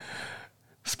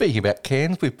speaking about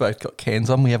cans, we've both got cans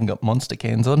on. We haven't got monster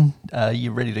cans on.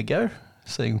 You ready to go?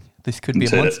 So this could be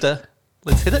a monster.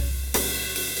 Let's hit it.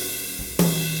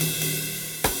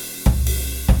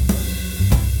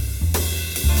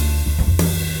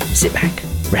 Sit back,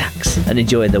 relax, and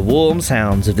enjoy the warm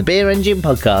sounds of the Beer Engine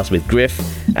podcast with Griff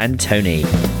and Tony.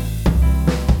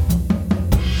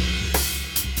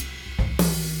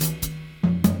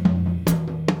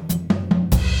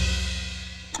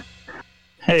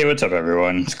 Hey, what's up,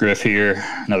 everyone? It's Griff here.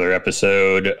 Another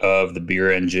episode of the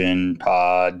Beer Engine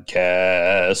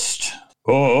podcast.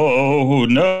 Oh,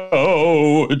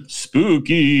 no, it's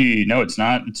spooky. No, it's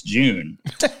not. It's June.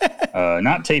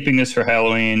 Not taping this for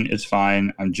Halloween. It's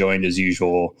fine. I'm joined, as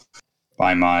usual,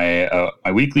 by my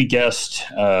weekly guest.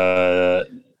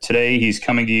 Today, he's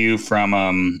coming to you from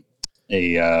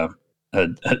a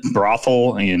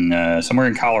brothel in somewhere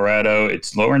in Colorado.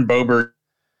 It's Lauren Bobert's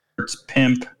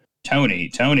pimp, Tony.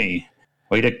 Tony,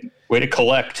 way to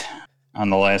collect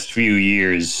on the last few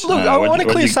years. Look, I want to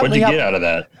clear something up. What'd you get out of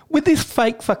that? With this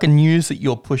fake fucking news that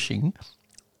you're pushing,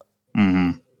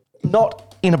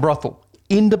 not in a brothel,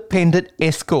 independent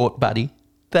escort, buddy.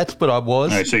 That's what I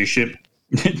was. All right, so you ship.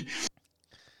 Do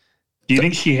you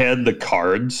think she had the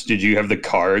cards? Did you have the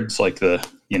cards, like the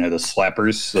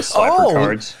slappers, the slapper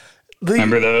cards?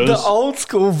 Remember those? The old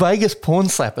school Vegas porn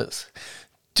slappers.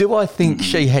 Do I think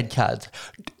she had cards?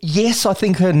 Yes, I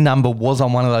think her number was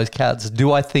on one of those cards.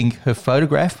 Do I think her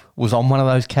photograph was on one of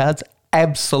those cards?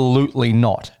 Absolutely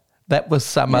not. That was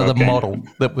some other model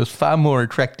that was far more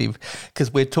attractive,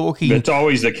 because we're talking... It's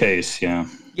always the case, yeah.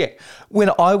 Yeah.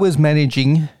 When I was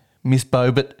managing Miss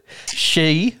Bobert,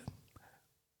 she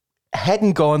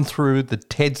hadn't gone through the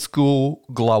TED school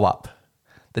glow up,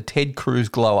 the Ted Cruz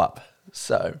glow up.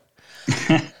 So...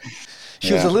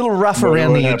 She was a little rough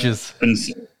around the edges.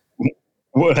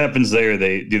 What happens there?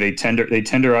 They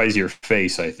tenderize your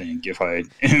face, I think.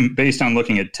 Based on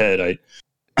looking at Ted,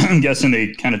 I'm guessing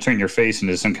they kind of turn your face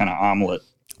into some kind of omelet.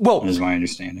 Well, is my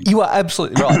understanding. You are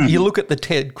absolutely right. You look at the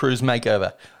Ted Cruz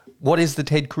makeover. What is the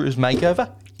Ted Cruz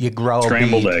makeover? You grow a beard.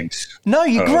 Scrambled eggs. No,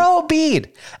 you grow a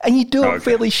beard, and you do it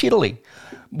fairly shittily.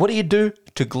 What do you do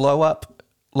to glow up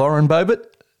Lauren Boebert?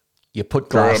 You put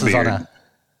glasses on her.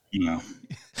 No.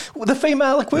 Well, the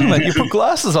female equivalent, you put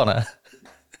glasses on her.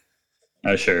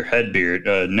 Sure. Head beard.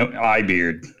 No, eye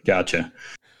beard. Gotcha.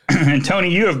 And Tony,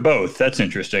 you have both. That's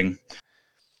interesting.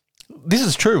 This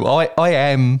is true. I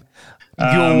am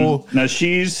your... Now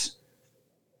she's...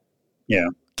 Yeah.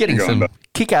 Getting some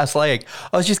kick-ass leg.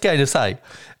 I was just going to say,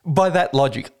 by that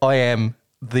logic, I am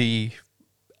the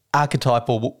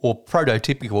archetypal or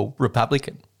prototypical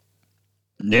Republican.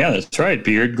 Yeah, that's right.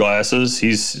 Beard, glasses.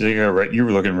 You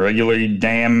were looking regularly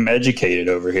damn educated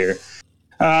over here.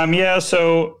 Yeah,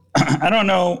 so I don't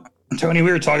know. Tony, we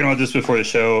were talking about this before the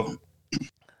show.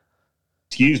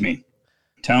 Excuse me.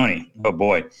 Tony. Oh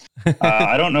boy.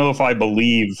 I don't know if I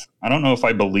believe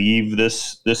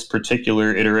this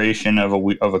particular iteration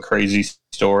of a crazy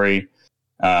story.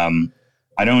 There's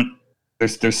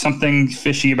something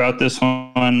fishy about this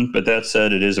one, but that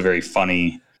said, it is a very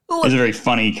funny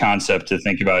concept to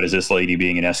think about, is this lady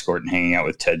being an escort and hanging out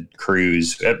with Ted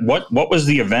Cruz. What was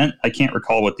the event? I can't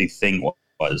recall what the thing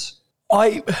was.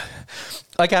 I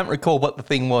can't recall what the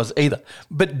thing was either.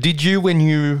 But did you, when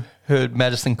you heard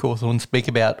Madison Cawthorn speak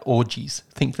about orgies,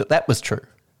 think that was true?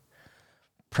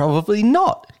 Probably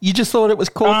not. You just thought it was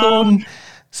Cawthorn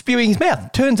spewing his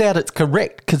mouth. Turns out it's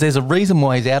correct, because there's a reason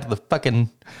why he's out of the fucking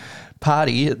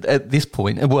party at this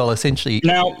point. Well, essentially,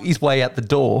 now, he's way out the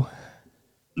door.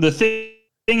 The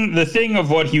thing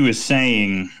of what he was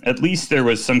saying, at least there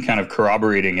was some kind of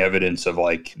corroborating evidence of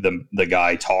like the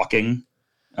guy talking,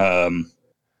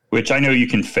 which I know you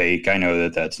can fake. I know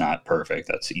that that's not perfect.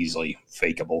 That's easily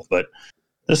fakeable. But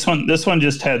this one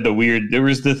just had the weird. There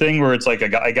was the thing where it's like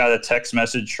I got a text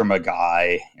message from a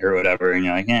guy or whatever, and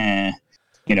you're like,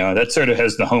 that sort of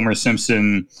has the Homer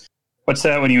Simpson. What's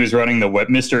that when he was running the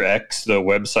Mr. X, the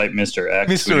website Mr.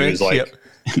 X? Mr. X, like, yep.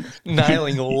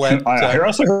 Nailing all that. I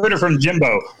also heard it from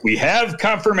Jimbo. We have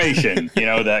confirmation.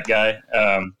 That guy.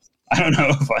 I don't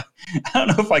know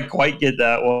if I quite get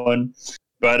that one,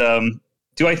 but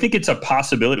do I think it's a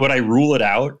possibility? Would I rule it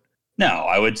out? No,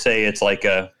 I would say it's like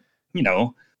a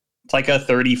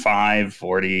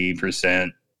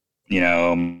 35-40%.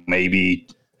 Maybe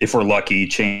if we're lucky,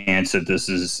 chance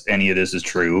that any of this is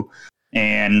true.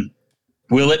 And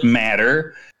will it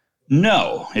matter?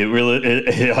 No, it'll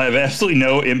have absolutely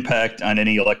no impact on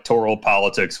any electoral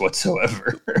politics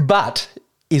whatsoever. But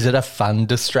is it a fun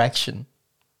distraction?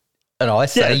 And I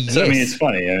say yes. I mean, it's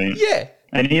funny. Yeah.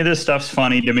 Any of this stuff's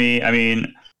funny to me. I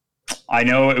mean, I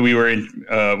know we were in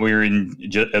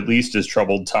at least as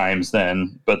troubled times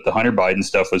then, but the Hunter Biden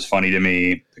stuff was funny to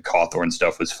me. The Cawthorn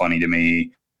stuff was funny to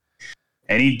me.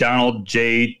 Any Donald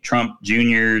J. Trump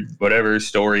Jr. whatever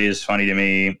story is funny to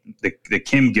me. The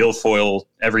Kim Guilfoyle,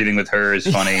 everything with her is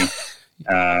funny.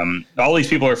 All these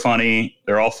people are funny.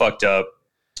 They're all fucked up.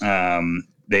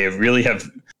 They really have.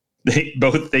 They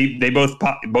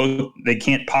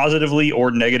can't positively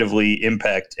or negatively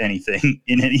impact anything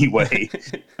in any way,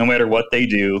 no matter what they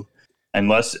do,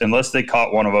 unless they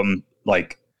caught one of them.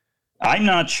 Like, I'm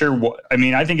not sure what. I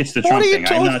mean, I think it's the Trump thing.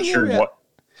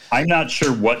 I'm not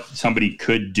sure what somebody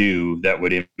could do that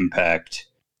would impact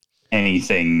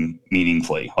anything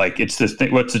meaningfully. Like, it's this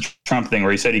thing. What's the Trump thing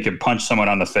where he said he could punch someone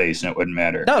on the face and it wouldn't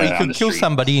matter? No, he could kill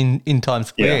somebody in Times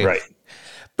Square. Yeah, right.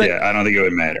 But, yeah, I don't think it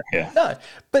would matter. Yeah. No,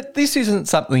 but this isn't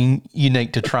something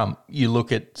unique to Trump. You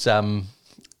look at,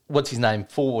 what's his name,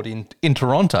 Ford in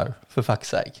Toronto, for fuck's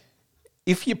sake.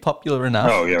 If you're popular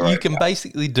enough, you can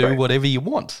basically do whatever you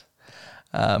want.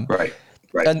 Right.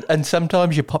 And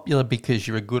sometimes you're popular because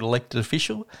you're a good elected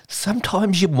official.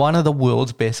 Sometimes you're one of the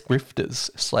world's best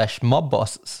grifters / mob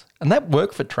bosses. And that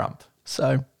worked for Trump.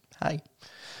 So, hey.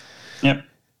 Yep.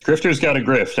 Grifters got to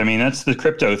grift. I mean, that's the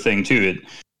crypto thing, too.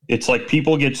 It's like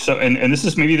people get so, and this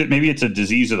is maybe it's a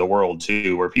disease of the world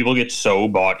too, where people get so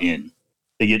bought in,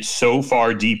 they get so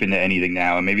far deep into anything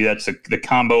now, and maybe that's the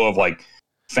combo of like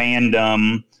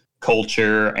fandom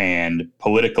culture and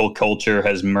political culture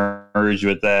has merged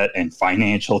with that, and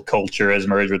financial culture has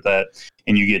merged with that,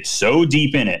 and you get so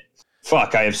deep in it.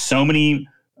 Fuck, I have so many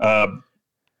Marvel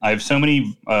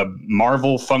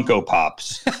Funko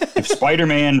Pops. If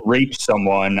Spider-Man rapes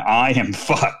someone, I am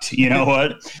fucked. You know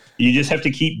what? You just have to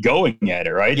keep going at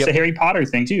it, right? It's the Harry Potter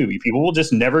thing, too. People will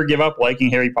just never give up liking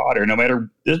Harry Potter, no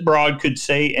matter this broad could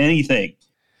say anything.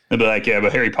 They'll be like, yeah,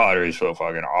 but Harry Potter is so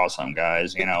fucking awesome,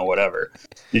 guys. You know, whatever.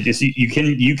 You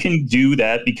can do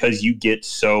that because you get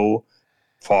so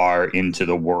far into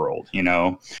the world, you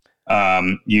know?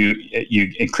 You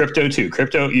in crypto too.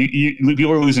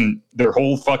 People are losing their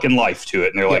whole fucking life to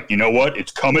it, and they're like, you know what?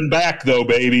 It's coming back though,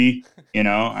 baby. You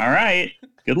know, all right.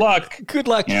 Good luck. Good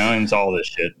luck. You know, and it's all this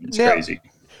shit. It's crazy.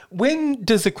 When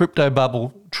does the crypto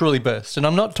bubble truly burst? And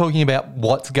I'm not talking about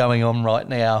what's going on right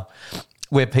now,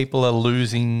 where people are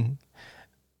losing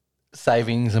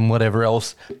savings and whatever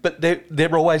else, but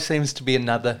there always seems to be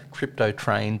another crypto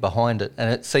train behind it,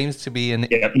 and it seems to be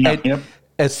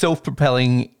a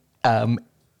self-propelling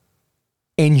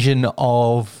engine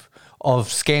of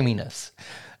scamminess,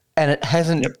 and it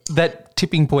hasn't. That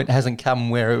tipping point hasn't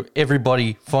come where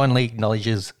everybody finally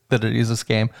acknowledges that it is a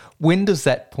scam. When does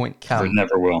that point come? It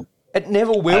never will. It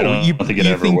never will. I don't think it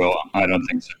ever will. I don't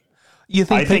think so. You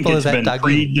think people are that dug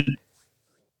in?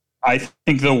 I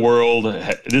think the world.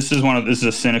 This is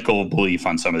a cynical belief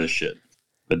on some of this shit,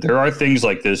 but there are things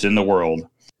like this in the world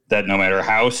that no matter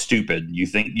how stupid you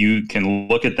think, you can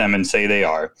look at them and say they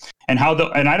are, and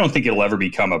I don't think it'll ever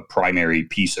become a primary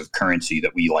piece of currency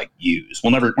that we like use. We're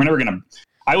never going to.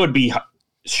 I would be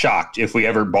shocked if we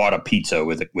ever bought a pizza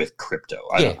with crypto.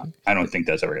 I don't think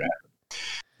that's ever going to happen.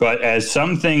 But as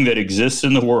something that exists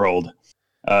in the world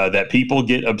that people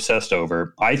get obsessed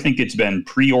over, I think it's been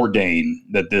preordained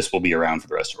that this will be around for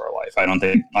the rest of our life. I don't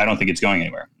think it's going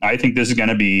anywhere. I think this is going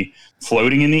to be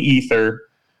floating in the ether,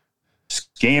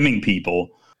 scamming people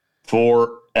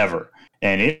forever.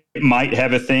 And it might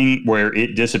have a thing where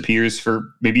it disappears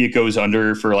maybe it goes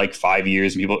under for like 5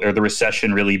 years, and the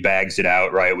recession really bags it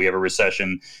out, right? We have a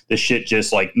recession. The shit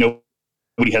just like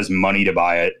nobody has money to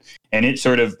buy it. And it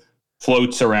sort of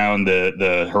floats around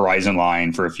the horizon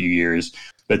line for a few years.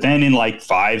 But then in like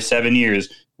 5-7 years,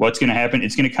 what's going to happen?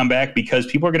 It's going to come back because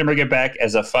people are going to bring it back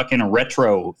as a fucking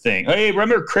retro thing. Hey,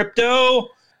 remember crypto?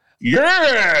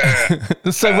 Yeah.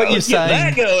 So what you're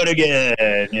saying? Get that going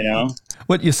again, you know?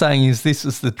 What you're saying is this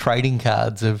is the trading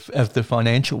cards of the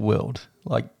financial world,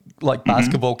 like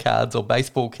basketball cards or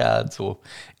baseball cards or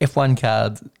F1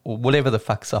 cards or whatever the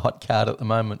fuck's a hot card at the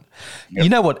moment. Yep. You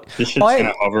know what? This shit's going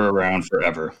to hover around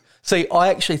forever. See, I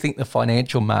actually think the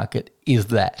financial market is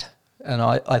that. And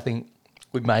I think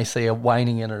we may see a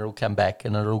waning and it'll come back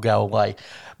and it'll go away.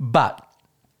 But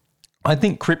I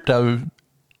think crypto,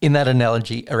 in that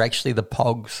analogy, are actually the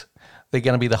pogs. They're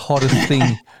going to be the hottest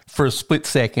thing for a split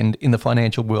second in the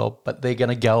financial world, but they're going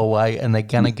to go away, and they're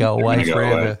going to go away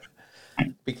forever.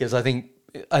 Because I think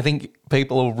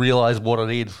people will realize what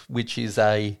it is, which is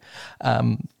it's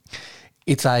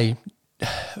a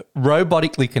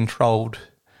robotically controlled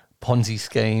Ponzi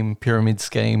scheme, pyramid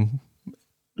scheme,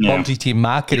 multi-tier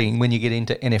marketing when you get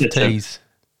into NFTs.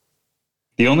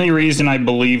 The only reason I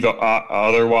believe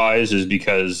otherwise is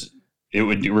because it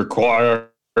would require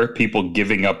people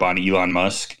giving up on Elon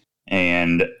Musk,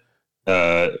 and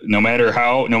no matter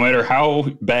how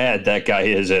bad that guy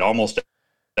is at almost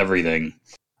everything,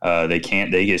 they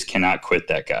just cannot quit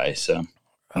that guy. So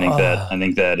I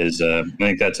think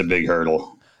that's a big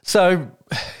hurdle. So,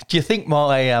 do you think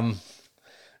my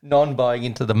non-buying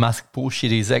into the Musk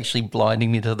bullshit is actually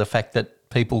blinding me to the fact that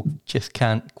people just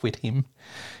can't quit him?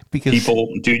 Because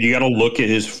dude, you got to look at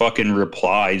his fucking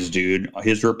replies, dude.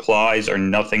 His replies are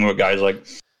nothing but guys like,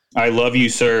 "I love you,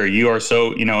 sir. You are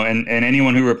so," and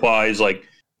anyone who replies like,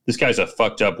 "This guy's a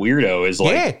fucked up weirdo," is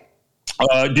like,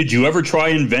 did you ever try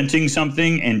inventing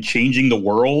something and changing the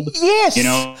world? Yes.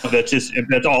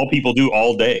 That's all people do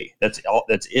all day. That's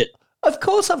it. Of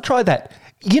course I've tried that.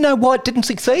 You know why it didn't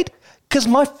succeed? Because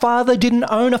my father didn't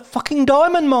own a fucking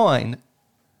diamond mine.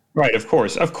 Right, of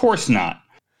course. Of course not.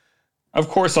 Of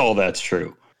course all that's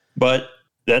true. But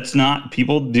that's not,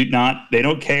 people they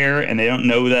don't care, and they don't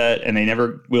know that, and they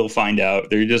never will find out.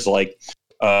 They're just like,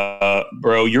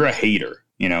 bro, you're a hater.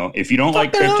 If you don't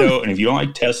like crypto and if you don't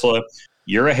like Tesla,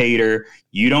 you're a hater.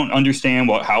 You don't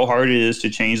understand how hard it is to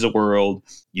change the world.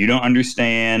 You don't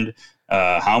understand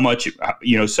how much,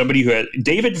 somebody who had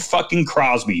David fucking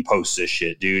Crosby posts this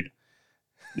shit, dude.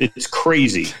 It's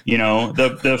crazy.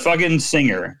 The fucking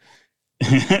singer.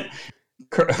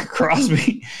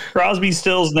 Crosby,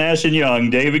 Stills, Nash and Young,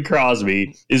 David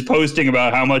Crosby is posting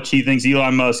about how much he thinks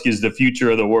Elon Musk is the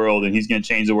future of the world and he's going to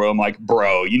change the world. I'm like,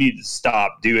 bro, you need to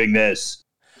stop doing this.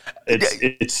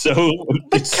 It's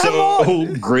so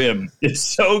grim. It's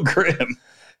so grim.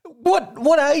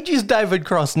 What age is David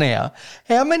Cross now?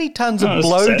 How many tons of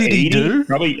blow did he do?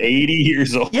 Probably 80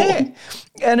 years old. Yeah,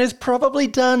 and has probably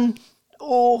done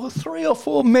 3 or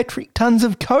 4 metric tons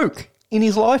of coke in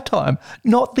his lifetime.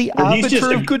 Not the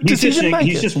arbiter of good decision making.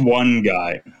 He's just one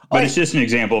guy, but it's just an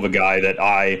example of a guy that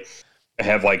I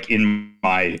have like in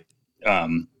my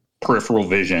peripheral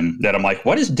vision that I'm like,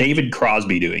 what is David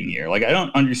Crosby doing here? Like, I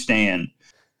don't understand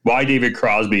why David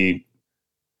Crosby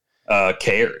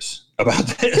cares about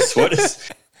this.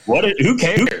 Who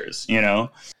cares?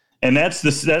 And that's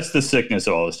the sickness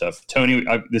of all this stuff. Tony,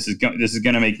 this is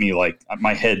going to make me like,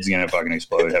 my head's going to fucking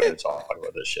explode having to talk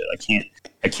about this shit.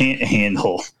 I can't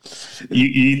handle.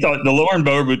 You thought the Lauren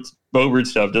Boebert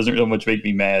stuff doesn't really much make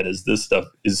me mad as this stuff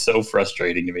is so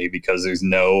frustrating to me because there's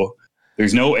no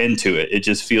end to it. It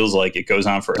just feels like it goes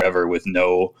on forever with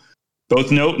no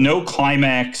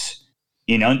climax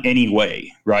in any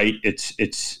way. Right? It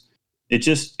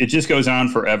just goes on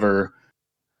forever.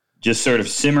 Just sort of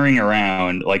simmering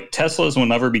around. Like Teslas will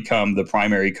never become the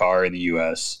primary car in the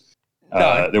U.S.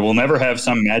 No. They will never have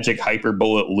some magic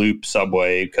hyperbullet loop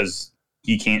subway because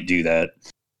you can't do that.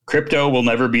 Crypto will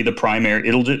never be the primary.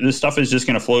 This stuff is just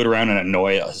going to float around and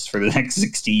annoy us for the next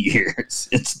 60 years.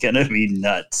 It's going to be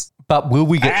nuts. But will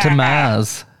we get to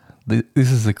Mars? This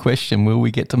is the question. Will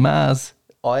we get to Mars?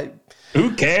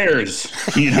 Who cares?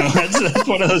 That's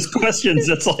one of those questions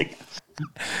that's like,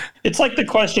 it's like the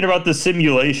question about the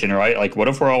simulation, right? Like, what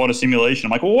if we're all in a simulation?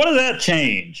 I'm like, well, what does that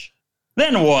change?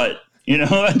 Then what?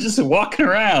 I'm just walking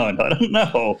around. I don't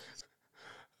know.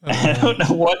 I don't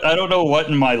know what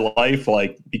in my life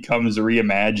like becomes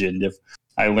reimagined if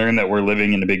I learn that we're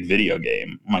living in a big video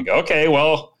game. I'm like, okay,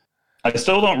 well, I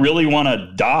still don't really want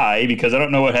to die because I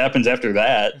don't know what happens after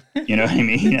that. You know what I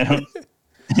mean?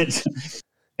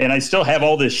 And I still have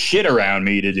all this shit around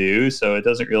me to do, so it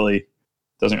doesn't really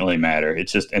matter.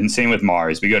 It's just, and same with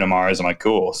Mars. We go to Mars. I'm like,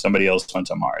 cool. Somebody else went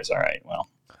to Mars. All right.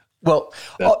 Well,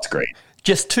 that's great.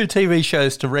 Just 2 TV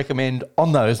shows to recommend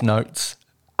on those notes.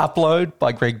 Upload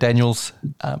by Greg Daniels.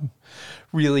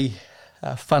 Really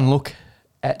fun look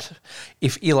at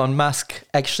if Elon Musk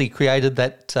actually created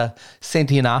that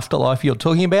sentient afterlife you're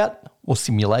talking about, or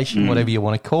simulation, whatever you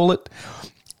want to call it.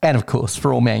 And of course,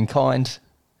 For All Mankind.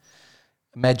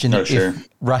 Imagine if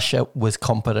Russia was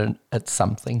competent at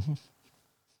something.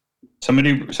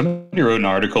 Somebody wrote an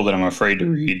article that I'm afraid to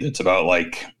read. That's about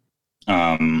like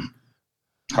how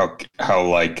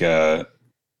like the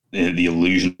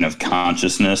illusion of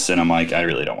consciousness, and I'm like, I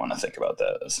really don't want to think about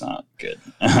that. That's not good.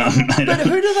 But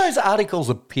who do those articles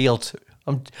appeal to?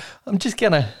 I'm just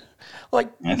gonna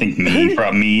like. I think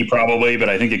me probably, but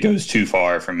I think it goes too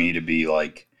far for me to be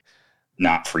like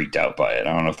not freaked out by it.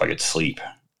 I don't know if I could sleep.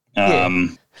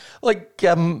 Jim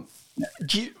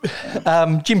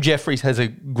Jeffries has a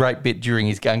great bit during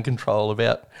his gun control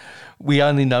about we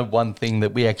only know one thing,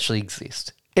 that we actually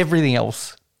exist. Everything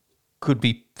else could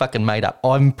be fucking made up.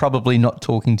 I'm probably not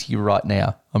talking to you right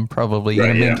now. I'm probably in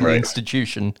a mental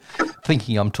institution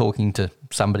thinking I'm talking to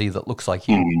somebody that looks like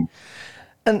you. Mm.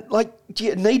 And like, do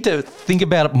you need to think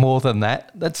about it more than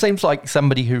that? That seems like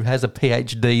somebody who has a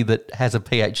PhD that has a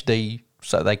PhD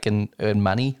so they can earn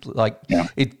money. Like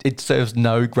it serves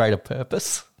no greater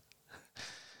purpose.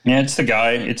 Yeah, it's the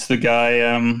guy.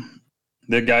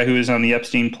 The guy who was on the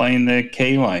Epstein plane, the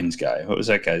K-Lines guy. What was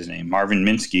that guy's name? Marvin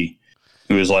Minsky,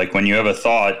 who was like, when you have a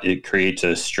thought, it creates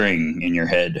a string in your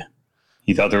head.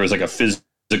 He thought there was like a physical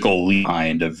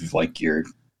kind of like your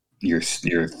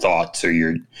thoughts or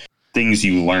your things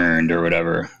you learned or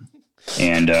whatever.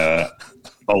 And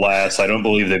alas, I don't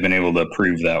believe they've been able to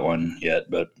prove that one yet.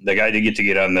 But the guy did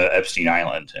get on the Epstein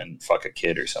Island and fuck a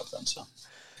kid or something. So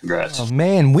congrats. Oh,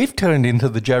 man, we've turned into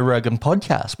the Joe Rogan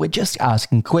podcast. We're just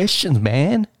asking questions,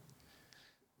 man.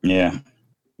 Yeah.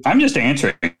 I'm just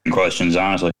answering questions,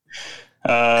 honestly.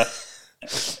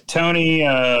 Tony,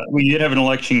 we did have an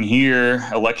election here.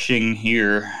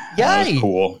 Yay! That was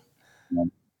cool.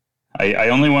 I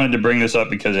only wanted to bring this up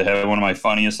because it had one of my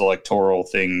funniest electoral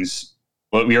things.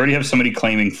 Well, we already have somebody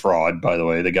claiming fraud, by the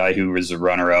way. The guy who was the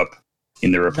runner-up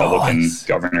in the Republican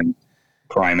governor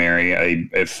primary,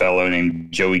 a fellow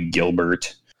named Joey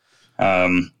Gilbert,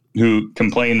 who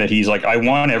complained that he's like, I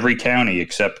won every county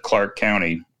except Clark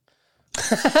County.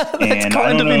 That's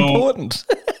kind of important.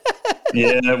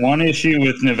 Yeah, one issue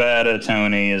with Nevada,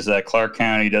 Tony, is that Clark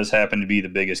County does happen to be the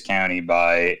biggest county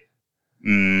by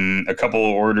a couple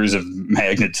of orders of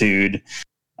magnitude.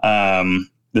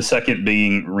 The second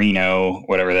being Reno,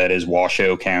 whatever that is,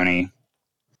 Washoe County.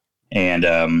 And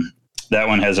that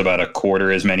one has about a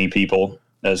quarter as many people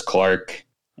as Clark.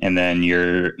 And then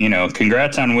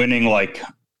congrats on winning, like,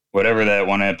 whatever that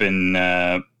one up in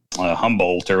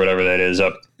Humboldt or whatever that is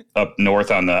up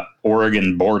north on the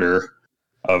Oregon border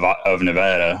of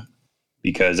Nevada,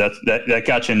 because that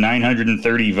got you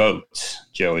 930 votes,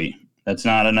 Joey. That's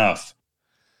not enough,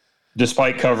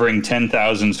 despite covering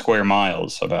 10,000 square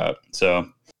miles about. So,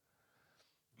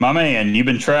 my man, you've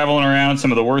been traveling around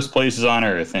some of the worst places on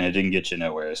earth, and it didn't get you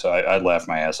nowhere. So I laughed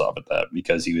my ass off at that,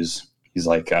 because he's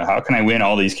like, how can I win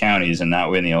all these counties and not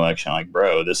win the election? Like,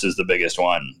 bro, this is the biggest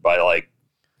one by like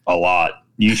a lot.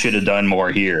 You should have done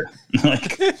more here.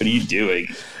 Like, what are you doing?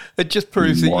 It just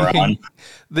proves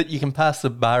that you can pass the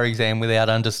bar exam without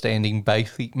understanding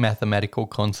basic mathematical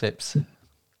concepts.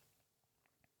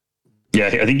 Yeah,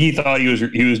 I think he thought he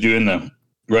was doing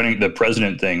the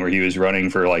president thing where he was running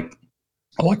for like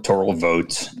electoral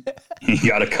votes. He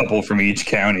got a couple from each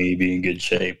county, be in good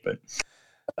shape, but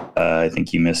I think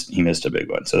he missed a big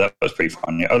one. So that was pretty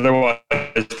fun. Otherwise,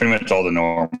 it's pretty much all the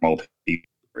normal people,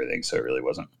 everything. So it really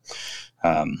wasn't.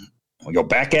 We'll go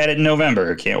back at it in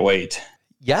November. Can't wait.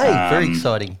 Yay! Very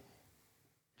exciting.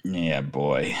 Yeah,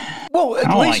 boy. Well,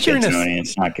 at least you're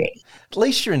it's not good. At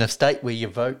least you're in a state where your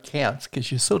vote counts,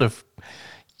 because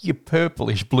you're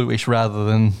purplish, bluish, rather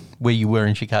than where you were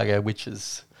in Chicago, which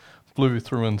is blue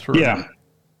through and through. Yeah.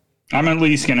 I'm at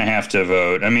least going to have to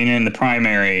vote. I mean, in the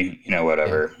primary,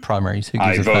 whatever. Yeah, primaries.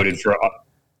 I voted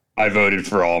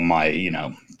for all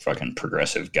my, fucking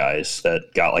progressive guys that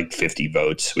got like 50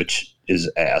 votes, which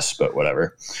is ass, but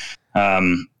whatever.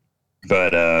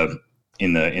 But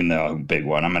in the big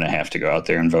one, I'm going to have to go out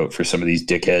there and vote for some of these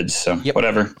dickheads. So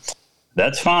whatever.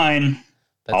 That's fine.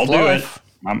 I'll do it.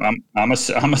 I'm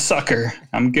a sucker.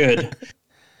 I'm good.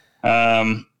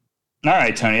 All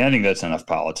right, Tony, I think that's enough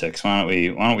politics. Why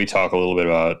don't we talk a little bit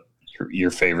about your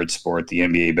favorite sport, the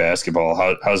NBA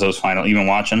basketball? How's those finals? You been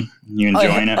watching? You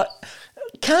enjoying it? I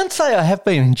can't say I have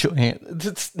been enjoying it.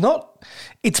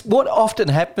 It's what often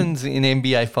happens in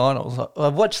NBA finals. I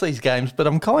watch these games, but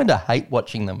I'm kind of hate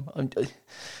watching them.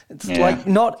 It's like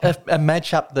not a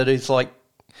matchup that is like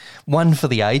one for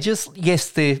the ages. Yes,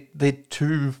 they're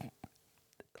two.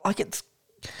 Like it's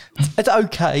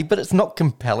okay, but it's not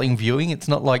compelling viewing. It's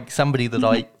not like somebody that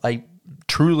I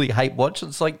truly hate watch.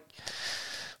 It's like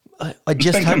I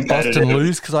just hope Boston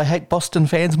lose, because I hate Boston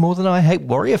fans more than I hate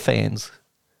Warrior fans.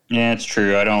 Yeah, it's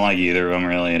true. I don't like either of them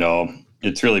really at all.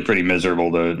 It's really pretty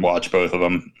miserable to watch both of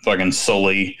them. Fucking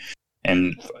Sully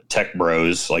and Tech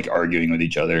Bros like arguing with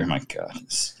each other. My God,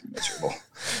 it's miserable.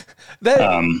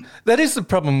 That is the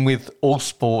problem with all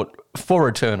sport for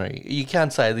eternity. You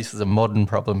can't say this is a modern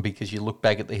problem, because you look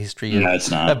back at the history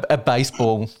of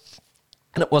baseball,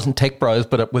 and it wasn't Tech Bros,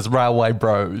 but it was Railway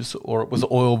Bros, or it was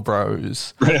Oil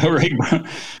Bros.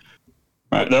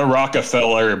 Right, the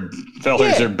Rockefeller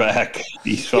fellers are back,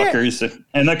 these fuckers. Yeah.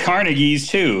 And the Carnegies,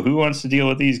 too. Who wants to deal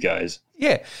with these guys?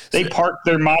 Yeah. They parked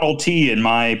their Model T in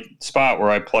my spot where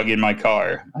I plug in my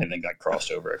car. I think I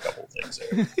crossed over a couple of things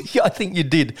there. Yeah, I think you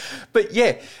did. But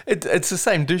yeah, it's the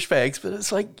same douchebags, but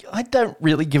it's like, I don't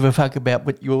really give a fuck about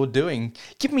what you're doing.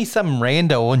 Give me some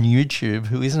rando on YouTube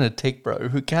who isn't a tech bro,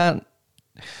 who can't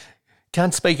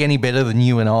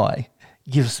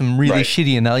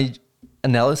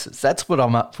analysis. That's what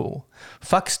I'm up for.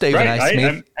 Fuck Stephen A.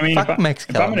 Smith. Fuck Max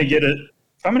if I'm going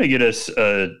to get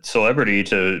a celebrity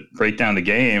to break down the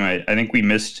game, I think we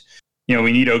missed.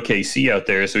 We need OKC out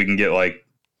there so we can get like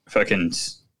fucking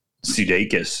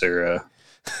Sudeikis or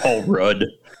Paul Rudd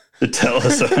to tell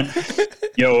us,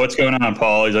 what's going on,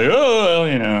 Paul? He's like, oh,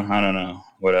 well, I don't know,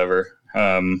 whatever.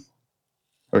 Or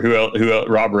who else?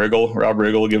 Rob Riggle. Rob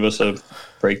Riggle will give us a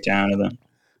breakdown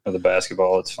of the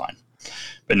basketball. It's fine.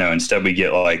 But no, instead we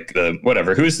get like the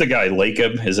whatever. Who's the guy?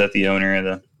 Lacob? Is that the owner of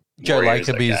the Joe Warriors?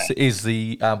 Lacob is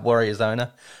the Warriors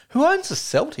owner. Who owns the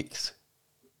Celtics?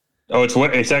 Oh,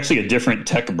 it's actually a different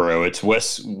tech bro. It's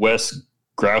Wes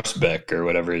Grousbeck or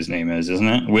whatever his name is, isn't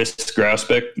it? Wes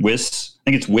Grousbeck. I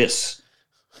think it's Wis.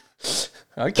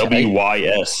 Okay.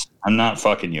 WYS. I'm not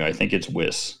fucking you. I think it's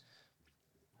Wis.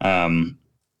 I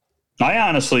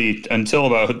honestly, until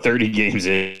about 30 games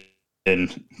in,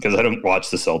 because I don't watch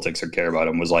the Celtics or care about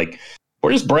them, was like,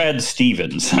 where's Brad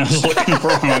Stevens? I was looking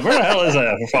for him. Like, where the hell is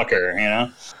that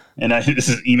fucker? And this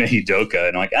is Ime Udoka,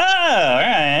 and I'm like, all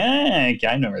right,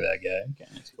 I remember that guy. Okay,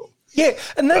 that's cool. Yeah,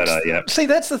 and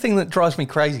that's the thing that drives me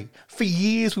crazy. For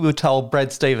years, we were told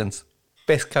Brad Stevens,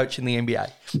 best coach in the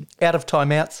NBA. Out of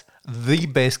timeouts, the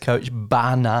best coach,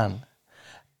 bar none.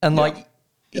 And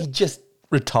he just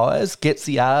retires, gets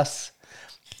the ass.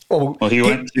 Well, he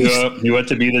went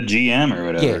to be the GM or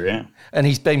whatever. Yeah. And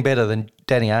he's been better than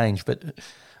Danny Ainge, but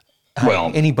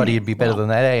anybody would be better than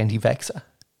that anti-vaxxer.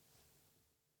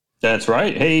 That's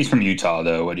right. Hey, he's from Utah,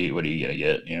 though. What are you gonna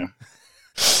get?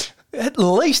 At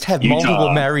least have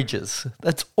multiple marriages.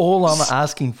 That's all I'm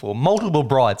asking for. Multiple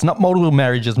brides, not multiple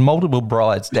marriages. Multiple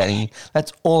brides, Danny.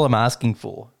 That's all I'm asking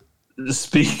for.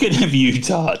 Speaking of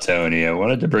Utah, Tony, I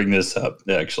wanted to bring this up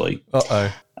actually.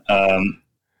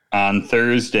 On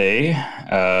Thursday,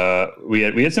 we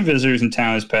had some visitors in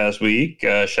town this past week.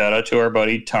 Shout out to our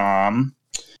buddy Tom.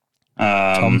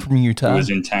 Tom from Utah. Who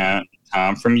was in town.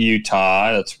 Tom from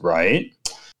Utah, that's right.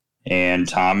 And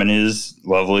Tom and his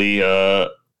lovely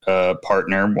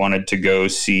partner wanted to go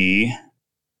see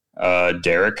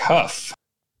Derek Huff.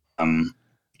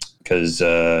 Because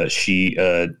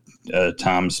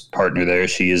Tom's partner there,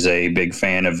 she is a big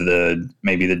fan of some of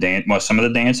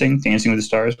the Dancing with the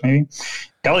Stars, maybe.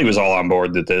 Kelly was all on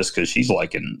board with this because she's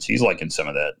liking some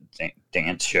of that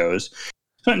dance shows.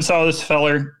 Went and saw this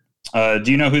feller. Do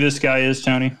you know who this guy is,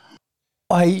 Tony?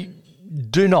 I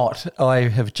do not. I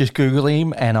have just Googled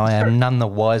him and I am none the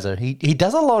wiser. He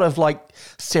does a lot of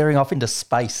staring off into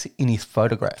space in his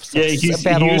photographs. Yeah, he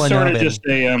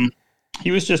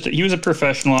was a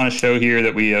professional on a show here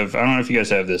that we have. I don't know if you guys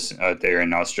have this out there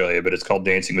in Australia, but it's called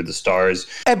Dancing with the Stars.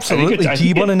 Absolutely. Do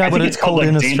you want to know what it's called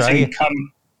in Australia?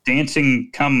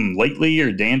 Dancing Come Lately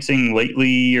or Dancing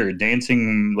Lately or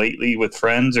Dancing Lately with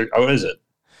Friends or what is it?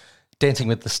 Dancing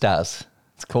with the Stars.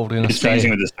 It's called in Australia.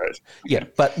 Dancing with the Stars. Yeah,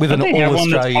 but with an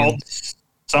all-Australian.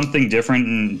 Something different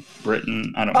in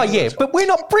Britain. I don't know. Oh, yeah, but we're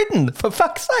not Britain, for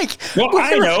fuck's sake. Well,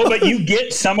 I know, but you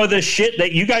get some of the shit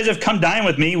that you guys have come dine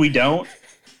with me. We don't.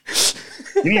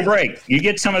 Give me a break. You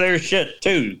get some of their shit,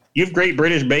 too. You have Great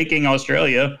British Baking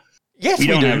Australia. Yes, we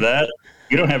don't do. have that.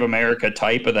 You don't have America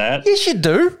type of that. Yes, you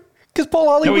do. Because Paul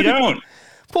Hollywood. No, we don't.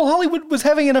 Paul Hollywood was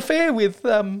having an affair with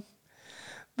the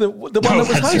one that was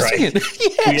hosting it.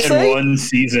 Yeah, we had one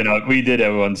season of. We did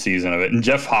have one season of it, and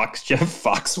Jeff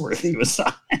Foxworthy was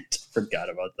on it. Forgot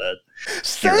about that.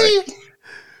 See. Right.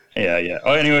 Yeah.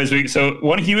 Oh, anyways,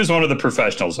 he was one of the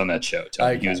professionals on that show.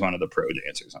 Tony. Okay. He was one of the pro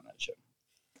dancers on that show,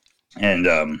 and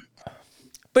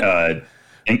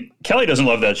Kelly doesn't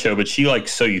love that show, but she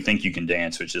likes So You Think You Can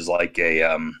Dance, which is like a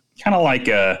kind of like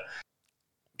a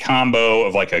combo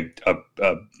of like they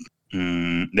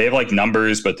have like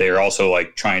numbers, but they're also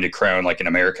like trying to crown like an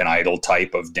American Idol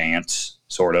type of dance,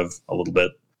 sort of a little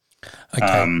bit.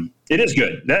 Okay. It is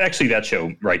good. That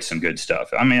show writes some good stuff.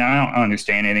 I mean, I don't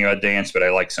understand anything about dance, but I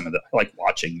like I like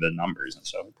watching the numbers and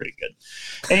stuff. Pretty good.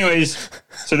 Anyways,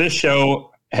 so this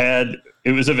show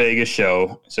it was a Vegas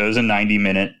show, so it was a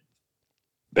 90-minute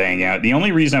bang out. The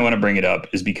only reason I want to bring it up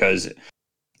is because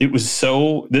it was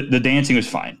the dancing was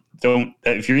fine.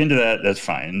 If you're into that, that's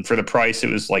fine. And for the price, it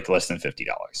was like less than $50,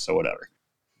 so whatever.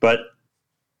 But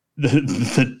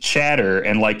the chatter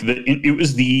and it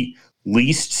was the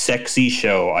least sexy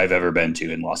show I've ever been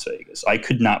to in Las Vegas. I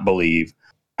could not believe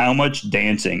how much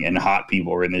dancing and hot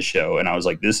people were in this show, and I was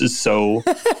like, this is so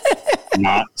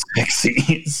not sexy.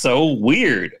 It's so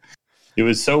weird. It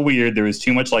was so weird. There was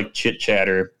too much like chit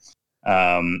chatter.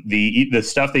 The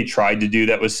stuff they tried to do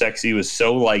that was sexy was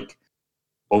so like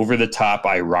over the top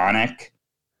ironic,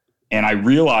 and I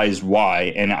realized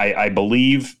why. And I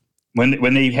believe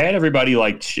when they had everybody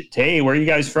like, hey, where are you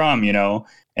guys from? You know,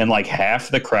 and like half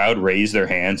the crowd raised their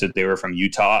hands that they were from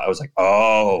Utah. I was like,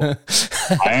 oh,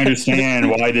 I understand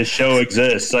why this show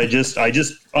exists. I just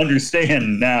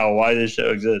understand now why this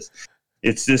show exists.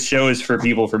 This show is for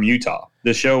people from Utah.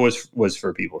 The show was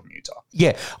for people from Utah.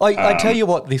 Yeah, I tell you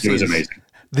what, this is amazing.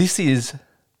 This is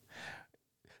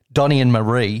Donnie and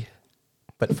Marie,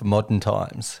 but for modern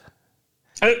times.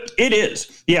 It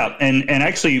is, yeah, and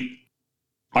actually,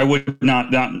 I would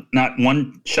not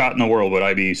one shot in the world would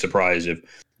I be surprised if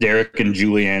Derek and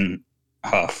Julianne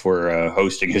Hough were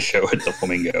hosting a show at the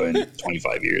Flamingo in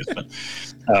 25 years. But,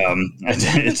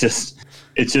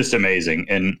 it's just amazing,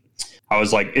 and I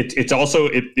was like,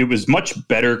 it was much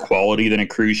better quality than a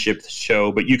cruise ship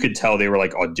show, but you could tell they were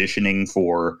like auditioning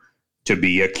to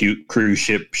be a cute cruise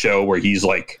ship show where he's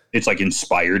like, it's like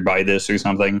inspired by this or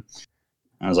something.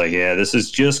 I was like, yeah, this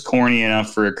is just corny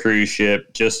enough for a cruise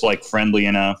ship, just like friendly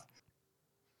enough.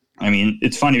 I mean,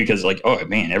 it's funny because like, oh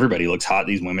man, everybody looks hot.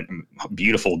 These women,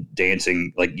 beautiful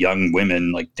dancing, like young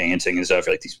women, like dancing and stuff.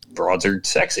 You're like, these broads are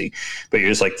sexy, but you're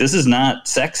just like, this is not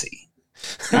sexy.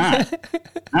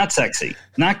 Not sexy.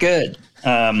 Not good.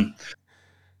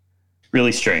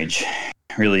 Really strange.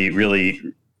 Really.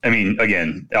 I mean,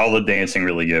 again, all the dancing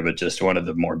really good, but just one of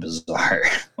the more bizarre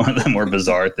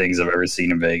things I've ever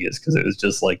seen in Vegas. Cause it was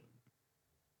just like,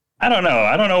 I don't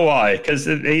know why. Cause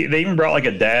they even brought like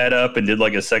a dad up and did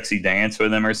like a sexy dance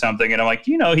with him or something. And I'm like,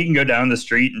 he can go down the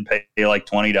street and pay like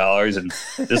 $20 and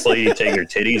this lady take her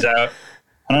titties out.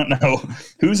 I don't know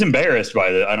who's embarrassed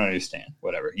by that. I don't understand.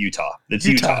 Whatever. Utah. It's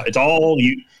Utah. It's all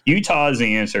Utah is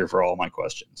the answer for all my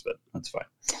questions, but that's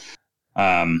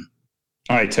fine.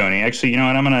 All right, Tony. Actually, you know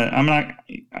what? I'm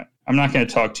not going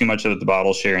to talk too much about the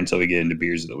bottle share until we get into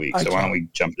beers of the week. Okay. So why don't we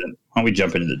jump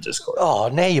into the Discord? Oh,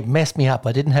 now you've messed me up.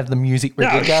 I didn't have the music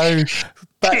ready to go.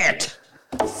 Shit.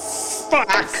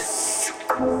 Fuck.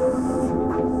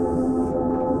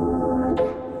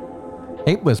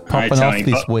 It was popping off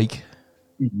this week.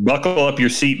 Buckle up your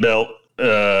seatbelt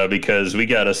because we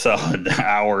got a solid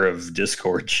hour of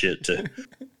Discord shit to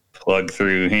plug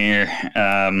through here.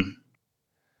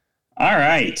 All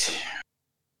right.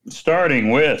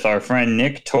 Starting with our friend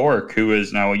Nick Torque, who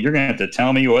is now you're going to have to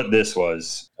tell me what this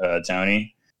was,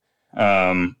 Tony. He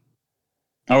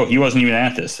wasn't even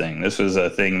at this thing. This was a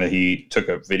thing that he took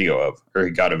a video of, or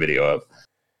he got a video of.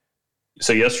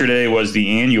 So yesterday was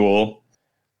the annual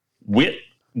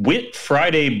Whit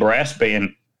Friday brass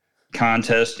band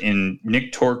contest in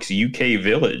Nick Torque's UK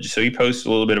village. So he posted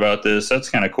a little bit about this. That's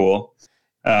kind of cool.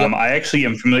 Yep. I actually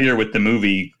am familiar with the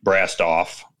movie Brassed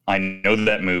Off. I know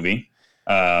that movie.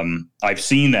 I've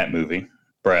seen that movie,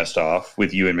 Brassed Off,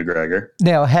 with Ewan McGregor.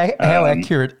 Now, how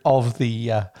accurate of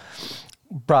the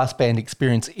brass band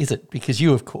experience is it? Because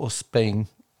you, of course, being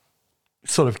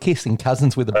sort of kissing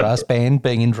cousins with a brass band,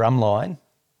 being in drumline.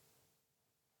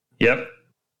 Yep.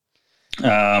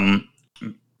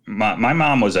 My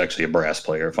mom was actually a brass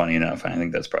player, funny enough. I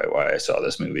think that's probably why I saw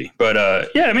this movie.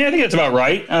 But, yeah, I mean, I think that's about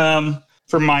right.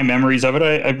 From my memories of it,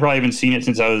 I probably haven't seen it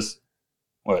since I was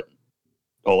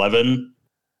 11,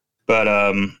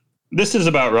 but this is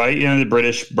about right. The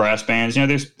British brass bands,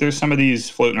 there's some of these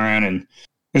floating around, and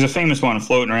there's a famous one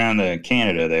floating around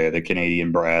Canada there, the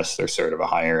Canadian brass. They're sort of a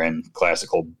higher end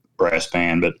classical brass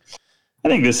band, but I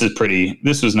think this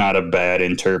was not a bad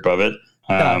interp of it.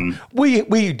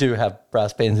 We do have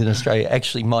brass bands in Australia.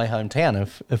 Actually, my hometown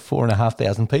of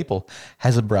 4,500 people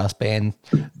has a brass band.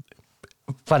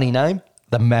 Funny name,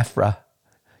 the Mafra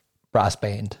Brass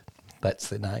Band. That's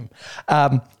the name.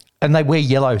 And they wear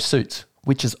yellow suits,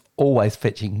 which is always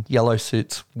fetching, yellow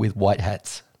suits with white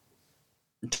hats.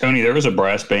 Tony, there was a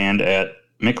brass band at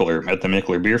the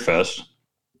Mickler Beer Fest.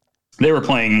 They were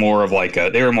playing more of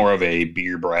a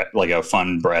beer like a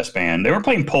fun brass band. They were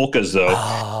playing polkas though.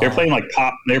 Oh. They were playing like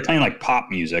pop. They were playing like pop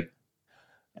music,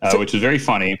 which was very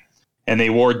funny. And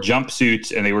they wore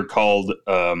jumpsuits, and they were called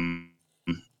the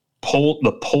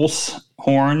Pulse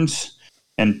horns.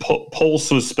 And pulse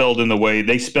was spelled in the way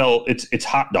they spell it's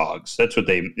hot dogs. That's what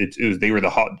they were the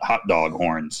hot dog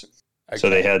horns. Okay. So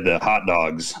they had the hot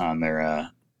dogs on their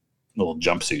little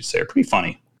jumpsuits there. Pretty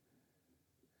funny.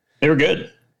 They were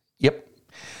good. Yep.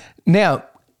 Now,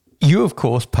 you of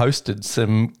course posted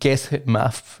some Guess Who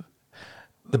Muff,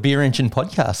 the Beer Engine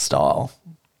podcast style.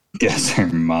 Guess Who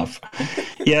Muff.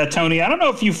 Yeah, Tony, I don't know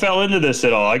if you fell into this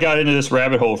at all. I got into this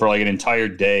rabbit hole for like an entire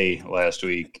day last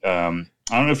week.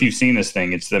 I don't know if you've seen this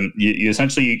thing. It's you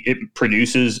essentially, it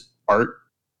produces art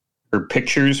or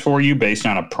pictures for you based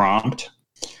on a prompt.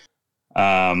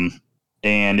 And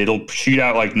it'll shoot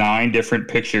out like 9 different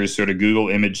pictures, sort of Google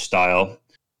image style.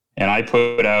 and I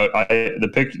put out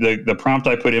the prompt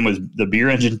I put in was the Beer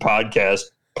Engine podcast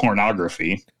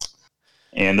pornography.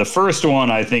 And the first one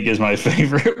I think is my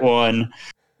favorite one,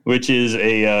 which is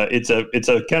it's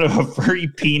a kind of a furry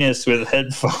penis with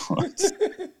headphones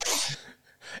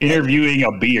interviewing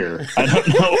a beer. I don't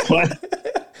know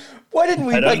what. Why didn't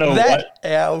we make that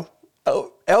our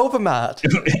album art?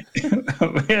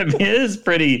 It is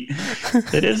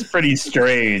pretty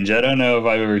strange. I don't know if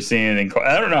I've ever seen anything.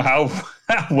 I don't know how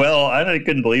well. I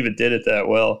couldn't believe it did it that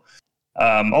well.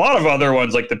 A lot of other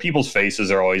ones, like the people's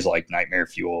faces, are always like nightmare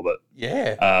fuel. But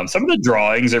yeah, some of the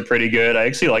drawings are pretty good. I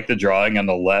actually like the drawing on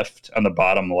the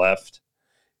bottom left.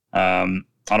 I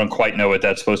don't quite know what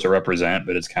that's supposed to represent,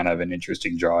 but it's kind of an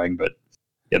interesting drawing. But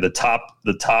yeah, the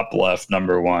top left,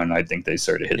 number one, I think they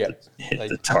sort of hit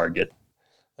the target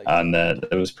on that.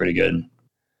 It was pretty good.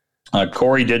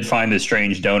 Corey did find the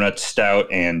Strange Donut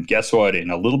Stout, and guess what? In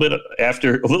a little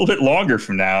bit longer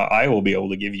from now, I will be able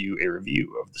to give you a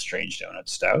review of the Strange Donut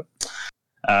Stout,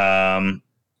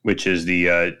 which is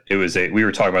we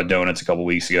were talking about donuts a couple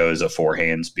weeks ago. Is a Four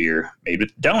Hands beer made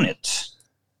with donuts.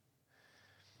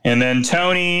 And then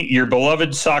Tony, your beloved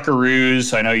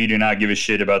Socceroos. I know you do not give a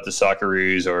shit about the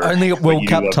Socceroos, or only at World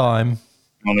Cup time.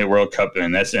 Only at World Cup,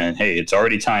 and hey, it's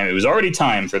already time. It was already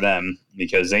time for them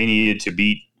because they needed to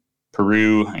beat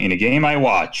Peru in a game I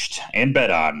watched and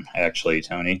bet on, actually,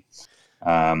 Tony.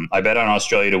 I bet on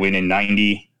Australia to win in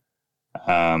 90.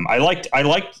 I liked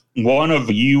one of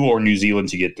you or New Zealand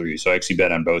to get through, so I actually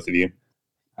bet on both of you.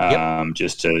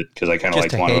 Just because I kind of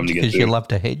liked one of them to get through. Because you love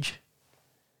to hedge.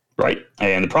 Right.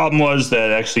 And the problem was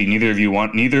that actually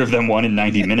neither of them won in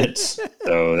 90 minutes.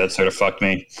 So that sort of fucked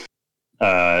me.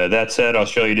 That said,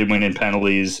 Australia did win in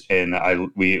penalties, and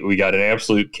we got an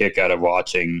absolute kick out of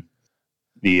watching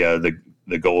the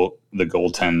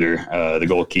goaltender, the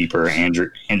goalkeeper,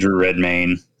 Andrew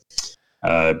Redmayne,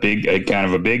 kind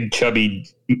of a big chubby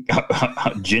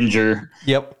ginger,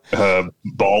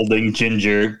 balding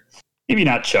ginger, maybe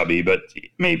not chubby, but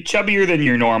maybe chubbier than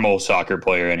your normal soccer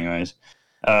player, anyways.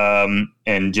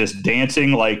 And just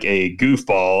dancing like a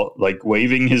goofball, like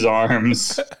waving his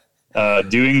arms,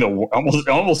 doing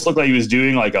almost looked like he was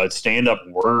doing like a stand-up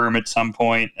worm at some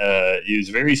point. It was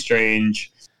very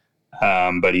strange.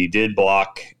 But he did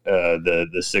block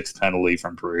the sixth penalty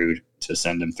from Peru to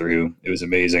send him through. It was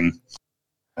amazing.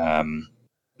 And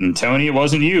Tony, it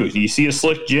wasn't you. You see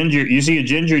a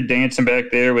ginger dancing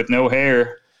back there with no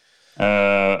hair,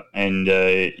 and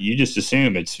you just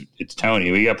assume it's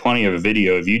Tony. We got plenty of a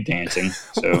video of you dancing.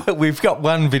 So we've got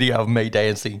one video of me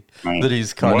dancing that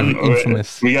is kind of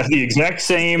infamous. We got the exact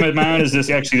same amount as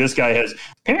this. Actually, this guy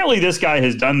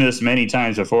has done this many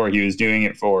times before. He was doing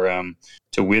it for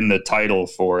to win the title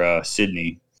for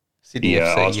Sydney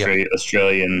FC,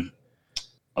 Australian.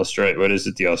 What is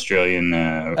it? The Australian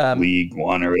League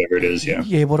One or whatever it is. Yeah.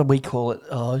 Yeah. What do we call it?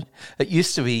 Oh, it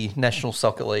used to be National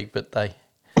Soccer League, but they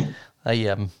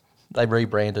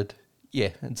rebranded. Yeah,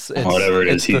 it's whatever it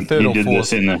is. He did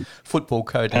this in the football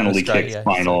code penalty kick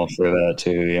final for that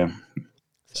too. Yeah.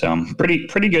 So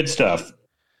pretty good stuff.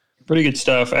 Pretty good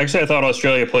stuff. Actually, I thought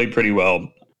Australia played pretty well.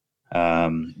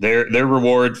 Their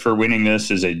reward for winning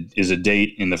this is a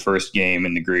date in the first game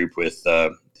in the group with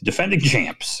the defending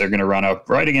champs. They're going to run up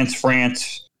right against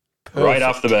France right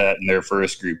off the bat in their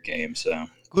first group game. So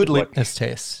good litmus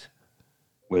test.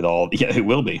 It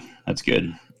will be. That's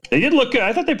good. They did look good.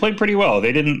 I thought they played pretty well.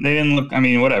 They didn't look. I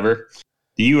mean, whatever.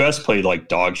 The U.S. played like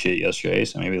dog shit yesterday,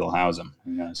 so maybe they'll house them.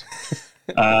 Who knows?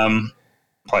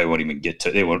 Probably won't even get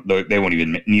to. They won't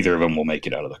even. Neither of them will make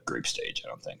it out of the group stage. I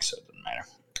don't think so. It doesn't matter.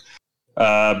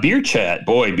 Beer chat,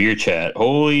 boy, beer chat.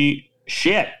 Holy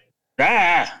shit! Look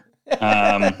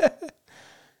at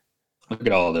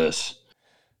all this.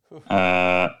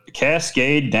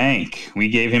 Cascade Dank. We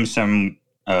gave him some.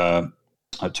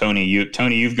 Tony,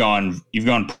 you've gone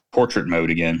portrait mode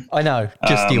again. I know.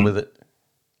 Just deal with it.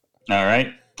 All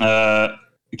right.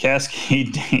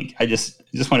 Cascade Dank. I just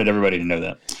wanted everybody to know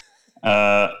that.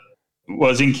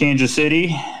 Was in Kansas City.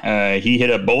 He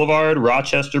hit a Boulevard,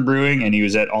 Rochester Brewing, and he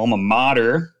was at Alma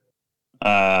Mater.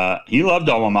 He loved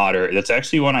Alma Mater. That's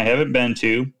actually one I haven't been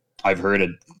to. I've heard a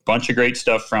bunch of great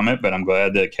stuff from it, but I'm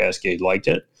glad that Cascade liked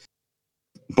it.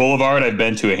 Boulevard, I've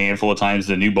been to a handful of times.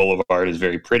 The new Boulevard is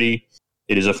very pretty.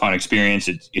 It is a fun experience.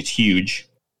 It's huge.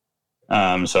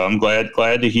 So I'm glad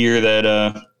to hear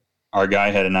that our guy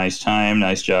had a nice time.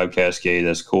 Nice job, Cascade.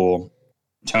 That's cool.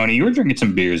 Tony, you were drinking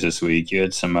some beers this week. You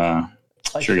had some, I'm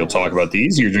sure you'll talk about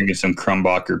these. You were drinking some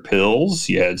Krumbacher Pills.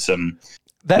 You had some.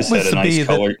 That was the beer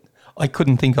that I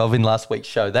couldn't think of in last week's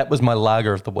show. That was my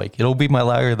lager of the week. It'll be my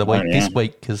lager of the week this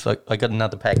week because I got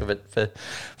another pack of it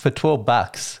for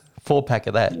 $12 4-pack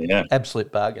of that. Yeah.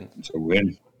 Absolute bargain. It's a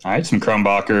win. I had some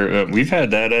Krumbacher. We've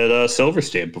had that at Silver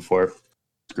Stamp before.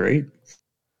 It's great.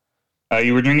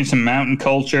 You were drinking some Mountain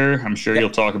Culture. I'm sure you'll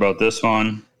talk about this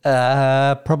one.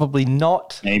 Probably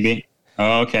not. Maybe.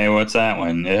 Oh, okay, what's that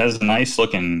one? It has a nice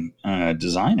looking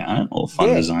design on it. A little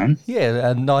fun design.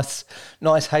 Yeah, a nice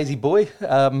hazy boy.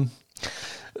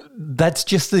 That's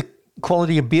just the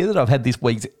quality of beer that I've had this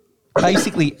week.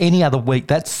 Basically, any other week,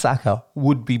 that sucker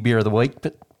would be beer of the week,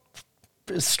 but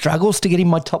struggles to get in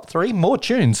my top 3. More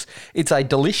tunes. It's a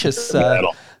delicious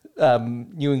New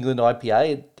England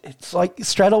IPA. It's like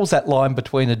straddles that line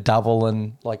between a double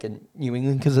and like a New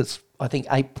England because it's, I think,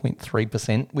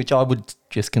 8.3%, which I would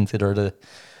just consider it a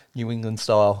New England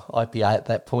style IPA at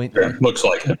that point. Yeah, looks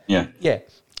like it, yeah. Yeah,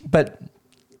 but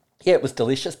yeah, it was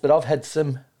delicious, but I've had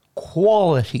some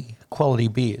quality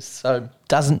beers, so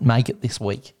doesn't make it this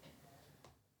week.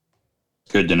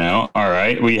 Good to know. All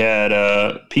right, we had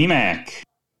PMAC.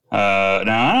 Now I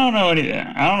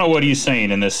don't know what he's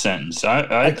saying in this sentence.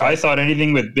 I thought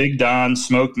anything with Big Don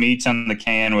smoked meats on the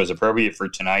can was appropriate for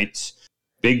tonight's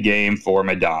big game for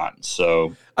my Don.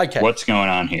 So what's going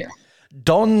on here?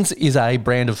 Don's is a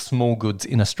brand of small goods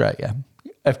in Australia,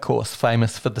 of course,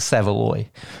 famous for the Saveloy.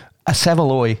 A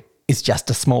Saveloy is just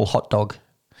a small hot dog.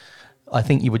 I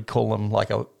think you would call them like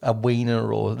a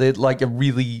wiener, or they're like a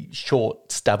really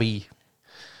short, stubby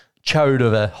chode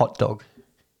of a hot dog,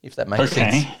 if that makes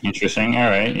sense. Okay, interesting. All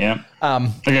right, yeah.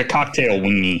 Like a cocktail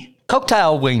weenie.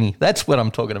 Cocktail weenie, that's what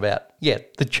I'm talking about. Yeah,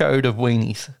 the chode of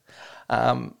weenies.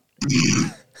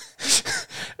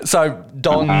 So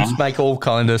Don's make all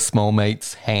kind of small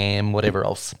meats, ham, whatever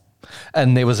else.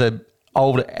 And there was a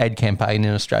old ad campaign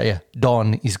in Australia,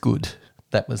 Don is good.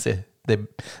 That was the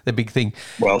big thing.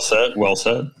 Well said, well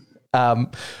said.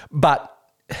 But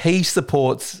he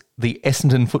supports the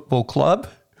Essendon Football Club,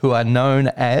 who are known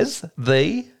as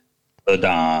the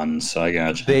Dons. I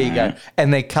got you. There you go.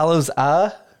 And their colours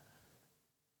are?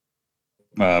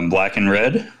 Black and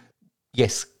red?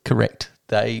 Yes, correct.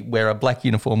 They wear a black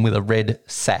uniform with a red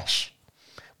sash.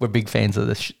 We're big fans of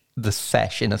the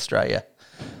sash in Australia.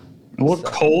 Well,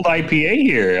 cold IPA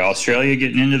here. Australia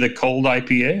getting into the cold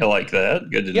IPA. I like that.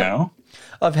 Good to know.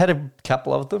 I've had a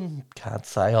couple of them. Can't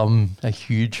say I'm a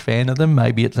huge fan of them.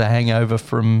 Maybe it's a hangover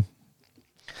from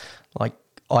like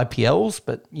IPLs,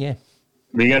 but yeah.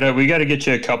 We gotta get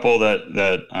you a couple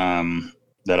that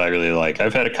I really like.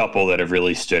 I've had a couple that have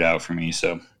really stood out for me.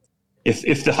 So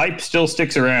if the hype still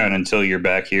sticks around until you're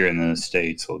back here in the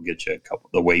States, we'll get you a couple.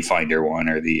 The Wayfinder one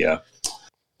or the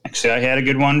actually I had a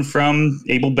good one from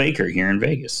Abel Baker here in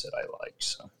Vegas that I liked.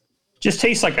 So just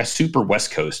tastes like a super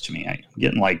West Coast to me. I'm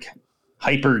getting like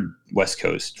hyper West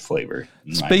Coast flavor.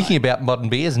 Speaking about modern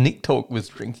beers, Nick Talk was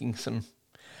drinking some.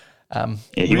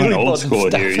 He went old school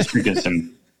here. He's drinking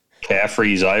some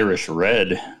Caffrey's Irish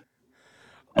Red.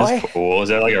 That's cool. Is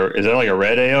that like a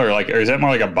red ale or is that more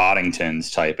like a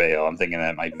Boddington's type ale? I'm thinking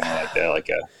that might be more like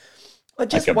that, I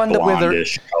just like a wonder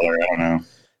blondish color. I don't know.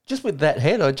 Just with that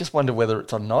head, I just wonder whether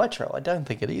it's on nitro. I don't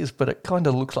think it is, but it kind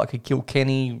of looks like a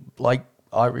Kilkenny, like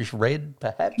Irish Red,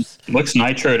 perhaps. Looks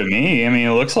nitro to me. I mean,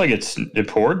 it looks like it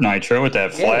poured nitro with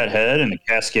that flat head and the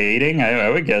cascading. I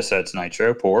would guess that's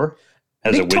nitro pour.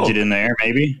 Has Nick a widget in there,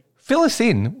 maybe. Fill us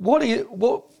in. What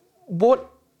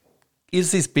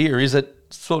is this beer? Is it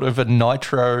sort of a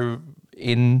nitro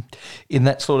in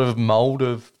that sort of mold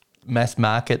of mass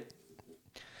market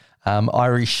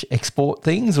Irish export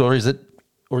things, or is it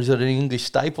an English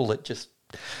staple that just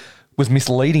was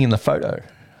misleading in the photo?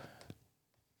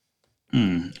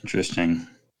 Interesting.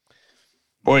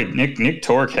 Boy, Nick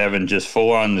Tork having just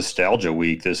full on nostalgia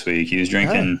week this week. He was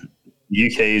drinking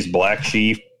UK's Black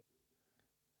Sheep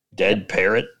Dead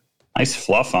Parrot. Nice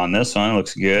fluff on this one.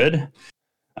 Looks good.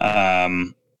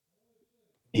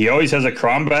 He always has a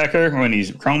Kronbacher when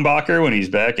he's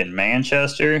back in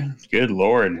Manchester. Good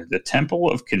Lord. The Temple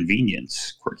of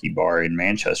Convenience, quirky bar in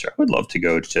Manchester. I would love to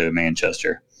go to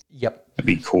Manchester. Yep. That'd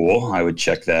be cool. I would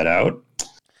check that out.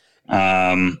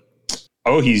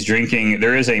 He's drinking.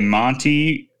 There is a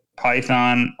Monty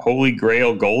Python Holy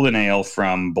Grail Golden Ale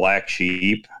from Black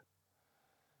Sheep.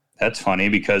 That's funny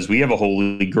because we have a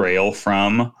Holy Grail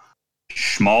from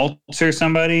Schmaltz or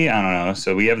somebody. I don't know.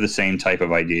 So we have the same type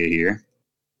of idea here.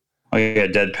 Oh yeah,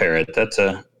 Dead Parrot. That's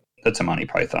a Monty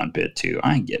Python bit too.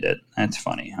 I get it. That's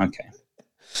funny. Okay.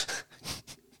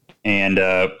 And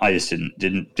I just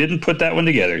didn't put that one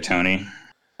together, Tony.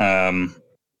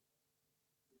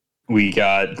 We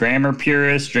got Grammar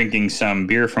Purist drinking some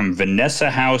beer from Vanessa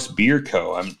House Beer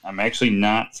Co. I'm actually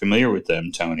not familiar with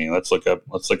them, Tony. Let's look up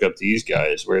these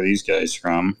guys. Where are these guys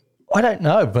from? I don't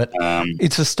know, but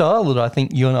it's a style that I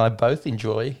think you and I both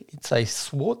enjoy. It's a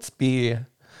Schwarzbier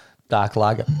dark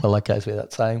lager. Well, that goes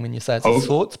without saying when you say it's a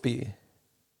Schwarzbier.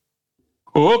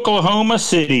 Oklahoma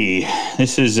City.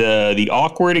 This is the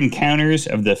awkward encounters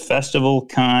of the festival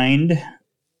kind.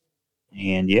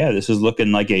 And yeah, this is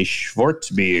looking like a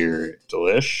Schwarzbier.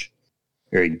 Delish.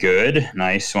 Very good.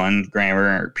 Nice one,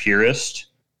 grammar purist.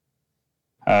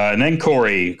 And then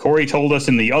Corey. Corey told us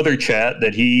in the other chat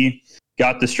that he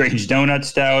got the Strange Donut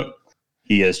Stout.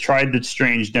 He has tried the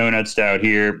Strange Donut Stout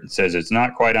here. It says it's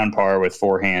not quite on par with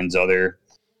Four Hands' other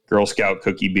Girl Scout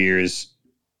cookie beers.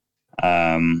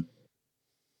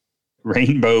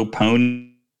 Rainbow Pony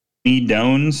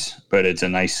Dones, but it's a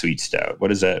nice sweet stout. What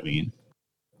does that mean?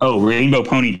 Oh, Rainbow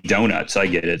Pony Donuts. I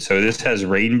get it. So this has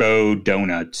rainbow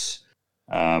donuts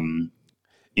in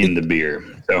the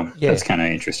beer. So that's kind of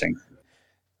interesting.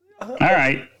 All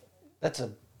right. That's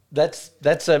a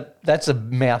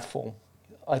mouthful.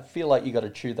 I feel like you got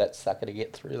to chew that sucker to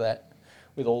get through that.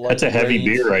 With all that's a heavy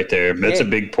beer right there. That's a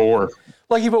big pour.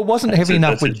 Like if it wasn't heavy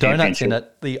enough with donuts in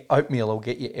it, the oatmeal will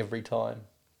get you every time.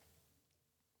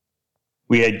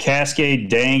 We had Cascade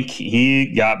Dank.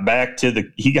 He got back to the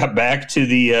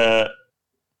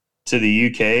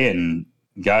UK and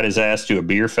got his ass to a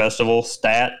beer festival.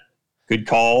 Stat, good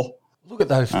call. Look at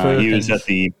those. He was at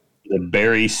the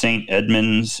Barry St.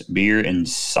 Edmunds Beer and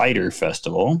Cider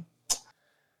Festival.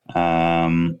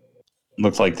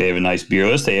 Looks like they have a nice beer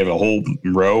list. They have a whole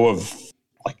row of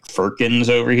like firkins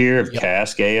over here of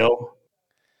cask ale.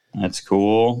 That's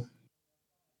cool.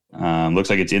 Looks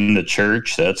like it's in the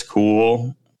church. That's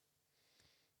cool.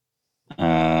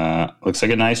 Looks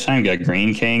like a nice time. Got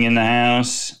Green King in the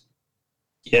house.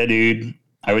 Yeah, dude.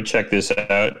 I would check this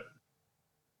out.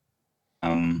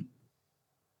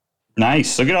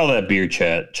 Nice. Look at all that beer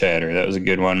chatter. That was a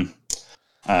good one.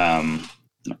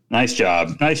 Nice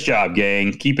job. Nice job,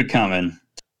 gang. Keep it coming.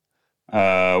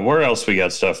 Where else we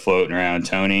got stuff floating around,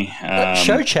 Tony?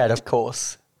 Show chat, of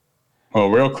course. Well,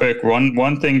 real quick,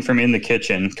 one thing from in the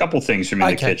kitchen, a couple things from in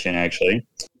the kitchen, actually.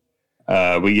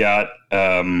 We got,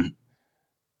 do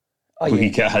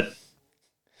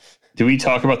we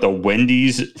talk about the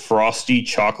Wendy's Frosty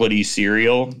Chocolatey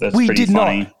cereal? That's pretty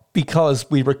funny. Not,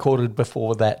 because we recorded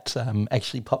before that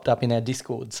actually popped up in our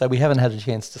Discord, so we haven't had a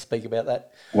chance to speak about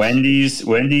that. Wendy's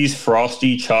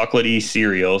Frosty Chocolatey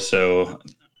cereal. So,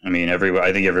 I mean, I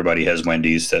think everybody has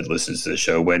Wendy's that listens to the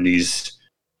show. Wendy's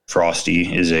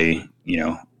Frosty is a,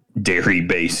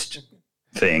 dairy-based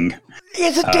thing.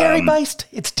 Is it dairy-based?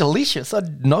 It's delicious.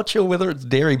 I'm not sure whether it's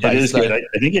dairy-based. It is good. I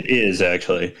think it is,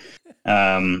 actually.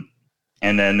 And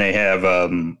then they have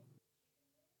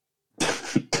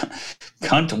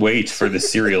cunt wait for the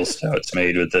cereal stouts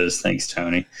made with this. Thanks,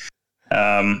 Tony.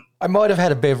 I might have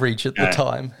had a beverage at the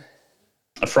time.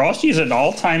 Frosty is an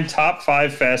all-time top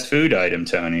 5 fast food item,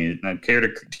 Tony. Care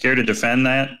to defend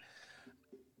that?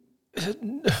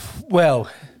 Well,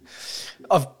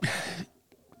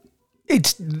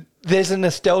 there's a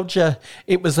nostalgia.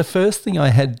 It was the first thing I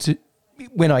had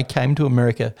when I came to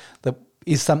America that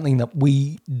is something that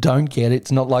we don't get.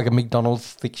 It's not like a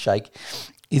McDonald's thick shake.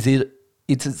 It's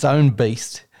its own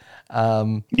beast.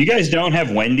 You guys don't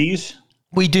have Wendy's?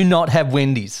 We do not have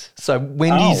Wendy's. So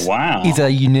Wendy's is a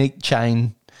unique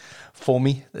chain for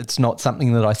me. It's not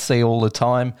something that I see all the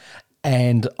time.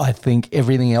 And I think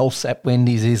everything else at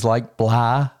Wendy's is like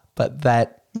blah, but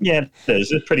that... Yeah, it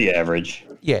is. It's pretty average.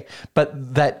 Yeah,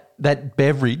 but that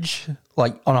beverage,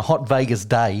 like on a hot Vegas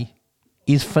day,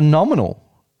 is phenomenal.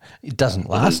 It doesn't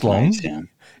last long. Nice, yeah.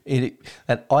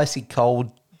 That icy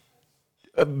cold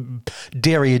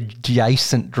dairy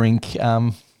adjacent drink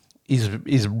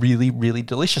is really, really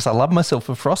delicious. I love myself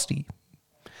a Frosty.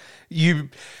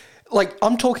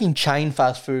 I'm talking chain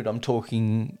fast food. I'm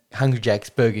talking Hungry Jack's,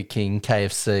 Burger King,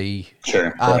 KFC,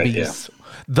 Arby's,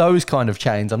 those kind of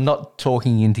chains. I'm not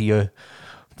talking into your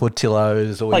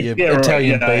Portillo's or your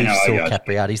Italian beefs or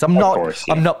Capriati's. I'm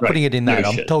not putting it in that.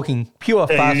 I'm talking pure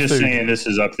fast food. You're just saying this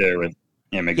is up there with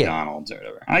McDonald's or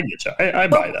whatever. I get you. I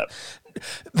buy that.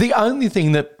 The only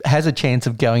thing that has a chance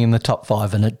of going in the top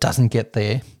 5 and it doesn't get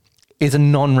there is a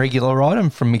non-regular item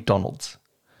from McDonald's.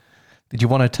 Did you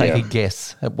want to take a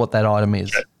guess at what that item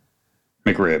is?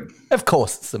 McRib. Of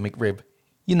course it's the McRib.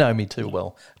 You know me too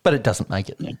well, but it doesn't make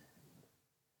it. Yeah.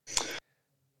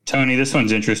 Tony, this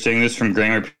one's interesting. This is from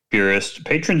Grammar Purist.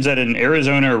 Patrons at an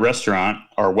Arizona restaurant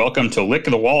are welcome to lick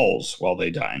the walls while they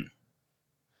dine.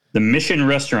 The Mission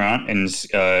Restaurant is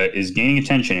gaining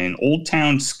attention in Old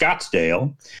Town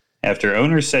Scottsdale after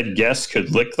owners said guests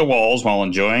could lick the walls while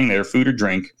enjoying their food or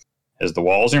drink, as the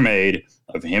walls are made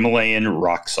of Himalayan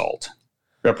rock salt.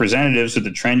 Representatives at the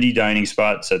trendy dining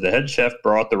spot said the head chef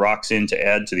brought the rocks in to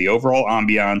add to the overall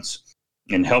ambiance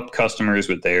and help customers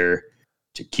with their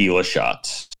tequila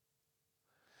shots.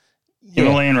 Yeah.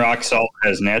 Himalayan rock salt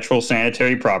has natural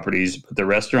sanitary properties, but the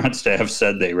restaurant staff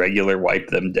said they regularly wipe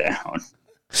them down.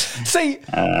 See,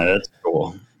 that's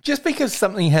cool. Just because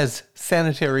something has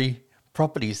sanitary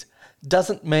properties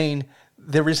doesn't mean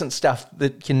there isn't stuff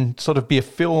that can sort of be a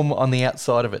film on the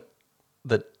outside of it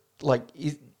that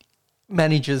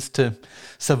manages to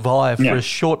survive for a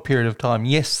short period of time.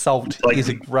 Yes, salt is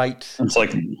a great... It's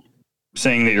like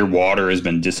saying that your water has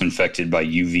been disinfected by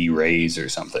UV rays or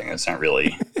something. It's not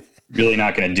really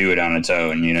not going to do it on its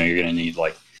own. You know, you're going to need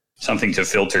like something to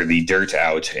filter the dirt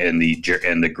out and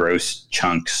the gross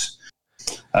chunks.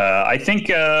 I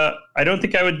don't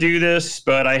think I would do this,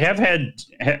 but I have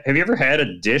you ever had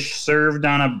a dish served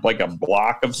on a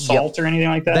block of salt or anything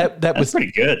like that? That was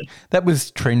pretty good. That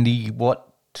was trendy,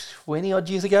 20 odd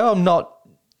years ago? I'm not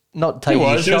taking it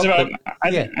was about,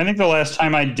 I think the last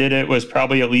time I did it was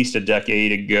probably at least a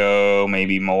decade ago,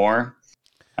 maybe more.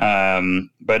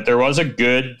 But there was a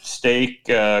good steak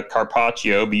beef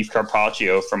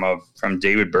carpaccio from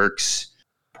David Burke's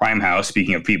Prime House.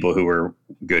 Speaking of people who were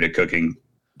good at cooking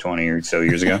 20 or so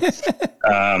years ago,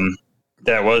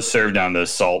 that was served on the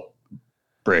salt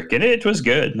brick, and it was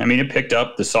good. I mean, it picked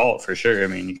up the salt for sure. I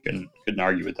mean, you couldn't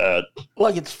argue with that.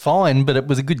 Like, it's fine, but it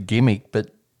was a good gimmick. But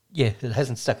yeah, it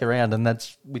hasn't stuck around, and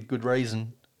that's with good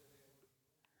reason.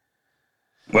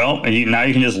 Well, now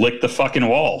you can just lick the fucking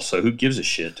wall. So who gives a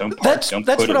shit? That's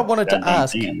what I wanted to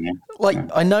ask.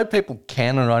 I know people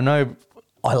can, and I know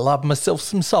I love myself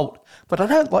some salt, but I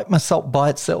don't like my salt by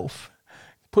itself.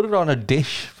 Put it on a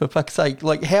dish, for fuck's sake.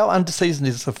 Like, how underseasoned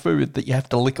is the food that you have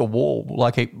to lick a wall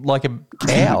like a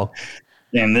cow?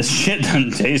 Damn, this shit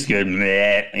doesn't taste good.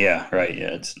 Yeah, right.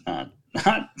 Yeah, it's not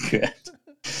good.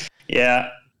 Yeah,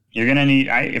 you're gonna need.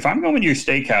 If I'm going to your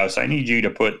steakhouse, I need you to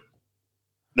put.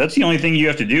 That's the only thing you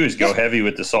have to do is go heavy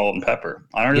with the salt and pepper.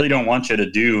 I really don't want you to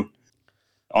do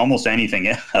almost anything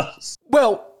else.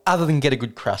 Well, other than get a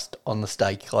good crust on the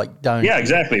steak, don't. Yeah,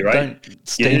 exactly. Right. Don't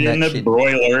steam get it in the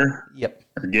broiler. Yep.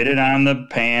 Or get it on the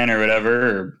pan or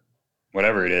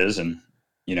whatever it is, and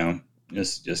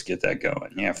just get that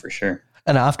going. Yeah, for sure.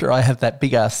 And after I have that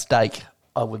big ass steak,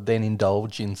 I would then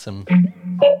indulge in some.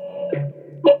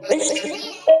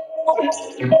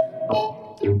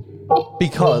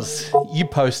 Because you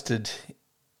posted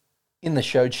in the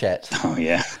show chat. Oh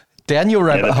yeah. Down your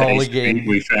rabbit hole again.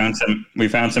 We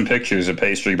found some pictures of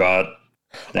Pastry Bot.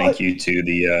 Thank you to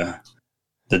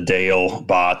the Dale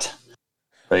bot.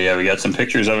 But yeah, we got some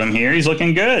pictures of him here. He's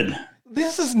looking good.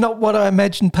 This is not what I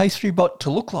imagined Pastry Bot to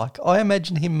look like. I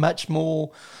imagine him much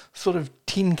more sort of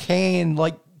tin can,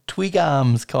 like twig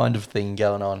arms kind of thing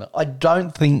going on. I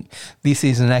don't think this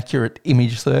is an accurate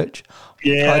image search.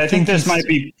 Yeah, I think this might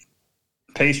be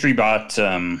Pastry Bot.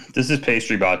 This is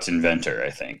Pastry Bot's inventor,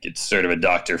 I think. It's sort of a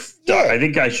doctor. I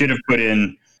think I should have put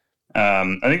in,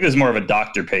 I think this is more of a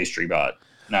Dr. Pastry Bot,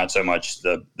 not so much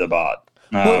the bot.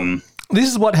 This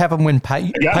is what happened when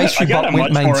Pastry Bot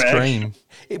went mainstream.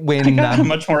 I got a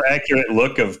much more accurate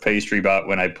look of Pastry Bot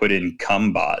when I put in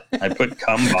Cumbot. I put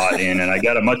Cumbot in, and I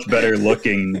got a much better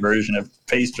looking version of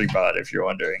Pastry Bot, if you're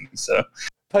wondering. So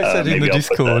post that in the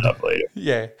Discord. Put that up later.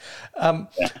 Yeah.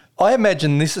 I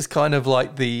imagine this is kind of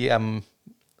like the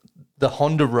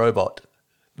Honda robot.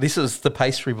 This is the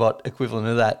Pastry Bot equivalent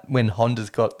of that when Honda's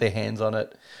got their hands on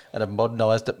it and have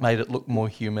modernised it, made it look more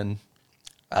human.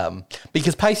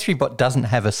 Because Pastry Bot doesn't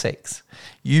have a sex.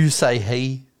 You say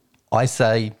he, I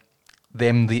say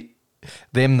them, they,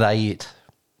 it.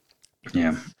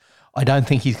 Yeah. I don't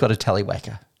think he's got a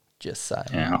tallywhacker. Just saying.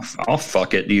 Yeah, I'll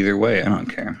fuck it either way. I don't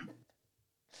care.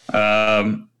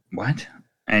 What?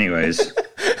 Anyways,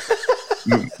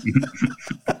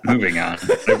 moving on.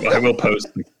 I will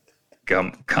post the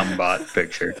Cumbot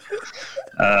picture.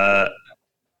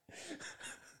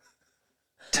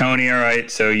 Tony, all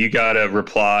right. So you got a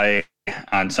reply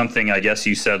on something I guess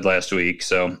you said last week.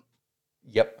 So,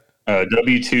 yep.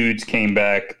 W2 came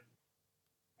back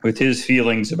with his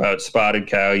feelings about Spotted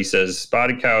Cow. He says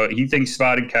he thinks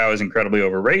Spotted Cow is incredibly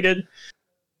overrated.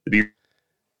 The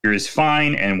beer is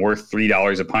fine and worth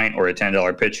 $3 a pint or a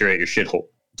 $10 pitcher at your shithole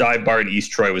dive bar in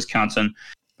East Troy, Wisconsin.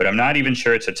 But I'm not even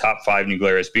sure it's a top 5 New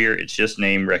Glarus beer. It's just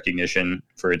name recognition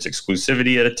for its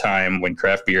exclusivity at a time when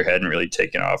craft beer hadn't really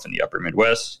taken off in the upper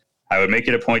Midwest. I would make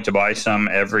it a point to buy some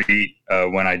every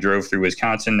when I drove through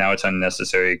Wisconsin. Now it's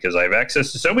unnecessary because I have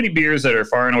access to so many beers that are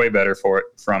far and away better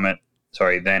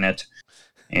than it.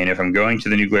 And if I'm going to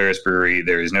the New Glarus Brewery,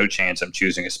 there is no chance I'm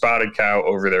choosing a Spotted Cow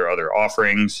over their other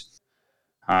offerings.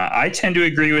 I tend to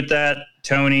agree with that.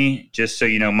 Tony, just so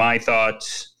you know my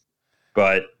thoughts,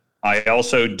 but I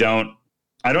also don't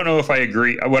know if I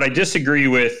agree. What I disagree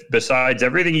with, besides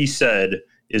everything he said,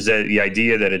 is that the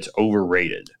idea that it's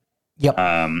overrated. Yep.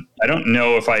 I don't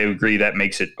know if I agree that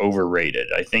makes it overrated.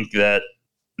 I think that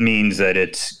means that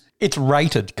it's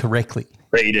rated correctly.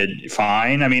 Rated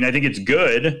fine. I mean, I think it's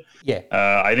good. Yeah.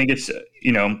 I think it's,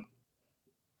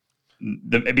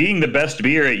 being the best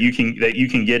beer that you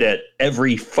can get at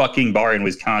every fucking bar in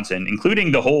Wisconsin,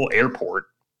 including the whole airport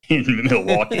in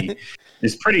Milwaukee,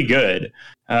 is pretty good.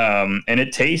 And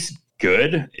it tastes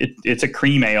good. It's a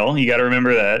cream ale. You got to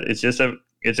remember that.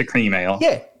 It's a cream ale.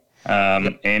 Yeah.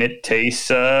 And it tastes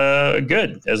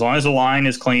good as long as the line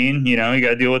is clean. You got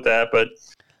to deal with that, but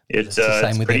it's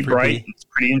pretty bright. It's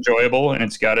pretty enjoyable, and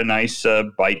it's got a nice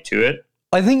bite to it.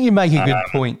 I think you make a good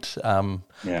point a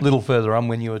little further on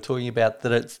when you were talking about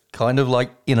that it's kind of like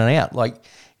In-N-Out. Like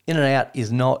In-N-Out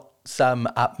is not some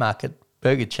upmarket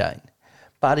burger chain,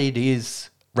 but it is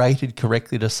rated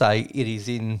correctly to say it is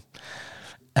in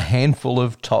a handful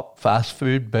of top fast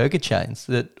food burger chains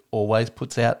that always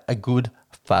puts out a good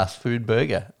fast food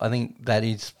burger. I think that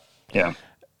is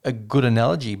a good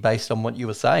analogy based on what you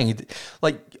were saying.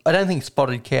 I don't think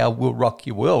Spotted Cow will rock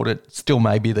your world. It still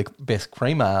may be the best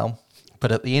cream ale,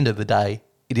 but at the end of the day,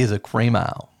 it is a cream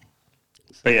ale.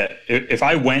 But yeah, if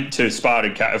I went to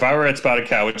Spotted Cow, if I were at Spotted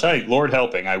Cow, which Lord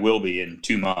helping, I will be in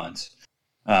 2 months,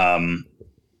 I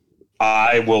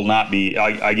will not be.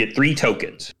 I get 3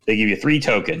 tokens. They give you 3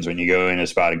 tokens when you go into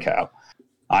Spotted Cow.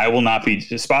 I will not be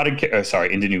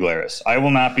into New Glarus. I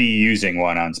will not be using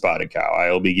one on Spotted Cow.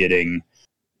 I will be getting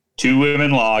 2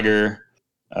 Women Lager,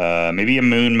 maybe a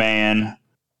Moon Man,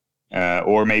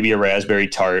 or maybe a Raspberry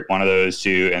Tart, one of those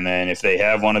 2. And then if they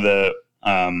have one of the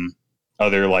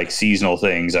other like seasonal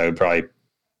things, I would probably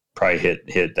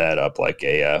hit that up, like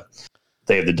they have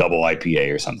the double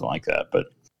IPA or something like that. But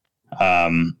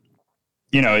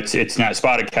it's not.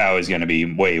 Spotted Cow is going to be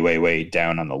way, way, way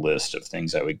down on the list of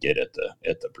things I would get at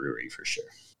the brewery for sure.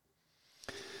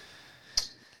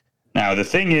 Now the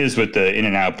thing is with the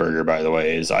In-N-Out burger, by the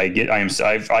way, is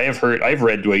I've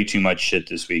read way too much shit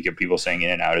this week of people saying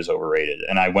In-N-Out is overrated,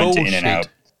 and I went to In-N-Out,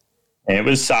 and it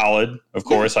was solid. Of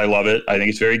course, I love it. I think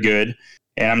it's very good.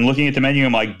 And I'm looking at the menu.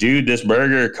 I'm like, dude, this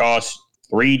burger costs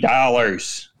 $3.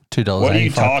 $2. What are you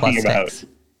talking about?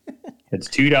 It's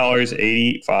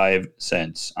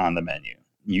 $2.85 on the menu.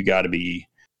 You got to be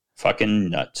fucking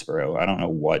nuts, bro. I don't know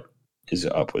what is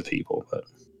up with people, but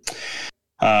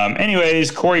anyways,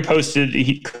 Corey posted.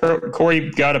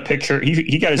 Corey got a picture.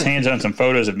 He got his hands on some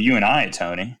photos of you and I,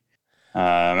 Tony.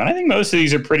 And I think most of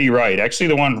these are pretty right. Actually,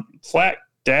 the one flat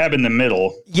dab in the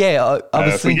middle. Yeah,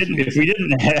 if we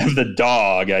didn't have the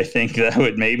dog, I think that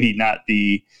would maybe not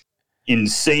be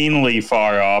insanely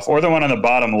far off, or the one on the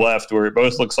bottom left where it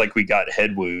both looks like we got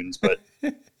head wounds, but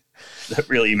that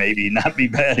really maybe not be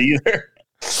bad either.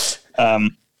 The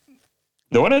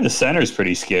one in the center is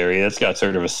pretty scary. That's got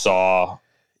sort of a saw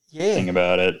thing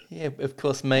about it. Yeah, of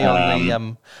course, me on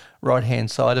the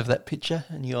right-hand side of that picture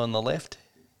and you on the left.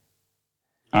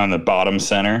 On the bottom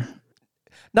center?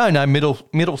 No, middle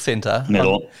center.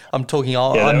 Middle. I'm talking,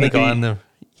 I'm the guy on the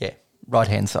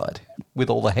right-hand side with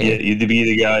all the hair. Yeah, you'd be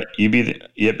the guy. You'd be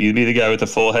the guy with the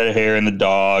full head of hair and the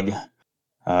dog.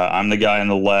 I'm the guy on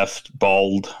the left,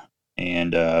 bald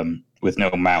and with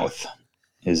no mouth.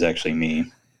 Is actually me.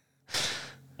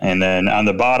 And then on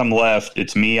the bottom left,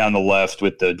 it's me on the left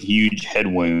with the huge head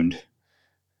wound.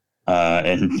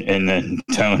 And then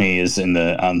Tony is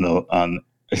me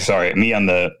on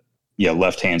the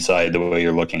left-hand side, the way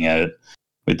you're looking at it,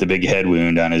 with the big head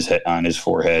wound on his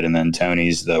forehead, and then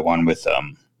Tony's the one with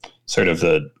sort of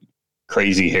the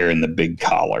crazy hair and the big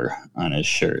collar on his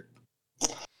shirt.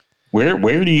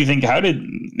 Where do you think?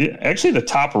 Actually the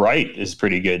top right is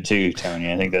pretty good too,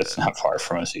 Tony. I think that's not far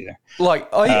from us either.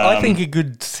 I think a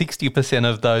good 60%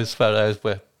 of those photos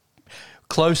were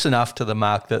close enough to the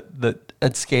mark that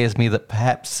it scares me that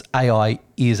perhaps AI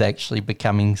is actually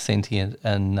becoming sentient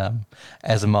and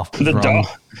Asimov was wrong.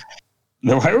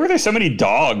 Why were there so many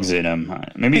dogs in them?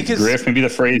 Maybe Griff. Maybe the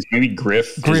phrase. Maybe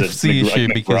Griff. Griff's the issue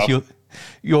because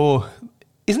you're.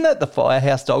 Isn't that the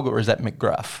Firehouse dog or is that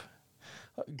McGruff?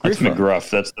 That's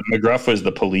McGruff. McGruff was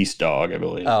the police dog, I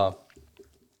believe. Oh,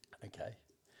 okay.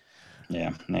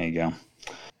 Yeah, there you go.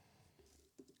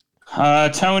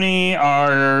 Tony,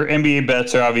 our NBA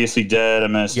bets are obviously dead.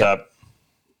 I'm gonna stop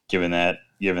giving that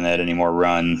any more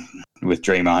run, with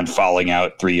Draymond fouling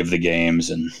out 3 of the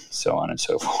games and so on and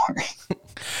so forth.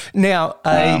 Now,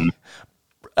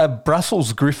 a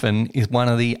Brussels Griffin is one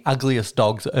of the ugliest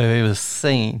dogs I've ever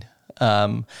seen.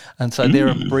 And so they're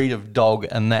a breed of dog,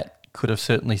 and that could have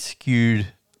certainly skewed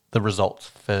the results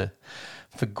for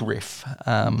Griff.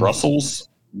 Brussels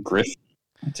Griff.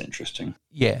 That's interesting.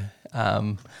 Yeah.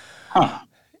 Huh.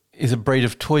 Is a breed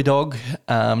of toy dog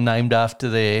named after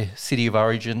their city of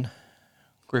origin,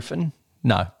 Griffin.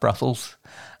 No, Brussels.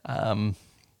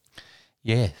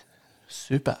 Yeah,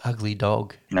 super ugly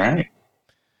dog. All right.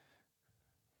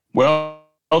 Well,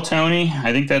 Tony,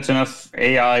 I think that's enough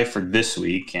AI for this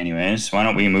week anyways. Why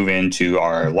don't we move into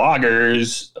our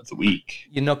loggers of the week?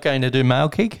 You're not going to do mail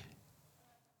kick?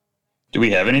 Do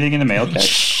we have anything in the mail tag?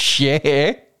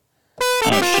 Yeah.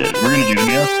 Oh, shit. We're going to do the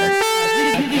mail tag.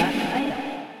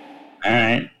 All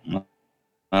right.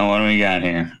 Well, what do we got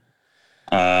here?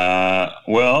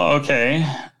 Well, okay.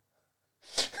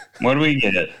 What do we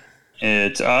get?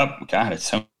 It's up. God, it's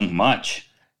so much.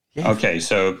 Yeah. Okay,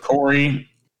 so Corey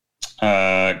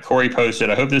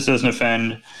posted, I hope this doesn't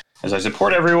offend, as I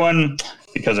support everyone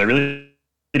because I really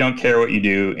don't care what you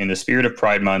do. In the spirit of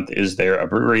Pride Month, is there a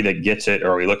brewery that gets it,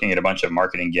 or are we looking at a bunch of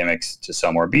marketing gimmicks to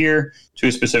sell more beer to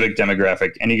a specific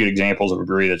demographic? Any good examples of a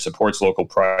brewery that supports local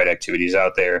Pride activities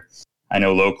out there? I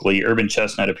know locally, Urban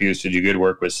Chestnut appears to do good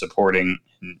work with supporting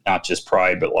not just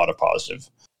Pride, but a lot of positive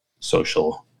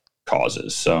social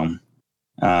causes. So,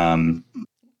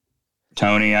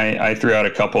 Tony, I threw out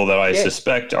a couple that I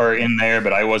suspect are in there,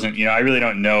 but I wasn't, I really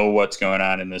don't know what's going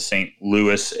on in the St.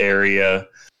 Louis area.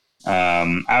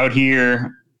 Out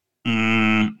here,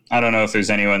 I don't know if there's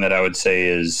anyone that I would say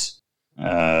is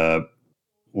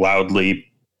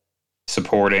loudly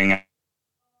supporting.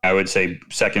 I would say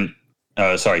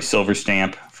Silver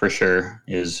Stamp for sure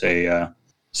is a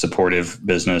supportive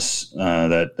business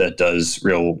that does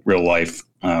real life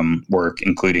work,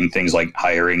 including things like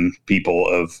hiring people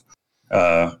of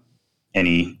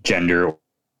any gender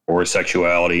or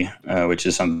sexuality, which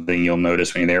is something you'll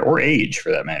notice when you're there, or age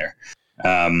for that matter.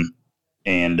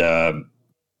 And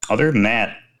other than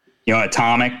that,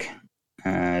 Atomic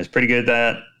is pretty good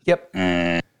at that. Yep.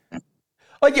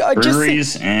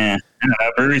 Breweries,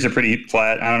 breweries are pretty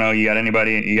flat. I don't know.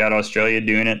 You got Australia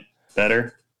doing it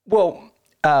better? Well,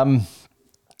 I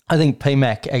think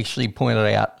PMAC actually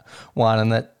pointed out one,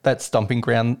 and that stomping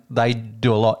ground, they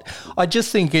do a lot. I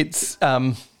just think it's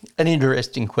an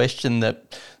interesting question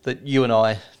that you and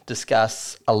I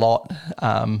discuss a lot,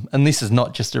 and this is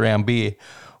not just around beer.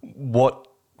 What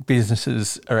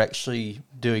businesses are actually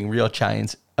doing real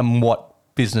change, and what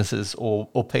businesses or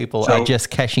people are just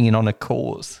cashing in on a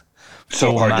cause?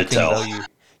 So hard to tell. Value.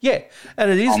 Yeah,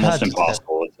 and it is almost hard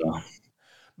impossible. To tell.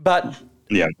 But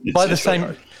yeah, by the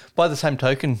same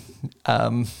token,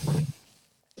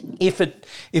 if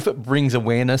it brings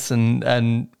awareness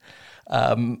and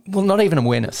well, not even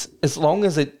awareness, as long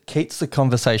as it keeps the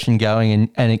conversation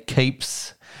going and it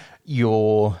keeps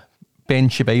your Ben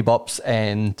Shabebops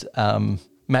and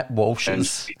Matt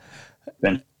Walsh's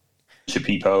Ben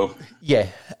Shapipo,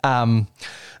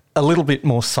 a little bit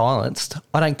more silenced.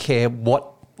 I don't care what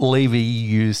lever you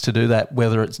use to do that,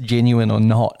 whether it's genuine or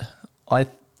not. I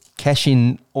cash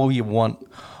in all you want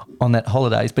on that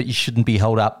holidays, but you shouldn't be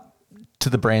held up to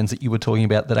the brands that you were talking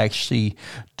about that actually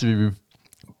do.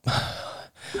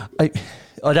 I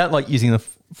don't like using the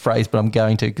phrase, but I'm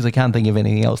going to because I can't think of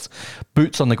anything else.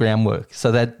 Boots on the ground work.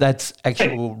 So that's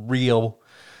actual real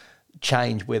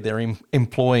change where they're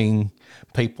employing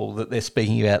people that they're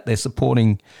speaking about. They're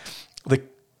supporting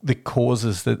the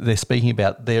causes that they're speaking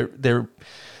about. They're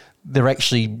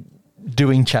actually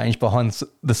doing change behind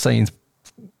the scenes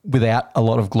without a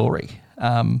lot of glory.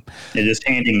 Just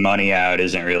handing money out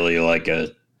isn't really like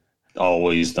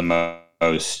always the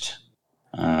most.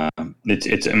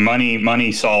 It's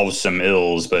money solves some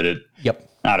ills, but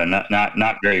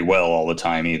not very well all the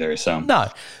time either. So no,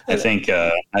 I think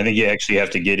you actually have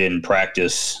to get in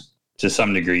practice to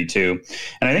some degree too,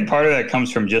 and I think part of that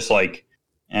comes from just like,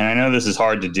 and I know this is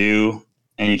hard to do,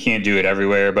 and you can't do it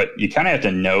everywhere, but you kind of have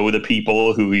to know the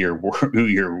people who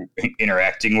you're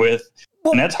interacting with.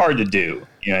 Well, and that's hard to do.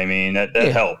 You know what I mean? That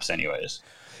helps anyways.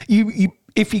 You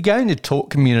if you're going to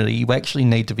talk community, you actually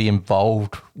need to be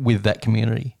involved with that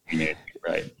community. Yeah,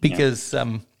 right. Because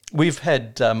we've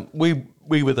had we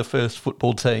were the first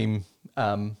football team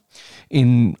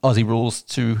in Aussie rules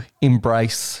to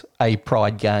embrace a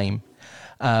Pride game.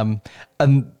 And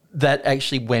that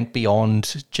actually went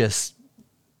beyond just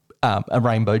a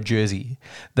rainbow jersey.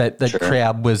 That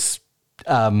crowd was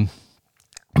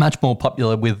much more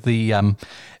popular with the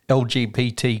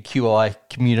LGBTQI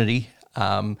community.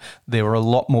 There were a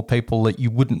lot more people that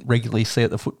you wouldn't regularly see at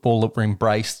the football that were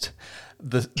embraced.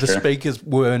 The speakers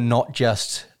were not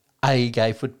just a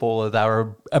gay footballer. They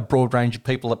were a broad range of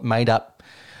people that made up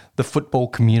the football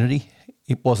community.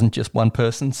 It wasn't just one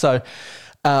person. So,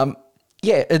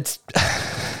 it's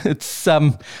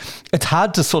it's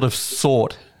hard to sort of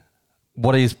sort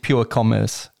what is pure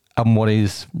commerce and what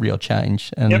is real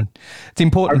change. And it's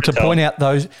important to point out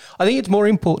those. I think it's more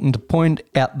important to point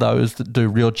out those that do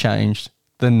real change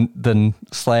than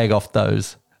slag off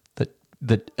those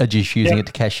that are just using it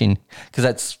to cash in, because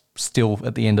that's still,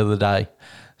 at the end of the day,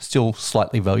 still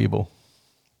slightly valuable.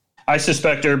 I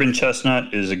suspect Urban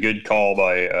Chestnut is a good call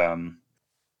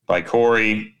by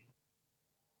Corey.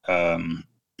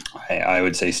 I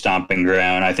would say Stomping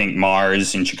Ground. I think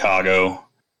Mars in Chicago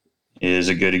is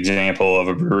a good example of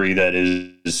a brewery that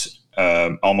is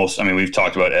almost, I mean, we've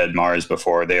talked about Ed Mars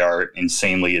before. They are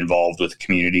insanely involved with the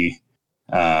community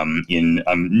in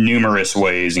numerous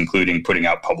ways, including putting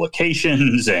out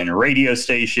publications and radio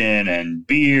station and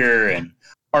beer and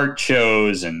art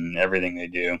shows and everything they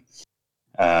do.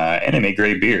 And they make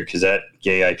great beer because that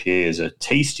gay IPA is a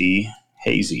tasty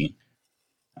hazy.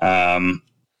 And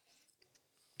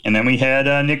then we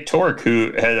had Nick Tork,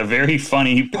 who had a very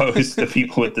funny post. The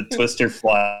people with the Twister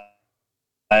flag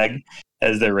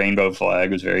as their rainbow flag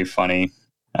was very funny.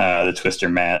 The Twister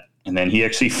mat. And then he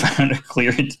actually found a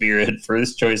clearance beer at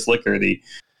First Choice Liquor, the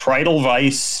Pridal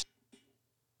Vice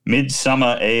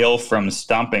Midsummer Ale from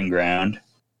Stomping Ground.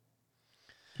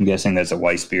 I'm guessing that's a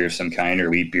Weiss beer of some kind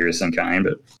or wheat beer of some kind,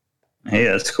 but hey,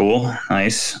 that's cool.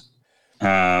 Nice.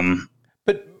 But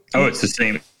it's the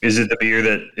same. Is it the beer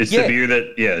that it's the beer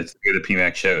that it's the beer that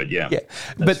PMAC showed. Yeah.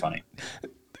 That's funny.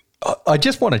 I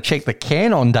just want to check the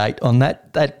can-on date on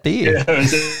that beer. Yeah,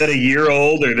 is that a year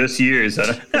old or this year? Is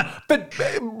that but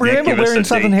remember, we're in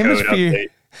Southern Hemisphere. Update.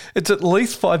 It's at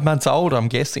least 5 months old, I'm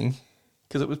guessing,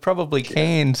 because it was probably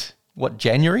canned,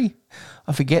 January?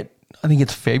 I forget. I think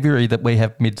it's February that we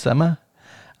have Midsummer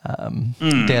down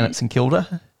at St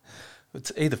Kilda.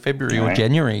 It's either February or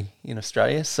January in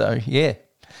Australia. So, yeah,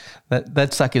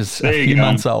 that sucker's a few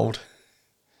months old.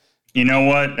 You know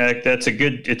what? It's a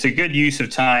good use of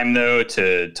time, though,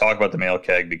 to talk about the mail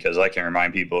keg, because I can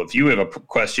remind people, if you have a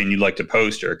question you'd like to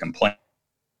post or a complaint,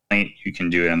 you can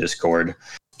do it on Discord.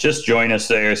 Just join us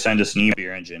there. Send us an email,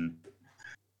 Beer Engine.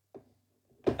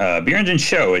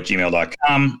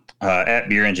 beerengineshow@gmail.com, at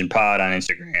Beer Engine Pod on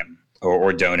Instagram,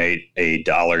 or donate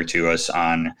 $1 to us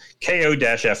on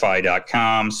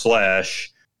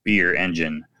ko-fi.com/Beer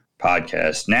Engine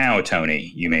Podcast. Now,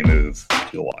 Tony, you may move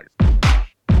to the lager.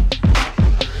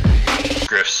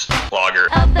 Griff's Lager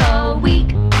of the Week.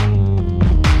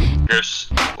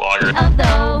 Griff's Lager of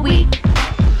the Week.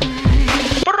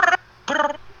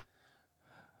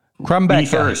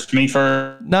 Kronbacher. Me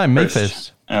first. No, me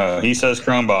first. Oh, he says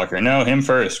Kronbacher. No, him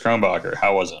first. Kronbacher.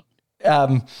 How was it?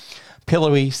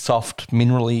 Pillowy, soft,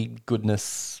 minerally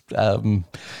goodness.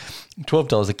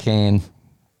 $12 a can.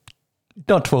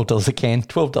 Not $12 a can.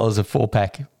 $12 a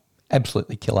 4-pack.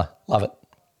 Absolutely killer. Love it.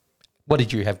 What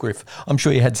did you have, Griff? I'm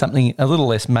sure you had something a little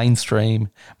less mainstream,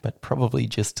 but probably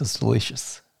just as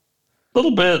delicious. A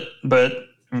little bit, but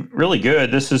really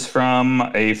good. This is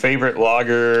from a favorite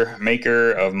lager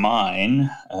maker of mine.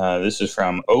 This is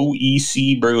from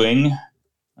OEC Brewing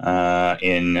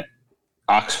in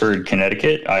Oxford,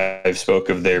 Connecticut. I've spoke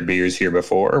of their beers here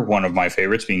before. One of my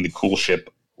favorites being the Cool Ship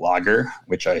Lager,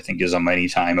 which I think is a many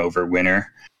time over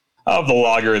winner of the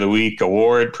Lager of the Week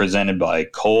award presented by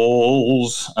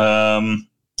Coles.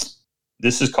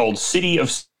 This is called City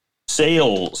of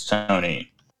Sails,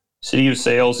 Tony. City of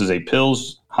Sails is a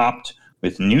Pils hopped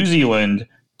with New Zealand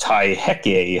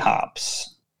Taiheke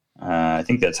hops. I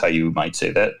think that's how you might say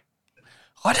that.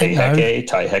 I don't know.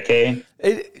 Taiheke.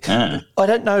 I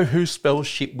don't know who spells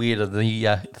shit weirder,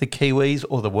 the Kiwis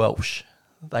or the Welsh.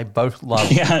 They both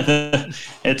love. Yeah,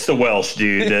 it's the Welsh,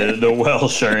 dude. The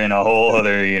Welsh are in a whole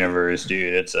other universe,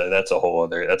 dude. That's a whole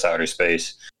other. That's outer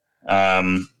space.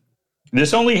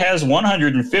 This only has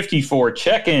 154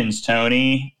 check-ins,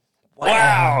 Tony.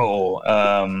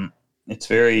 Wow. It's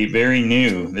very, very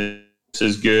new. This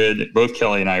is good. Both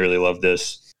Kelly and I really love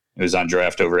this. It was on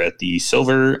draft over at the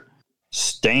Silver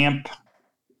Stamp.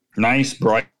 Nice,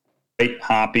 bright,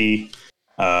 hoppy,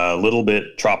 little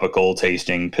bit tropical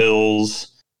tasting Pils.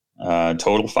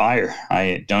 Total fire.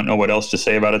 I don't know what else to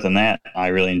say about it than that. I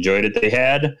really enjoyed it. They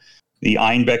had the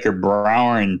Einbecker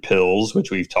Brauern Pils,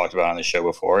 which we've talked about on the show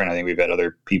before, and I think we've had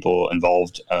other people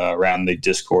involved around the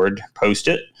Discord post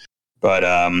it. But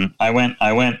I went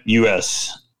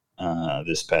US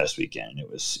this past weekend.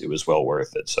 It was well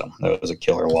worth it. So that was a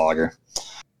killer lager.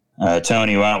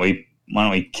 Tony, why don't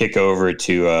we kick over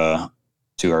to our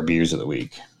beers of the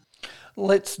week?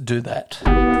 Let's do that.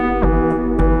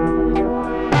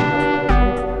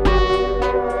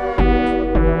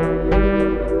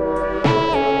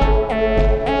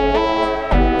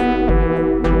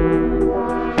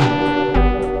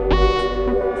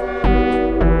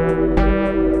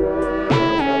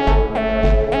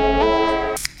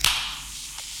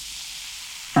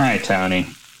 right, Tony.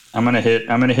 I'm gonna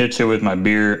hit you with my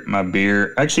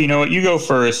beer. Actually, you know what? You go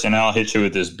first, and I'll hit you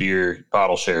with this beer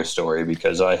bottle share story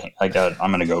because I'm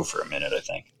gonna go for a minute, I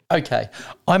think. Okay,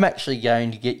 I'm actually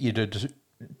going to get you to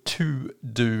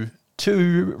do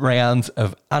 2 rounds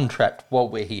of Untrapped while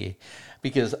we're here,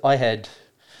 because I had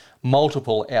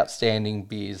multiple outstanding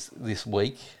beers this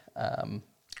week, and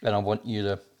I want you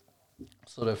to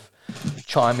sort of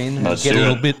chime in and Let's get a do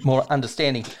little it. bit more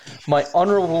understanding. My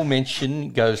honourable mention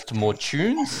goes to More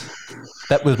Tunes.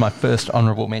 That was my first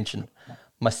honourable mention.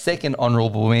 My second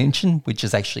honourable mention, which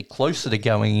is actually closer to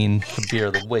going in for Beer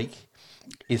of the Week,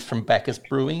 is from Bacchus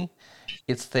Brewing.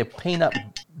 It's their Peanut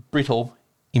Brittle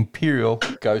Imperial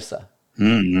Gosa.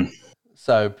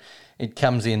 So it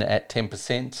comes in at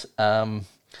 10%.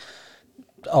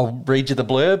 I'll read you the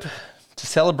blurb. To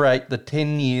celebrate the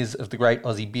 10 years of the Great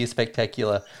Aussie Beer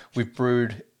Spectacular, we've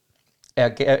brewed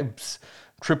our Gabs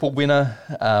triple winner,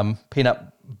 Peanut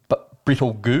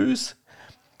Brittle Goose,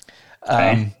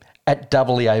 at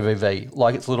double the ABV.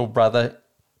 Like its little brother,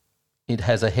 it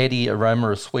has a heady aroma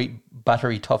of sweet,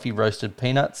 buttery toffee roasted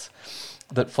peanuts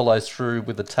that follows through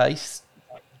with the taste,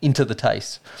 into the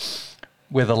taste,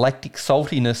 where the lactic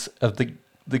saltiness of the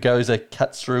Goza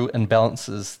cuts through and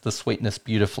balances the sweetness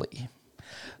beautifully.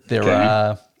 There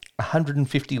are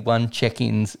 151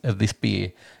 check-ins of this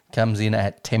beer. Comes in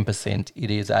at 10%.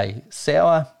 It is a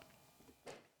sour.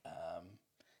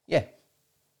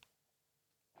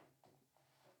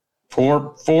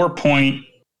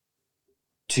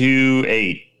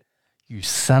 4.28. You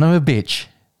son of a bitch.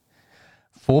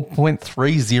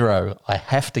 4.30. I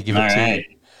have to give it All to right.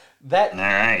 you. That All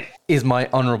right. is my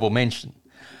honourable mention.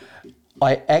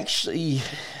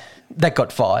 That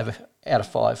got 5 out of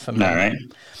 5 for me. All right.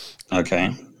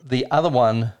 Okay. The other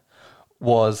one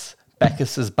was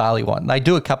Bacchus's barley wine. They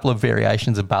do a couple of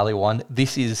variations of barley wine.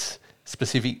 This is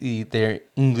specifically their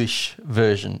English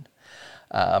version.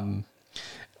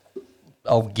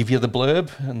 I'll give you the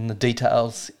blurb and the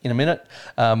details in a minute.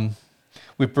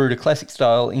 We've brewed a classic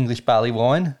style English barley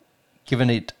wine, given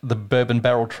it the bourbon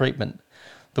barrel treatment.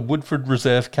 The Woodford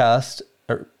Reserve cask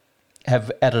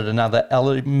have added another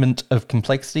element of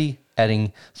complexity,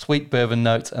 adding sweet bourbon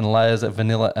notes and layers of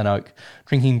vanilla and oak.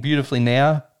 Drinking beautifully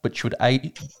now, but should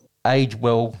age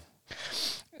well.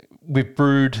 We've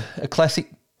brewed a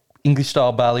classic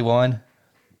English-style barley wine.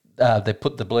 They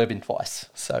put the blurb in twice.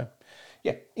 So,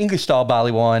 yeah, English-style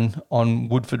barley wine on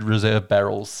Woodford Reserve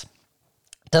barrels.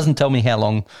 Doesn't tell me how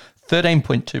long.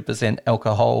 13.2%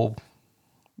 alcohol.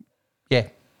 Yeah.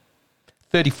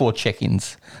 34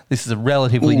 check-ins. This is a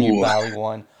relatively new barley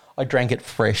wine. I drank it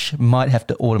fresh. Might have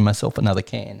to order myself another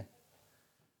can.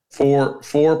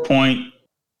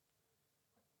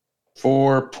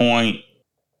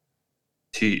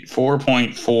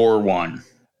 4.41.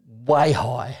 Way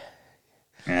high.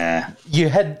 Yeah. You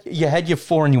had your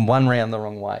 4 and your 1 round the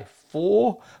wrong way.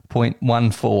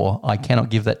 4.14. I cannot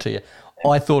give that to you.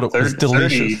 I thought it was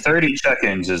delicious. 30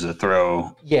 check-ins is a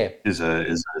throw. Yeah. Is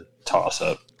a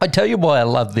toss-up. I tell you why I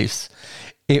love this.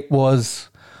 It was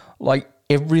like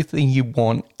everything you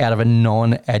want out of a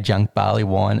non-adjunct barley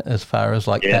wine as far as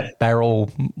like that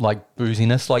barrel like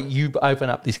booziness. Like you open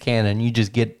up this can and you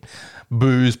just get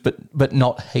booze but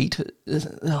not heat.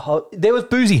 There was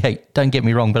boozy heat, don't get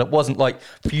me wrong, but it wasn't like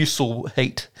fusel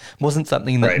heat. It wasn't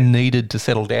something that needed to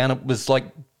settle down. It was like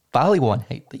barley wine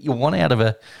heat that you want out of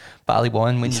a barley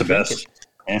wine when you drink it.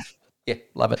 Yeah,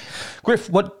 love it. Griff,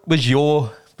 what was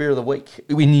your beer of the week?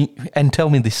 And tell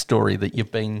me this story that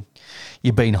you've been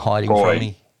hiding from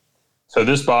me. So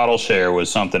this bottle share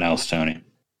was something else, Tony.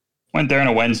 Went there on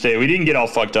a Wednesday. We didn't get all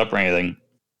fucked up or anything.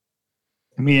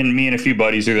 Me and a few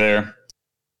buddies are there.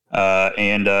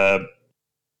 And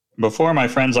before my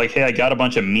friend's like, hey, I got a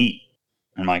bunch of meat.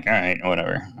 I'm like, all right,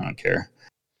 whatever. I don't care.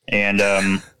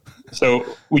 And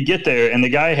so we get there and the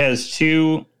guy has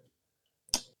 2,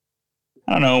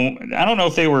 I don't know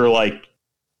if they were like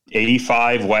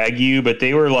 85 Wagyu, but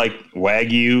they were like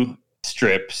Wagyu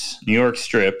strips, New York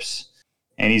strips.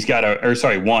 And he's got 1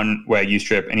 Wagyu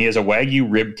strip, and he has a Wagyu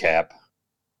rib cap.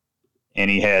 And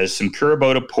he has some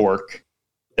Kurabota pork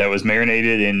that was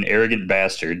marinated in Arrogant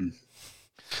Bastard.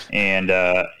 And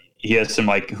he has some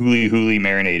like huli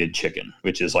marinated chicken,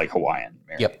 which is like Hawaiian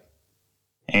marinated. Yep.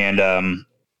 And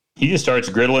he just starts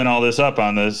griddling all this up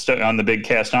on the big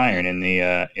cast iron in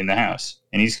the house.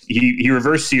 And he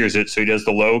reverse sears it, so he does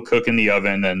the low cook in the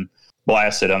oven and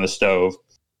blasts it on the stove.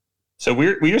 So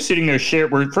we are sitting there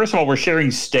first of all, we're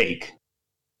sharing steak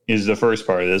is the first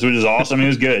part of this, which is awesome. It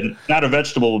was good. Not a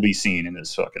vegetable will be seen in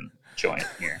this fucking joint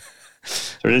here.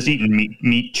 So we're just eating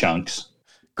meat chunks.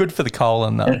 Good for the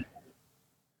colon, though.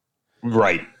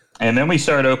 Right. And then we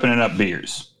start opening up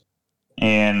beers.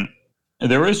 And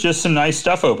there was just some nice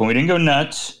stuff open. We didn't go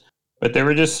nuts, but there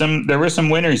were some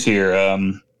winners here.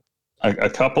 A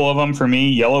couple of them for me.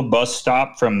 Yellow Bus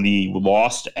Stop from the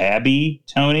Lost Abbey,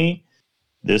 Tony.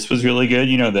 This was really good.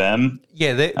 You know them.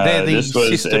 Yeah, they're the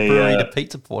sister brewery to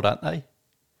Pizza Port, aren't they?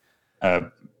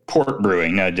 Port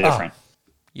Brewing, no, different. Oh,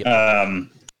 yep.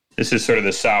 This is sort of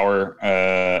the sour,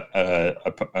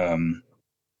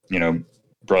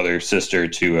 brother, sister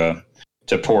to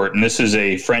Port. And this is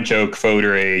a French oak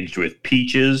fodder aged with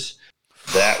peaches.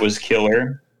 That was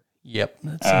killer. Yep,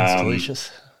 that sounds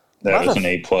delicious. That was an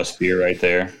A+ beer right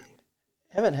there.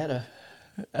 Haven't had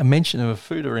a mention of a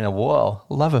fooder in a while.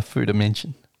 Love a fooder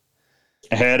mention.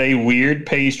 I had a weird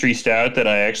pastry stout that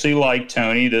I actually liked,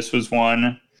 Tony. This was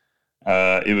one.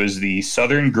 It was the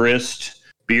Southern Grist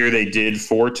beer they did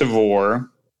for Tavour.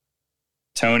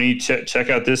 Tony, check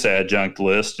out this adjunct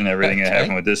list and everything that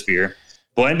happened with this beer.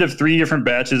 Blend of 3 different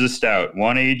batches of stout.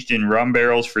 One aged in rum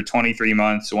barrels for 23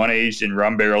 months, one aged in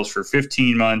rum barrels for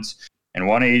 15 months, and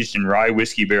one aged in rye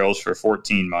whiskey barrels for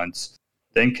 14 months.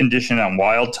 Then conditioned on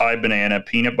wild Thai banana,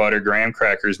 peanut butter, graham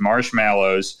crackers,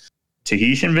 marshmallows,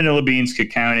 Tahitian vanilla beans,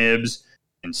 cacao nibs,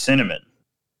 and cinnamon.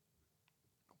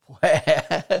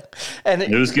 And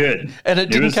it was good. And it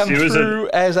didn't come through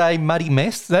as a muddy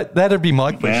mess? That'd be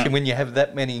my question when you have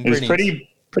that many ingredients. It was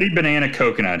pretty banana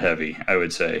coconut heavy, I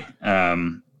would say.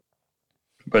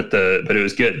 But it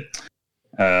was good.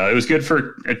 It was good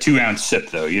for a 2-ounce sip,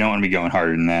 though. You don't want to be going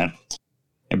harder than that.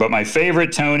 But my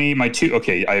favorite, Tony,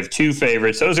 I have 2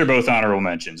 favorites. Those are both honorable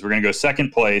mentions. We're going to go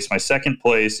second place. My second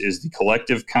place is the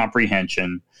Collective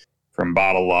Comprehension from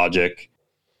Bottle Logic.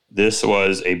 This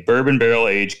was a bourbon barrel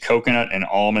aged coconut and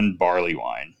almond barley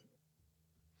wine.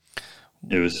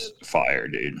 It was fire,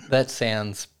 dude. That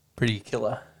sounds pretty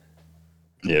killer.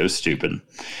 Yeah, it was stupid.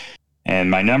 And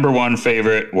my number 1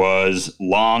 favorite was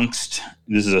Longst.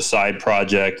 This is a side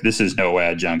project. This is no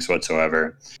adjuncts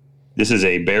whatsoever. This is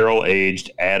a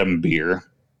barrel-aged Adam beer,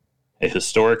 a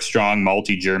historic strong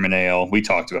malty German ale. We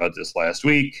talked about this last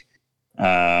week.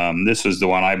 This was the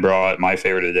one I brought, my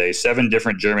favorite of the day. 7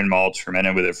 different German malts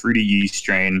fermented with a fruity yeast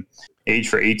strain, aged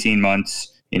for 18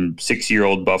 months in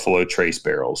 6-year-old Buffalo Trace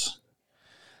barrels.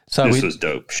 So this was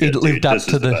dope. Shit, it lived up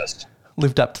to the best.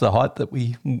 Lived up to the hype that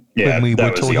when we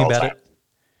were talking about it.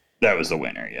 That was the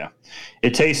winner, yeah.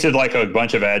 It tasted like a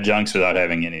bunch of adjuncts without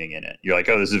having anything in it. You're like,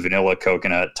 oh, this is vanilla,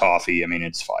 coconut, toffee. I mean,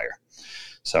 it's fire.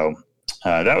 So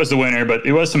that was the winner, but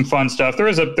it was some fun stuff. There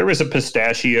was a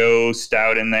pistachio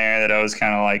stout in there that I was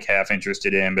kind of like half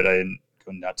interested in, but I didn't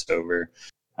go nuts over.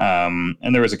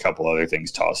 And there was a couple other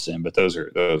things tossed in, but those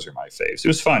are my faves. It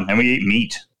was fun, and we ate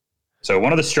meat. So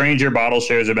one of the stranger bottle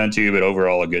shares I've been to, but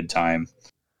overall a good time.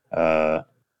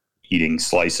 Eating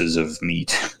slices of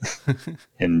meat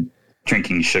and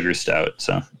drinking sugar stout.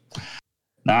 So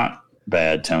not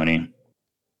bad, Tony.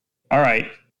 All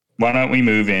right. Why don't we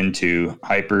move into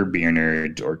Hyper Beer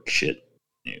Nerd Dork Shit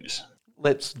News?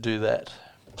 Let's do that.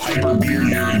 Hyper Beer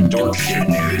Nerd Dork Shit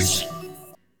News.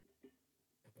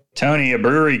 Tony, a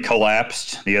brewery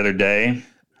collapsed the other day.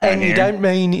 And you don't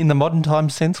mean in the modern time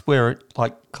sense where it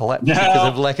collapsed because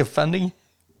of lack of funding?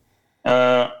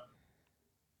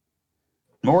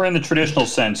 More in the traditional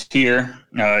sense here.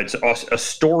 It's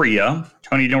Astoria.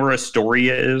 Tony, you know where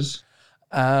Astoria is?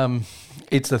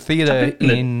 It's a theatre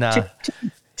in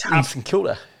St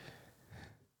Kilda.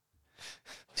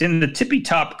 It's in the tippy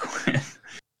top.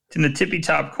 It's in the tippy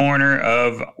top corner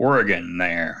of Oregon.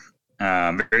 There,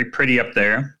 very pretty up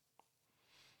there.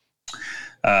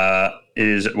 It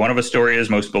is one of Astoria's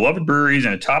most beloved breweries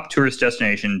and a top tourist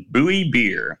destination. Bowie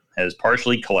Beer has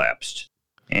partially collapsed.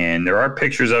 And there are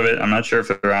pictures of it. I'm not sure if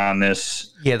they're on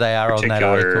this. Yeah, they are on that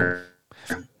article.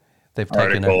 They've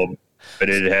taken it. But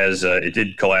it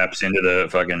did collapse into the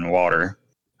fucking water,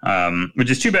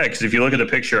 which is too bad because if you look at the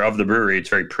picture of the brewery, it's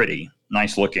very pretty,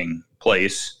 nice looking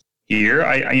place. Here,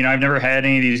 I've never had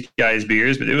any of these guys'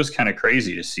 beers, but it was kind of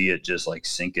crazy to see it just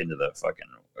sink into the fucking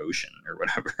ocean or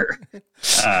whatever.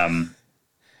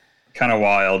 Kind of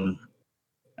wild.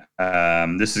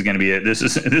 This is going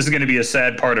to be a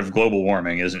sad part of global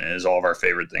warming, isn't it? As all of our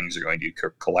favorite things are going to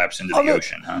collapse into the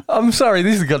ocean, huh? I'm sorry,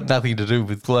 this has got nothing to do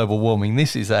with global warming.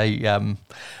 This is a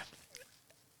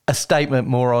statement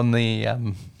more on the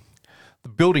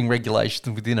building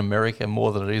regulations within America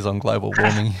more than it is on global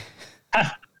warming.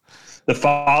 The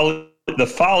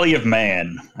folly of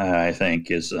man, I think,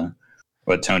 is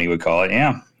what Tony would call it.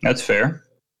 Yeah, that's fair.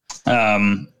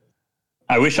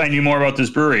 I wish I knew more about this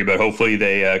brewery, but hopefully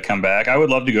they come back. I would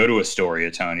love to go to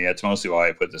Astoria, Tony. That's mostly why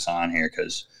I put this on here,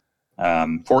 because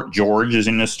Fort George is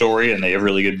in Astoria, and they have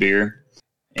really good beer.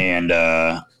 And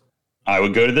I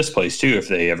would go to this place too if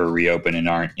they ever reopen and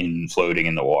aren't floating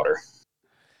in the water.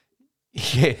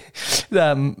 Yeah.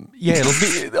 It'll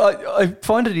be, I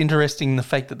find it interesting the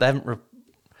fact that they haven't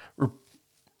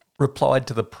replied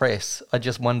to the press. I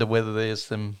just wonder whether there's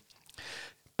some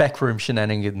backroom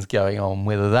shenanigans going on,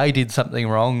 whether they did something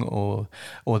wrong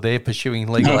or they're pursuing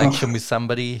legal action with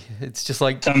somebody. It's just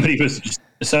like somebody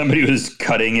was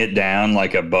cutting it down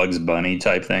like a Bugs Bunny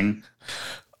type thing.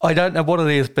 I don't know what it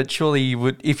is, but surely you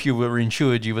would, if you were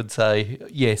insured, you would say,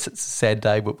 yes, it's a sad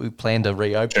day, but we plan to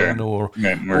reopen we're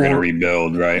going to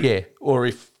rebuild, right? Yeah, or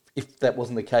if that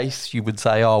wasn't the case, you would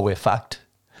say, oh, we're fucked.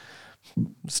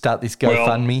 Start this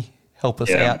GoFundMe, help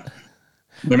us out.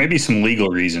 There may be some legal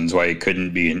reasons why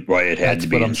it had to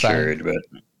be insured,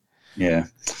 but yeah.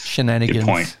 Shenanigans. Good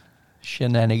point.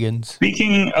 Shenanigans.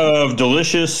 Speaking of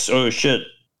delicious, oh shit,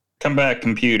 come back,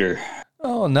 computer.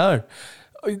 Oh, no.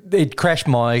 It crashed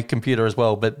my computer as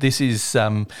well, but this is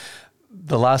the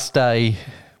last day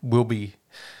will be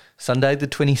Sunday the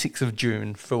 26th of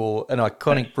June for an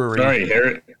iconic brewery.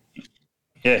 Sorry,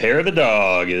 Hair of the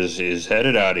Dog is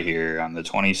headed out of here on the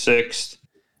 26th,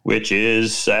 which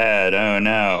is sad. Oh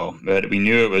no, but we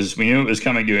knew it was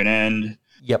coming to an end.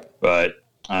 Yep. But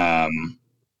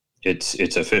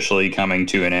it's officially coming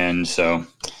to an end. So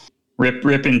rip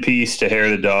in peace to Hair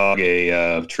of the Dog,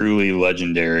 a truly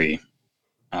legendary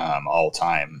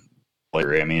all-time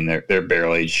player. I mean, their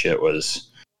barrel-aged shit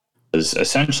was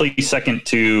essentially second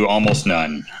to almost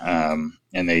none,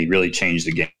 and they really changed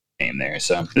the game there.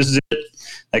 So this is it.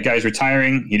 That guy's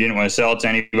retiring. He didn't want to sell it to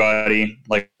anybody.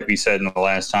 Like we said in the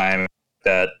last time,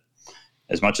 that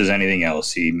as much as anything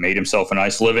else, he made himself a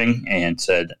nice living and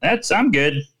said, I'm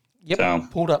good. Yep, so,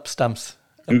 pulled up stumps.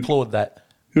 Applaud that.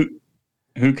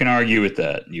 Who can argue with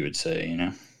that, you would say, you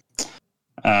know?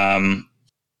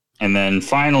 And then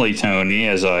finally, Tony,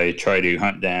 as I try to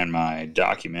hunt down my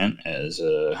document as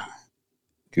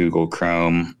Google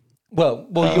Chrome. Well,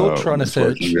 you're trying to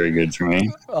search. Very good for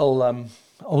me.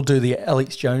 I'll do the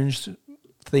Alex Jones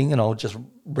thing, and I'll just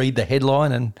read the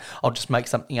headline, and I'll just make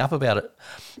something up about it.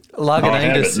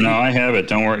 Lagunitas. I have it.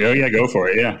 Don't worry. Oh yeah, go for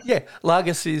it. Yeah. Yeah,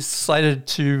 Largus is slated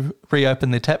to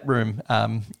reopen their tap room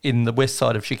in the west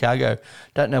side of Chicago.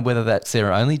 Don't know whether that's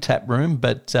their only tap room,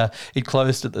 but it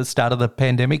closed at the start of the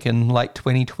pandemic, and late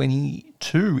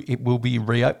 2022 it will be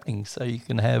reopening. So you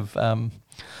can have a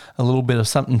little bit of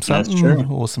something,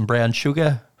 or some brown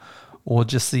sugar, or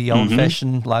just the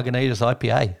old-fashioned Lagunitas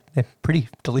IPA. They're pretty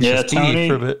delicious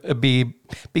beer for a big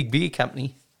beer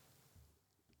company.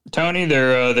 Tony,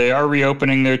 they are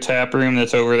reopening their tap room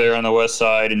that's over there on the west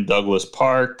side in Douglas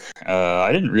Park. I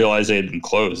didn't realize they had been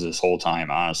closed this whole time.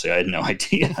 Honestly, I had no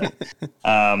idea.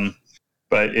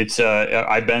 But it's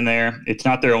I've been there. It's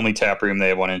not their only tap room. They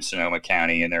have one in Sonoma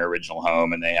County in their original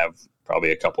home, and they have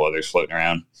probably a couple others floating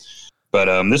around.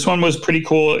 But this one was pretty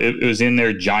cool. It was in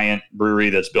their giant brewery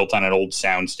that's built on an old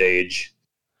soundstage.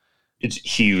 It's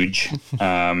huge,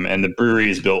 and the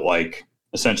brewery is built like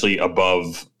essentially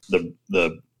above the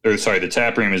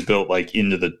tap room is built like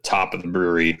into the top of the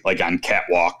brewery, like on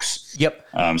catwalks. Yep.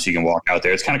 So you can walk out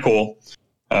there. It's kind of cool.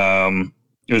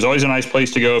 It was always a nice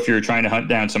place to go if you were trying to hunt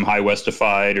down some High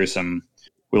Westified or some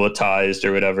Willetized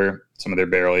or whatever, some of their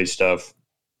barrel aged stuff,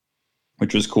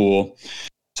 which was cool.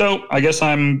 So I guess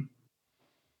I'm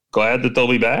glad that they'll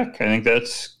be back. I think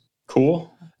that's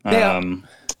cool. Now,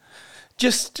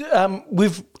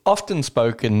 we've often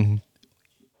spoken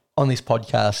on this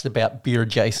podcast about beer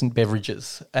adjacent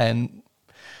beverages and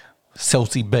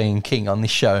Celsi being king on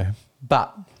this show,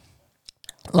 but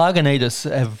Lagunitas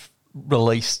have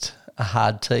released a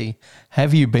hard tea.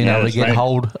 Have you been able to get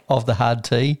hold of the hard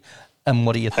tea? And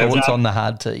what are your thoughts on the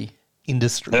hard tea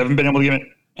industry? Haven't been able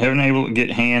to get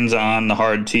hands on the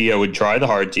hard tea. I would try the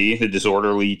hard tea, the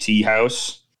Disorderly Tea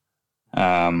House.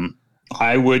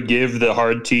 I would give the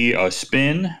hard tea a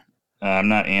spin. I'm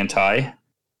not anti.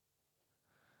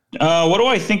 What do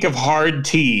I think of hard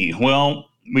tea? Well,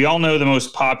 we all know the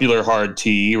most popular hard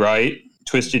tea, right?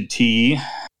 Twisted Tea.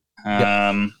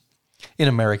 In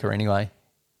America, anyway.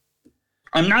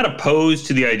 I'm not opposed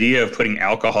to the idea of putting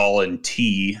alcohol in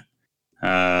tea.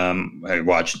 I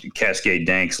watched Cascade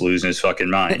Danks losing his fucking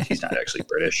mind. He's not actually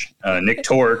British. Nick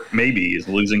Tork maybe is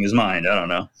losing his mind. I don't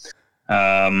know.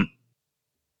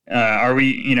 Are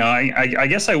we, I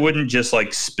guess I wouldn't just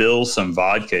like spill some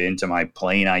vodka into my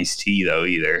plain iced tea though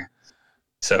either.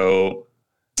 So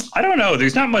I don't know.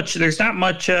 There's not much,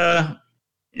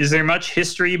 is there much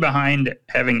history behind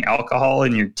having alcohol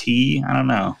in your tea? I don't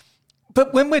know.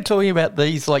 But when we're talking about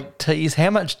these like teas,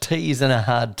 how much tea is in a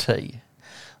hard tea?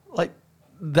 Like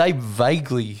they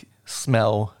vaguely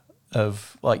smell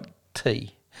of like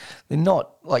tea. They're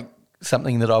not like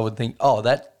something that I would think, oh,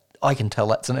 that I can tell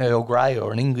that's an Earl Grey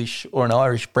or an English or an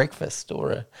Irish breakfast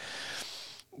or a.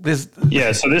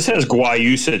 Yeah, so this has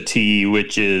Guayusa tea,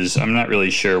 which is, I'm not really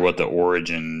sure what the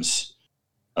origins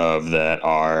of that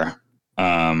are.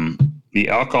 The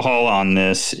alcohol on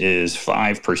this is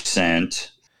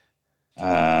 5%.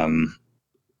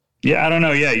 Yeah, I don't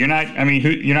know. Yeah, you're not. I mean,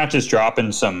 you're not just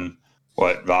dropping some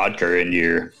vodka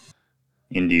into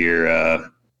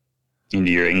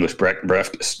your English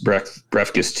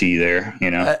breakfast tea there.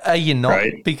 You know, Are you not?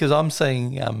 Right? Because I'm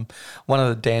seeing one of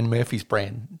the Dan Murphy's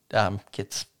brand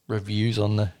gets reviews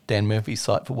on the Dan Murphy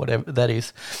site for whatever that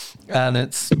is, and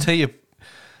it's tea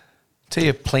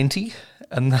of plenty,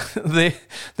 and their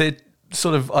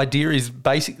sort of idea is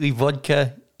basically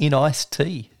vodka in iced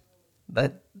tea.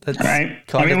 That's right.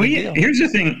 kind of the deal. Here's the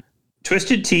thing: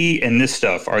 twisted tea and this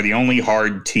stuff are the only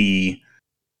hard tea,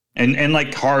 and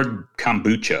like hard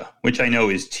kombucha, which I know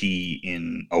is tea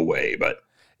in a way, but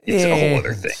it's a whole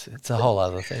other thing. It's a whole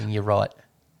other thing. You're right.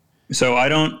 So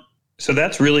So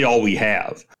that's really all we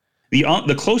have.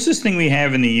 The closest thing we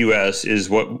have in the U.S. is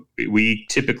what we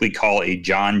typically call a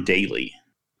John Daly.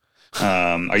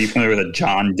 Are you familiar with a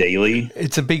John Daly?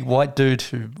 It's a big white dude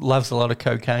who loves a lot of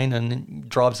cocaine and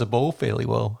drives a ball fairly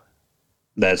well.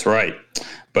 That's right.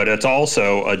 But it's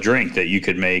also a drink that you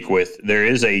could make with, there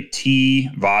is a tea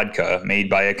vodka made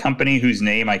by a company whose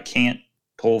name I can't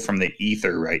pull from the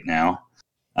ether right now.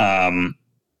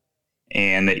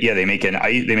 And they make a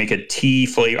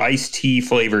iced tea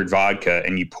flavored vodka,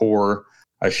 and you pour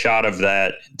a shot of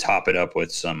that and top it up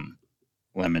with some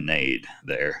lemonade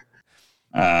there.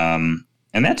 And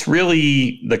that's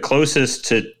really the closest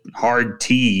to hard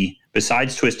tea,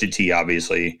 besides twisted tea,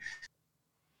 obviously,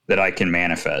 that I can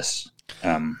manifest.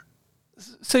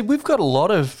 See, we've got a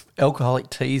lot of alcoholic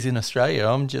teas in Australia.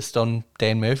 I'm just on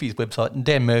Dan Murphy's website, and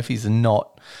Dan Murphy's are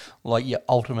not like your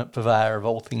ultimate purveyor of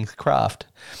all things craft.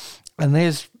 And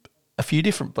there's a few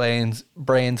different brands.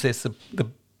 There's the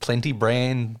Plenty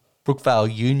brand,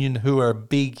 Brookvale Union, who are a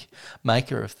big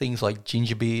maker of things like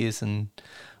ginger beers, and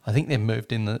I think they've moved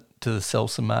to the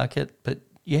seltzer market. But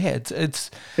yeah, it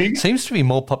seems to be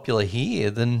more popular here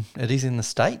than it is in the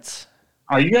States.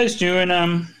 Are you guys doing?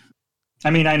 I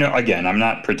mean, I know. Again, I'm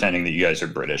not pretending that you guys are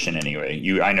British in any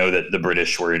way. I know that the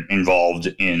British were involved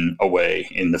in a way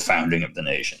in the founding of the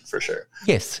nation, for sure.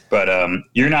 Yes, but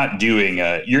you're not doing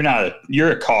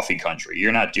you're a coffee country.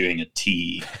 You're not doing a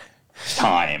tea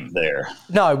time there.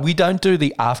 No, we don't do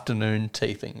the afternoon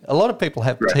tea thing. A lot of people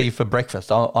have tea for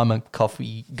breakfast. I'm a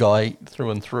coffee guy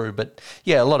through and through, but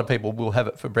yeah, a lot of people will have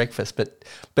it for breakfast.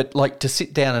 But like to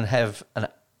sit down and have a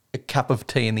cup of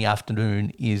tea in the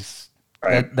afternoon is.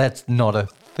 Right. That's not a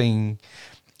thing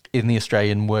in the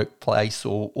Australian workplace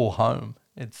or home.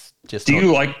 It's just. Do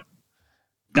you like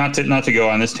not to go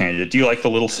on this tangent? Do you like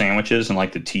the little sandwiches and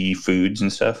like the tea foods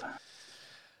and stuff?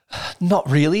 Not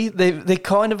really. They're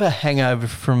kind of a hangover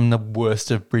from the worst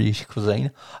of British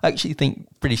cuisine. I actually think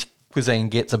British cuisine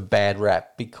gets a bad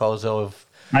rap because of.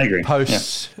 I agree.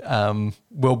 Post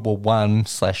World War I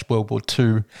 / World War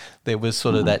II, there was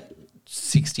sort of that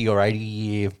 60 or 80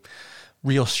 year.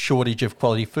 Real shortage of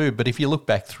quality food. But if you look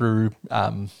back through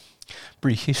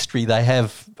British history, they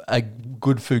have a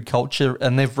good food culture,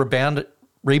 and they've rebounded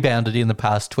in the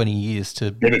past 20 years to.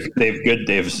 They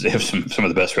have some of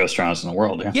the best restaurants in the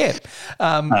world. Yeah.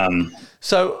 Yeah.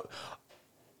 So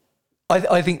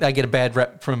I think they get a bad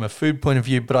rap from a food point of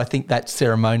view, but I think that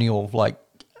ceremonial like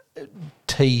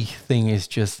tea thing is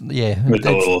just with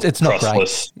it's not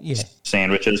crustless great.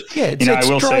 Sandwiches. Yeah,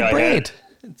 it's dry bread.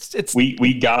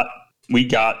 We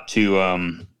got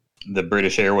to the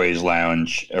British Airways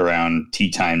lounge around tea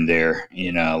time there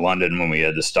in London when we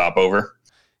had to stop over.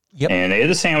 Yep. And they had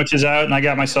the sandwiches out, and I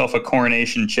got myself a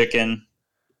coronation chicken,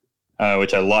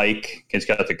 which I like. It's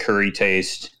got the curry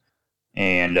taste.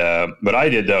 And but I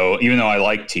did, though, even though I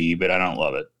like tea, but I don't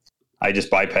love it. I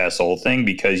just bypassed the whole thing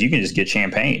because you can just get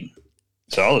champagne.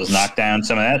 So I'll just knock down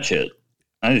some of that shit.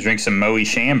 I just drink some Moe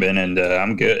Shambin, and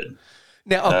I'm good.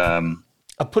 Now,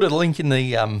 I put a link in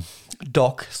the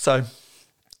doc, so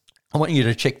I want you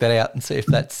to check that out and see if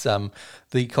that's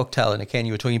the cocktail in a can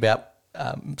you were talking about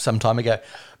some time ago.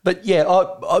 But yeah,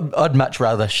 I'd much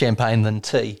rather champagne than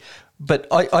tea. But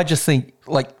I just think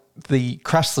like the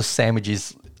crustless sandwich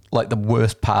is like the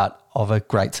worst part of a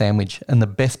great sandwich, and the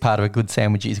best part of a good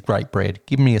sandwich is great bread.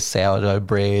 Give me a sourdough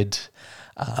bread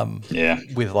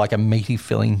with like a meaty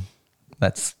filling.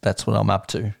 That's what I'm up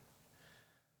to.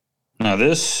 Now we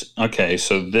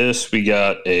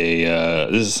got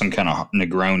this is some kind of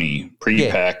Negroni,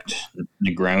 pre-packed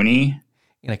Negroni.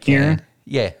 In a can?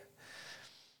 Here.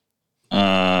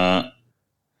 Yeah.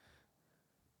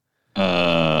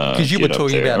 because you were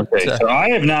talking about. Okay, so I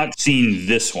have not seen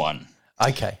this one.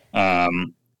 Okay.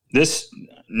 This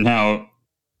now.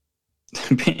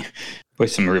 Boy,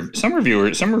 some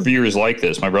reviewers like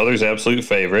this. My brother's absolute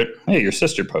favorite. Hey, your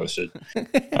sister posted.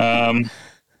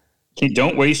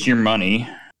 Don't waste your money.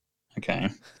 Okay.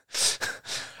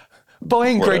 Buy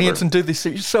ingredients and do this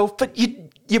yourself, but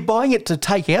you're buying it to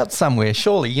take out somewhere.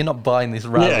 Surely you're not buying this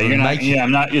rather than make it. Yeah,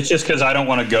 I'm not. It's just because I don't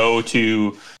want to go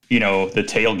to the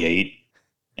tailgate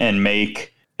and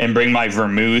bring my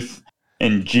vermouth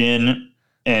and gin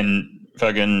and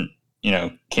fucking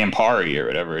Campari or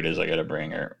whatever it is I got to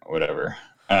bring or whatever.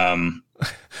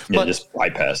 Just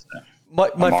bypass that.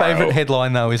 My favorite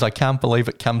headline though is I can't believe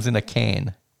it comes in a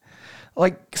can.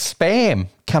 Like Spam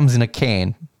comes in a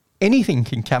can. Anything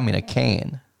can come in a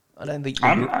can. I don't think.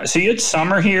 See, it's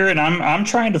summer here, and I'm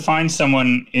trying to find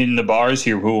someone in the bars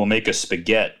here who will make a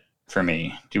spaghetti for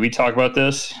me. Did we talk about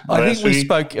this? I think we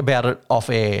spoke about it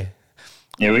off air.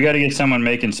 Yeah, we got to get someone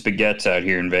making spaghettis out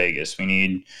here in Vegas. We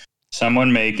need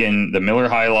someone making the Miller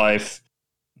High Life,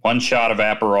 1 shot of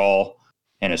Aperol,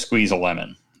 and a squeeze of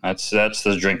lemon. That's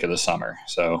the drink of the summer.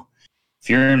 So if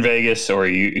you're in Vegas or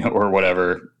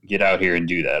whatever, get out here and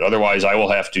do that. Otherwise, I will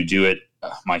have to do it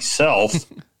myself.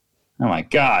 Oh my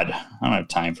God, I don't have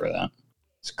time for that.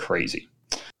 It's crazy.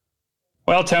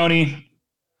 Well, Tony,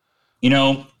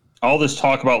 all this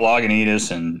talk about Lagunitas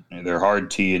and their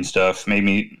hard tea and stuff made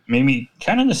me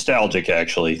kind of nostalgic,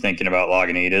 actually, thinking about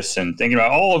Lagunitas and thinking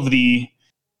about all of the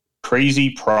crazy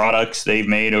products they've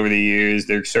made over the years.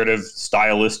 They're sort of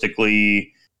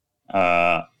stylistically,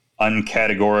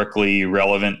 uncategorically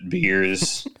relevant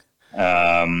beers.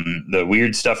 The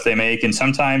weird stuff they make, and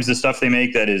sometimes the stuff they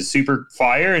make that is super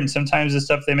fire, and sometimes the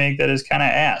stuff they make that is kind of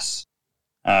ass.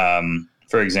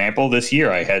 For example, this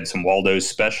year I had some Waldo's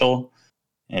Special,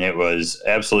 and it was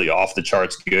absolutely off the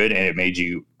charts good, and it made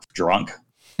you drunk,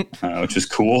 which is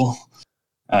cool.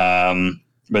 But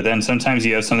then sometimes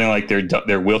you have something like their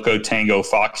Wilco Tango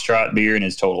Foxtrot beer, and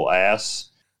it's total ass.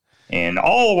 And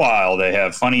all the while they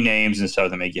have funny names and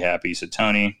stuff that make you happy. So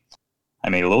Tony, I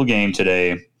made a little game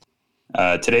today.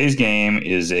 Today's game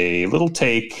is a little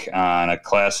take on a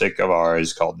classic of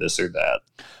ours called This or That.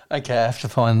 Okay, I have to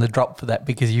find the drop for that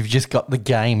because you've just got the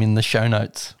game in the show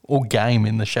notes, or game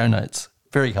in the show notes.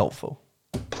 Very helpful.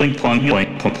 Plink, plunk,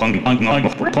 plink, plunk, plunk,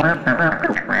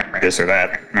 plunk. This or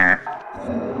that.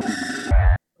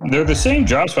 They're the same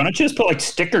drops. Why don't you just put like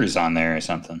stickers on there or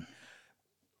something?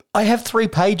 I have 3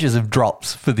 pages of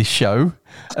drops for this show,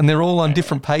 and they're all on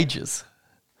different pages.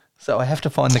 So I have to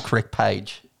find the correct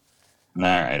page. All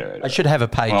right. I should have a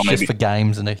page just for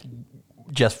games and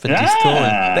just for Discord.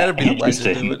 That'd be the way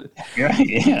to do it. Right,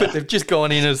 yeah. But they've just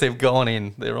gone in as they've gone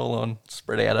in. They're all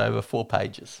spread out over 4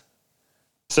 pages.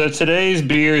 So today's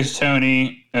beers,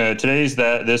 Tony,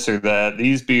 this or that.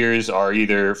 These beers are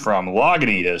either from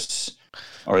Lagunitas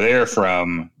or they're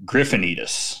from Griff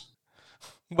Unitas.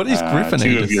 What is Griff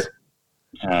Unitas?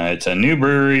 It's a new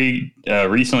brewery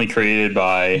recently created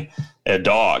by a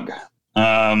dog.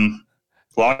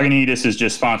 Lagunitas is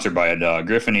just sponsored by a dog.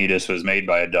 Griff Unitas was made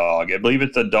by a dog. I believe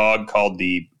it's a dog called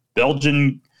the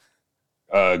Belgian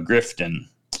Grifton,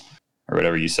 or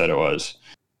whatever you said it was.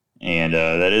 And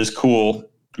that is cool.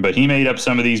 But he made up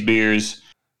some of these beers,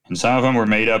 and some of them were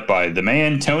made up by the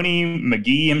man, Tony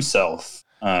McGee himself.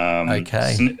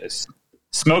 Okay.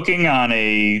 Smoking on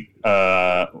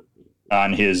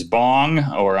on his bong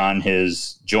or on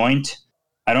his joint.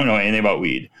 I don't know anything about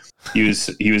weed. He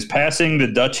was passing the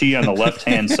Dutchie on the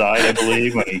left-hand side, I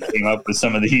believe, when he came up with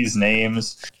some of these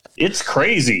names. It's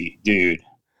crazy, dude.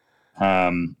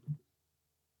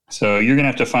 So you're going to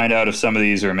have to find out if some of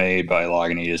these are made by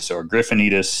Lagunitas or Griff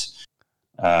Unitas.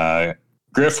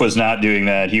 Griff was not doing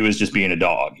that. He was just being a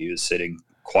dog. He was sitting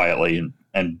quietly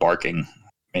and barking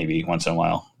maybe once in a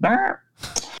while.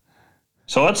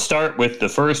 So let's start with the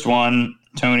first one,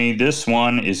 Tony. This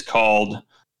one is called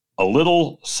A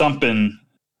Little Something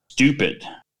Stupid.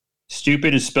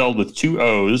 Stupid is spelled with 2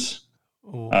 O's.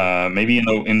 Maybe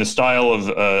in the style of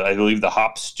I believe the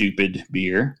Hop Stupid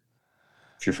beer.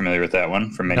 If you're familiar with that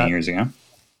one from many years ago.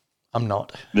 I'm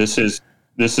not. This is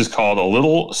called A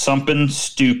Little Something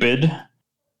Stupid.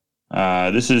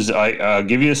 I'll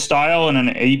give you a style and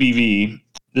an ABV.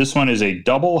 This one is a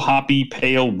double hoppy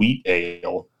pale wheat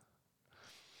ale.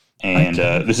 And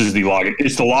this is the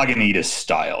Lagunitas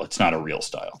style. It's not a real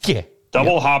style. Yeah.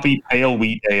 Double hoppy pale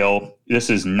wheat ale. This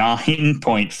is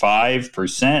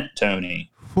 9.5%,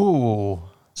 Tony. Ooh.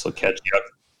 So catch you up.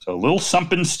 So a little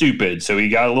something stupid. So we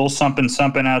got a little something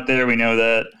out there. We know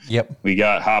that. Yep. We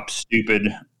got Hop Stupid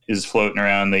is floating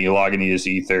around the Lagunitas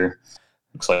ether.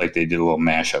 Looks like they did a little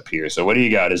mashup here. So what do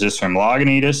you got? Is this from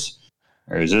Lagunitas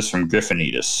or is this from Griff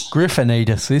Unitas? Griff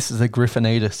Unitas. This is a Griff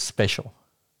Unitas special.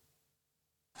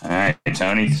 All right,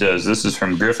 Tony says this is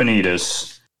from Griff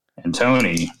Unitas. And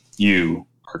Tony, you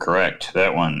are correct.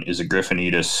 That one is a Griff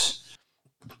Unitas,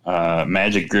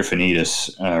 Magic Griff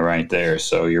Unitas right there.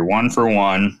 So you're 1 for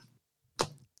 1.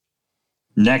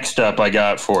 Next up, I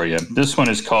got for you. This one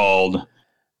is called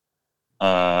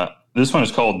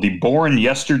the Born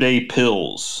Yesterday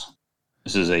Pils.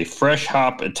 This is a fresh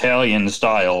hop Italian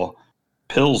style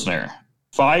Pilsner.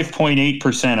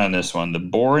 5.8% on this one. The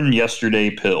Born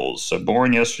Yesterday Pils. So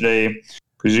Born Yesterday,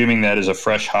 presuming that is a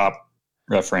fresh hop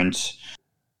reference.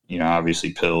 You know,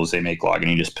 obviously Pils, they make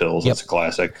Lagunitas Pils. Yep. That's a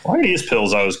classic. Lagunitas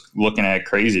Pils, I was looking at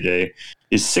crazy day,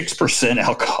 is 6%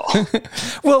 alcohol.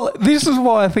 Well, this is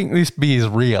why I think this beer is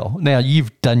real. Now,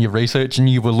 you've done your research and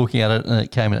you were looking at it and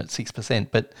it came in at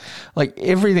 6%. But like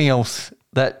everything else,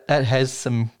 that has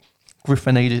some Griff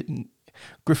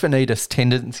Unitas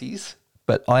tendencies.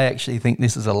 But I actually think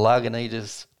this is a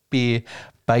Lagunitas beer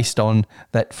based on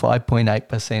that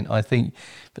 5.8%. I think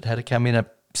if it had to come in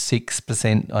at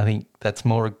 6%, I think that's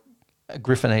more a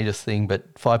Griff Unitas thing,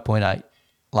 but 5.8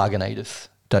 Lagunitas.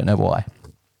 Don't know why.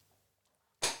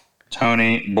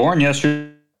 Tony, Born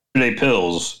Yesterday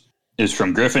Pils is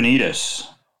from Griff Unitas.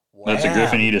 Wow. That's a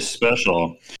Griff Unitas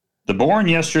special. The Born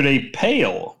Yesterday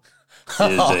Pale is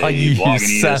a you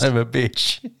Lagunitas son of a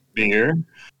bitch beer.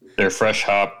 They're fresh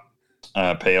hop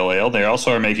pale ale. They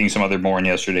also are making some other Born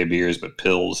Yesterday beers, but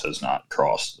Pils has not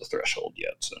crossed the threshold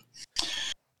yet. So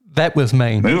that was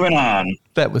mean. Moving on.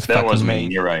 That was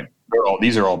mean. You're right.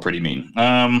 These are all pretty mean.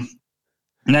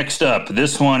 Next up,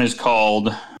 this one is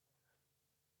called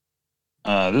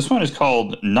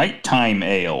Nighttime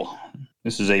Ale.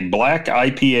 This is a black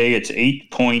IPA. It's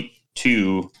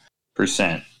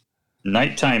 8.2%.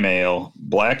 Nighttime Ale,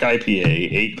 black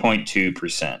IPA,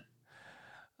 8.2%.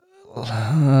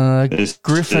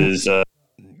 Griffin is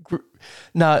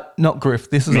no, not Griff.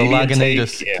 This is a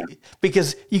Lagunitas. Yeah.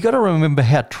 Because you got to remember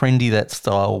how trendy that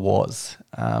style was,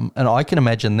 and I can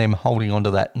imagine them holding on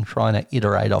to that and trying to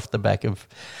iterate off the back of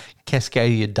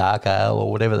Cascadia Dark Ale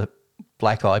or whatever the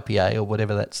black IPA or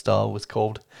whatever that style was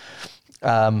called.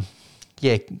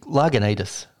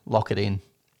 Lagunitas, lock it in.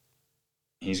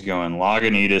 He's going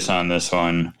Lagunitas on this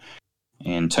one.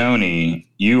 And Tony,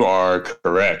 you are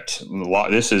correct.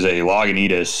 This is a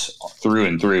Lagunitas through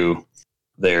and through.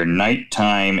 Their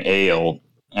Nighttime Ale.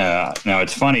 Now,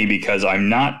 it's funny because I'm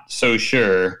not so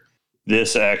sure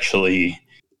this actually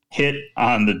hit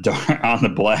on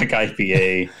the black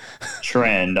IPA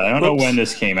trend. I don't know when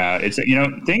this came out. It's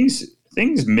things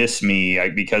miss me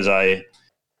because I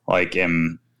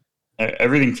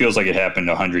everything feels like it happened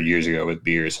 100 years ago with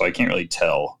beer, so I can't really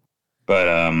tell. But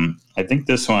I think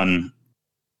this one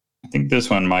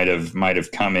might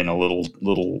have come in a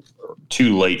little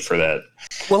too late for that.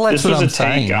 Well, that's this what was I'm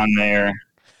a take saying. on their.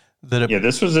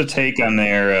 This was a take on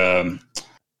their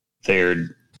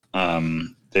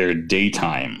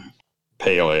daytime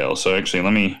pale ale. So actually,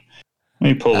 let me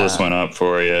pull this one up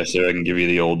for you so I can give you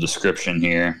the old description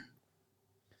here.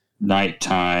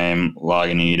 Nighttime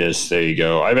Lagunitas. There you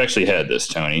go. I've actually had this,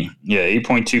 Tony. Yeah,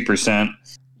 8.2%.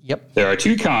 Yep. There are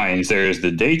two kinds. There's the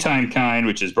daytime kind,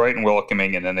 which is bright and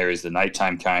welcoming, and then there is the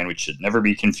nighttime kind, which should never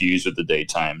be confused with the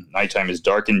daytime. Nighttime is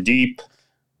dark and deep,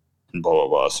 and blah, blah,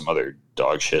 blah, some other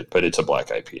dog shit, but it's a black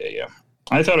IPA, yeah.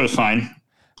 I thought it was fine.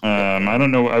 I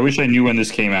don't know. I wish I knew when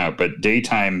this came out, but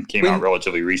daytime came out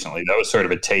relatively recently. That was sort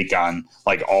of a take on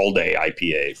like all day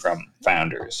IPA from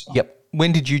Founders. Yep.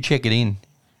 When did you check it in?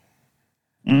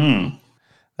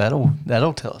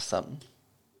 That'll tell us something.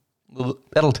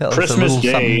 That'll tell us a little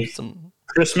something.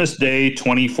 Christmas Day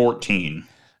 2014.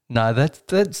 No,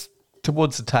 that's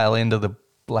towards the tail end of the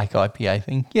black IPA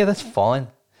thing. Yeah, that's fine.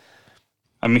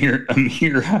 I'm here a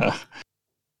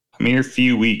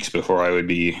few weeks before I would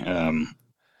be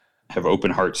have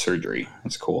open heart surgery.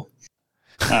 That's cool.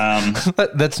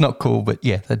 That's not cool, but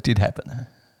yeah, that did happen.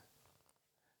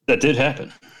 That did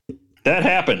happen. That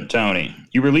happened, Tony.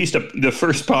 You released the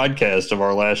first podcast of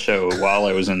our last show while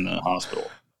I was in the hospital.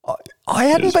 I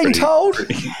hadn't been told.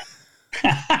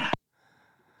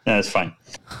 That's fine.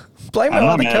 Blame it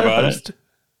on the co-host.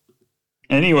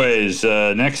 Anyways,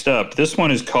 next up, this one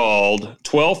is called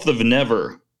 12th of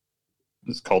Never.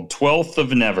 It's called 12th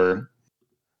of Never.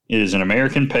 It is an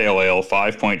American Pale Ale,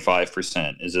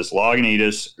 5.5%. Is this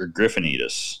Lagunitas or Griff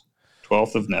Unitas?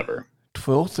 12th of Never.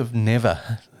 12th of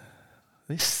Never.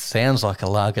 This sounds like a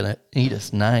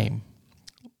Lagunitas name.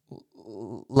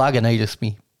 Lagunitas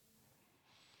me.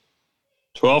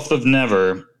 12th of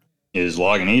Never is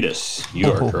Lagunitas. You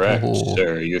are correct,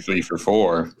 sir. You're 3 for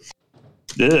 4.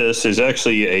 This is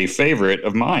actually a favorite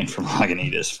of mine from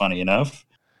Lagunitas, funny enough.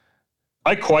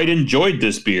 I quite enjoyed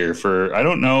this beer I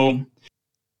don't know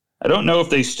if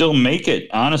they still make it.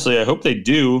 Honestly, I hope they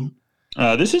do.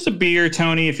 This is a beer,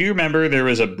 Tony. If you remember, there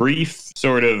was a brief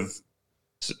sort of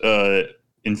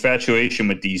infatuation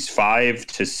with these 5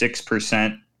 to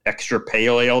 6% extra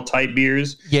pale ale type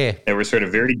beers. Yeah. They were sort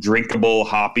of very drinkable,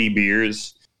 hoppy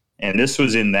beers. And this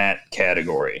was in that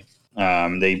category.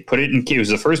 They put it it was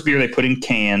the first beer they put in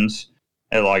cans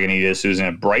at Lagunitas. It was in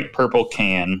a bright purple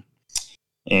can.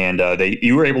 And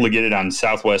you were able to get it on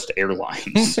Southwest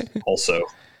Airlines also.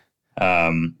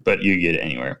 But you get it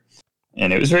anywhere.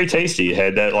 And it was very tasty. It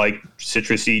had that like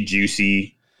citrusy,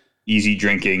 juicy, easy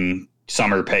drinking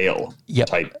summer pale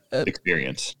type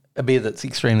experience. A beer that's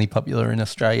extremely popular in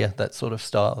Australia, that sort of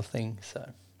style of thing.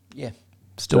 So, yeah,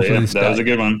 still to this day. That was a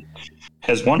good one.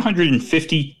 Has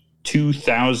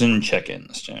 152,000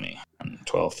 check-ins, Tony, on the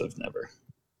 12th of November.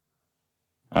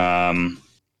 All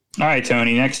right,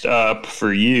 Tony, next up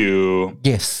for you.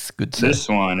 Yes, good sir. This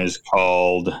one is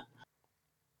called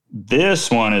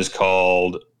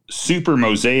Super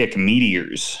Mosaic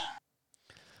Meteors.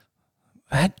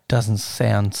 That doesn't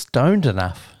sound stoned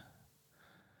enough.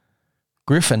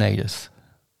 Griff Unitas.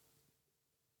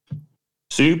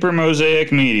 Super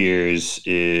Mosaic Meteors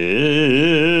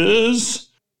is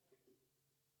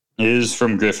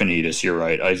from Griff Unitas. You're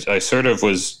right. I sort of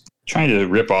was trying to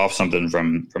rip off something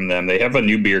from them. They have a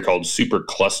new beer called Super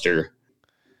Cluster,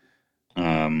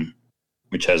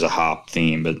 which has a hop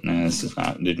theme, but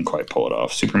didn't quite pull it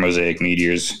off. Super Mosaic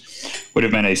Meteors would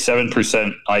have been a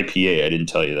 7% IPA. I didn't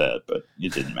tell you that, but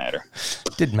it didn't matter.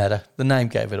 Didn't matter. The name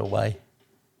gave it away.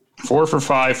 4 for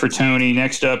 5 for Tony.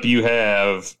 Next up, you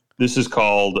have, this is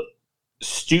called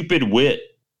Stupid Wit.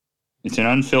 It's an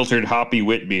unfiltered hoppy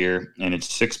wit beer, and it's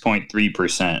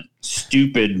 6.3%.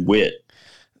 Stupid Wit.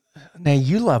 Now,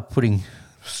 you love putting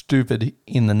stupid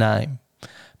in the name,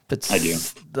 but I do.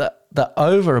 The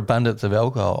overabundance of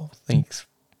alcohol thinks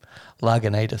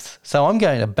Lagunitas. So I'm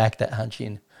going to back that hunch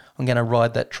in. I'm going to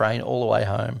ride that train all the way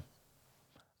home.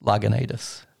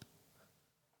 Lagunitas.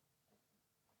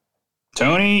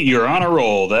 Tony, you're on a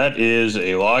roll. That is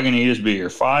a Lagunitas beer.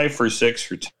 5 for 6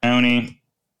 for Tony.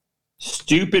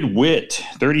 Stupid Wit,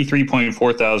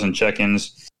 33.4 thousand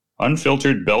check-ins.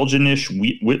 Unfiltered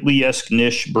Belgianish Whitley-esque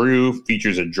niche brew.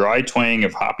 Features a dry twang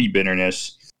of hoppy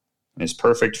bitterness and is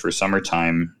perfect for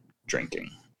summertime drinking.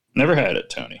 Never had it,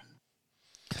 Tony.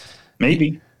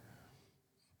 Maybe.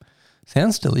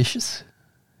 Sounds delicious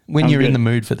when you're in the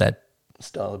mood for that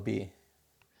style of beer.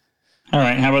 All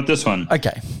right, how about this one?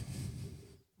 Okay.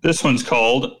 This one's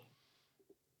called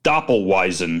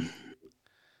Doppelweizen.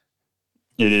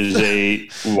 It is a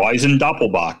Weizen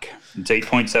Doppelbock. It's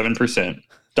 8.7%.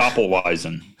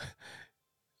 Doppelweizen.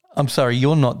 I'm sorry,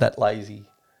 you're not that lazy.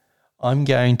 I'm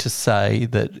going to say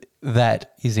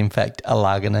that is, in fact, a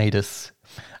Lagunitas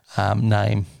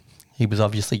name. He was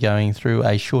obviously going through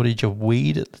a shortage of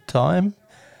weed at the time.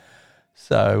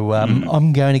 So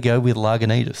I'm going to go with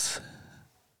Lagunitas.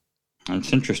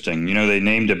 That's interesting. You know, they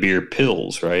named a beer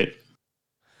Pills, right?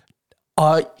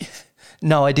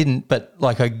 No, I didn't, but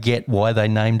I get why they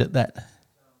named it that.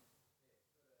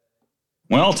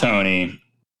 Well, Tony,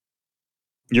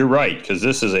 you're right, because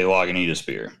this is a Lagunitas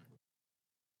beer.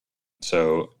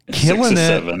 So Killing 6 to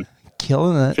it. 7.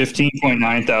 Killing it.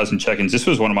 15.9 thousand check-ins. This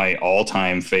was one of my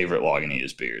all-time favorite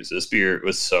Lagunitas beers. This beer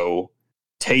was so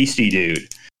tasty, dude.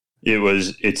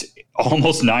 It's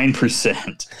almost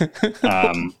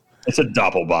 9%. It's a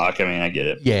Doppelbock. I mean, I get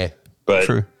it. Yeah, but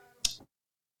true.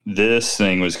 This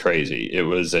thing was crazy. It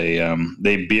was they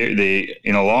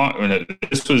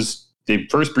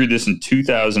first brewed this in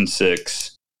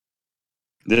 2006.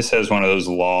 This has one of those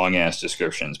long ass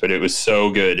descriptions, but it was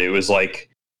so good. It was like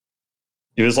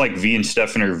V and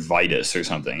Steffener Vitus or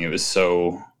something. It was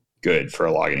so good for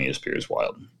a Lagunitas beer. It's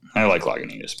wild. I like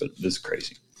Lagunitas, but this is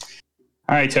crazy.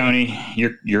 All right, Tony,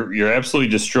 you're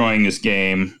absolutely destroying this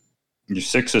game. You're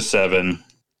 6 of 7.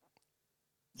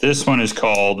 This one is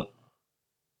called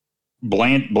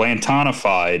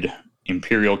Blantonified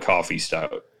Imperial Coffee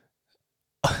Stout.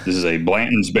 This is a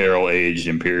Blanton's Barrel Aged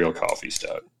Imperial Coffee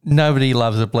Stout. Nobody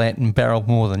loves a Blanton Barrel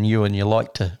more than you, and you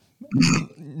like to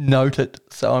note it.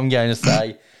 So I'm going to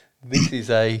say this is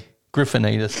a Griff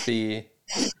Unitas beer.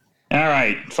 All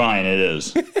right, fine, it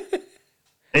is.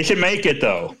 They should make it,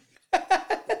 though.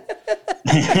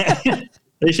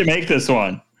 They should make this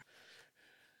one.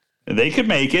 They could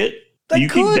make it. They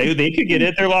could get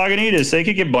it. They're Lagunitas. They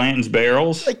could get Blanton's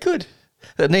Barrels. They could.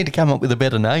 They need to come up with a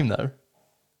better name, though.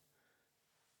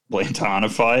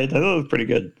 Blantonified. That looks pretty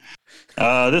good.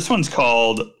 This one's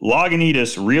called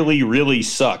Lagunitas Really, Really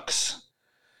Sucks.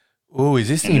 Oh, is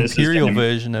this the And this is imperial an-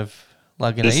 version of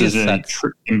Lagunitas? This is an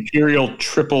Imperial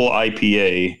Triple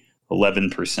IPA,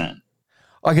 11%.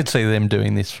 I could see them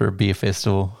doing this for a beer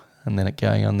festival and then it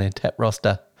going on their tap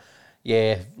roster.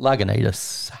 Yeah,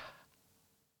 Lagunitas.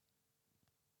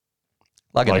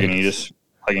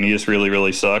 Lagunitas really,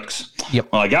 really sucks. Yep.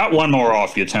 Well, I got one more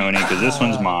off you, Tony, because this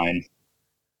one's mine.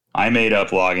 I made up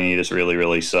Lagunitas really,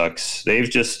 really sucks. They've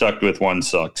just stuck with one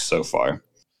sucks so far.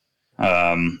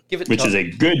 Which is a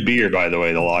good beer, by the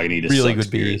way. The Lagunitas really sucks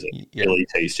good beer. is really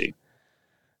tasty.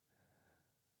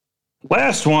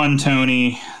 Last one,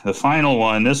 Tony. The final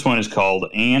one. This one is called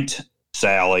Aunt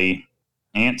Sally.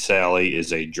 Aunt Sally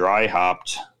is a dry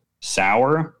hopped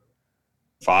sour,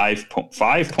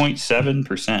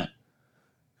 5.7%.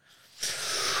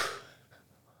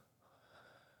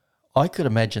 I could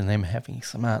imagine them having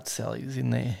some Aunt Sally's in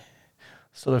their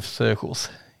sort of circles.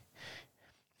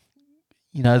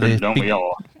 You know, they're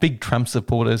big Trump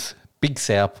supporters, big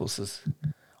sourpusses.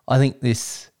 I think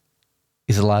this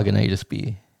is a Lagunitas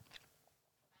beer.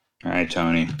 All right,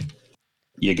 Tony.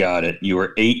 You got it. You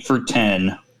were 8 for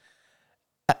 10.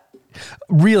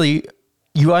 Really,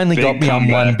 you only Big got me on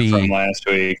one beer. from last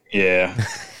week. Yeah.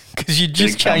 Because you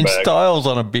just Big changed comeback. styles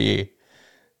on a beer.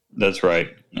 That's right.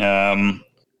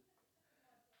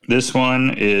 This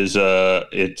one is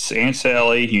it's Aunt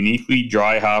Sally uniquely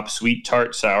dry hop sweet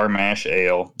tart sour mash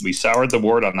ale. We soured the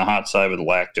wort on the hot side with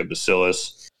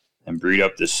lactobacillus and brewed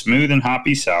up this smooth and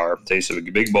hoppy sour. Tastes of a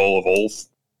big bowl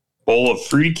of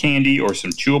fruity candy or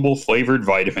some chewable flavored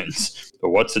vitamins. But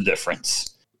what's the difference?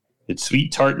 It's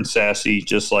sweet, tart, and sassy,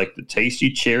 just like the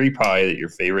tasty cherry pie that your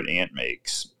favorite aunt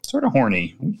makes. Sort of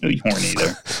horny. Really horny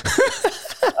there.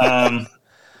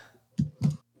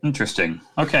 Interesting.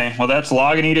 Okay, well, that's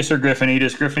Lagunitas or Griff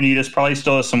Unitas. Griff Unitas probably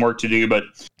still has some work to do, but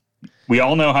we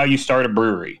all know how you start a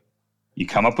brewery. You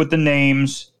come up with the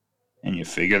names, and you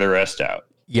figure the rest out.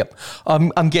 Yep.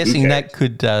 I'm guessing Okay. that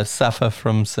could suffer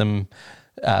from some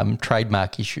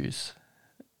trademark issues.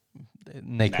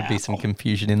 There could be some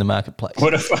confusion in the marketplace.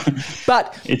 What if?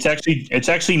 But It's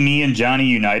actually me and Johnny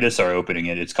Unitas are opening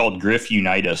it. It's called Griff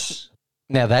Unitas.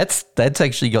 now that's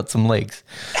actually got some legs.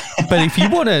 But if you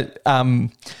want to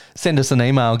send us an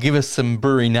email, give us some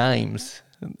brewery names,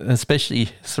 especially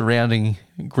surrounding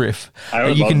Griff. I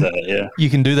would you love can, that. Yeah. You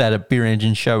can do that at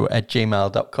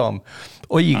beerengineshow@gmail.com,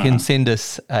 or you can send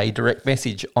us a direct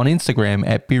message on Instagram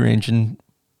at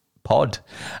beerenginepod.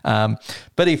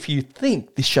 But if you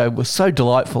think this show was so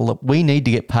delightful that we need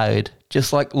to get paid,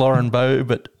 just like Lauren Bowe,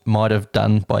 but might have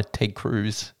done by Ted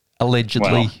Cruz,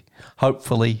 allegedly, Well,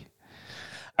 hopefully.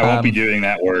 I won't be doing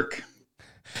that work.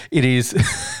 It is.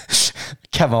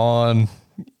 Come on.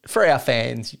 For our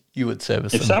fans, you would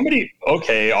service If them. somebody,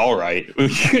 okay, all right.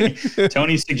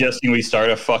 Tony's suggesting we start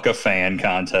a fuck a fan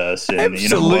contest. And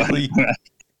Absolutely. You know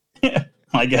what?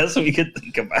 I guess we could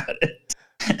think about it.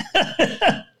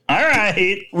 All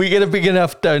right. We get a big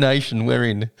enough donation, we're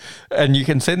in. And you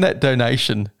can send that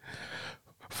donation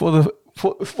for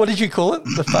what did you call it?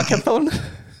 The fuckathon?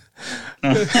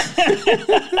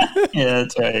 Yeah,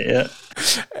 that's right. Yeah.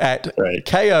 At Right.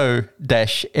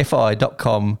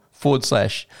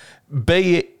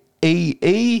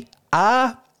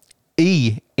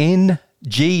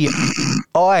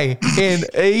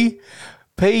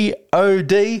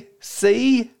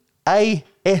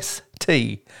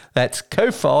 BEERENGINEPODCAST. That's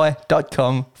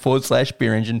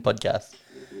ko-fi.com/Beer Engine Podcast.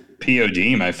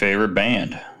 POD, my favorite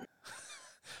band.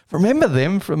 Remember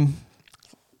them from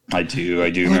I do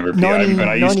remember POD. When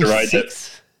I used to ride that.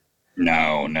 1996?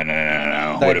 No. That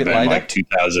Would have bit been later? like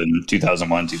 2000,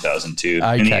 2001, 2002. In the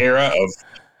Okay. era of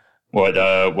what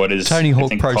is Tony I Hawk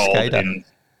think Pro called Skater. in-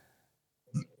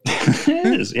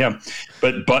 It is, yeah.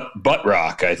 But butt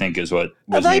rock, I think, is what Are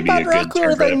was they maybe a butt good rock or are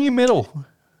term. they for it. new metal?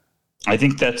 I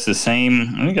think that's the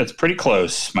same. I think that's pretty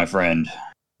close, my friend.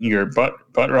 Your butt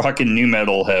rock and new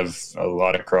metal have a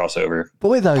lot of crossover.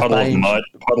 Boy, those Puddle bands.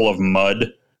 of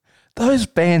mud. Those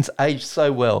bands aged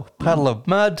so well. Puddle of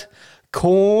Mud,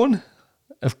 Korn,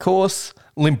 of course,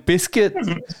 Limp Bizkit,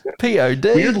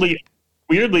 POD.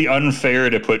 Weirdly unfair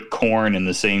to put Korn in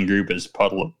the same group as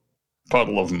Puddle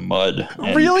of Mud.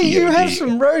 and Really? You POD. have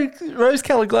some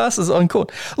rose-colored glasses on Korn.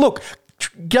 Look,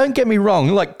 don't get me wrong.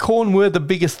 Like, Korn were the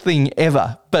biggest thing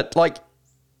ever. But, like,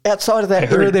 outside of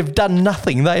that era, they've done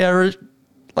nothing. They are,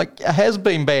 like, a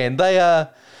has-been band. They are...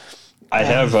 I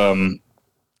have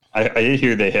I did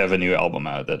hear they have a new album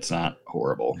out that's not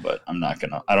horrible, but I don't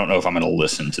know if I'm gonna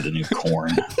listen to the new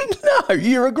Korn. No,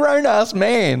 you're a grown-ass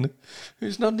man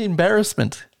who's not an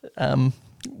embarrassment.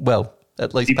 Well,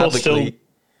 at least People publicly.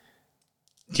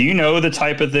 Do you know the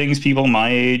type of things people my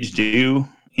age do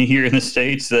here in the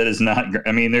States that is not,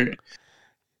 I mean, they're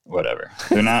whatever.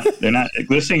 They're not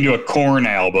listening to a Korn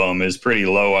album is pretty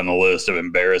low on the list of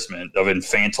embarrassment, of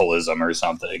infantilism or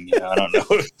something. You know, I don't know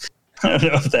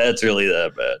if that's really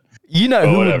that bad. You know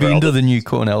who would be into the new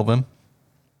Korn album?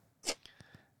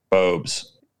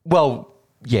 Bobes. Well,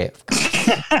 yeah.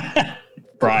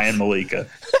 Brian Malika.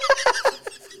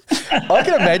 I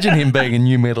can imagine him being a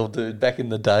new metal dude back in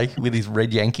the day with his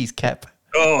red Yankees cap.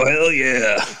 Oh, hell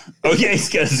yeah. Oh, yeah, he's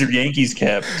got his Yankees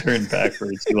cap turned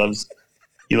backwards. He loves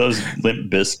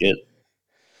Limp Bizkit.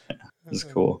 That's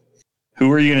cool. Who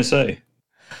were you going to say?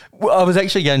 Well, I was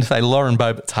actually going to say Lauren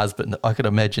Boebt's husband. I could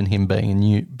imagine him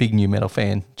being a big new metal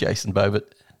fan, Jason Boebert.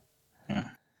 Yeah.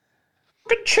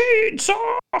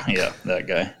 Chainsaw. Yeah, that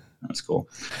guy. That's cool.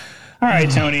 All right,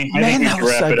 Tony. I think we can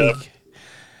wrap it up.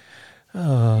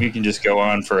 We can just go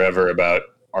on forever about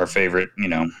our favorite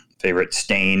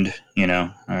Stained,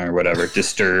 or whatever,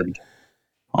 Disturbed,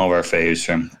 all of our faves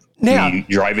from me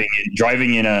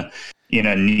driving in a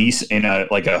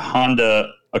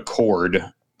Honda Accord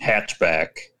hatchback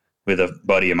with a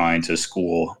buddy of mine to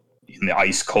school in the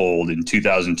ice cold in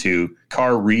 2002,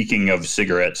 car reeking of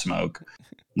cigarette smoke,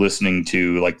 listening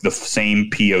to like the same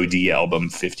POD album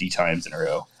 50 times in a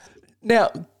row.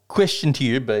 Now, question to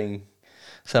you, being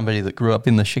somebody that grew up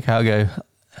in the Chicago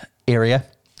area,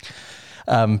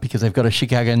 because they've got a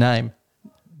Chicago name.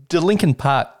 Do Linkin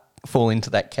Park fall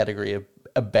into that category of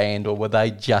a band, or were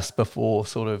they just before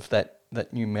sort of that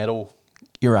new metal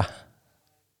era?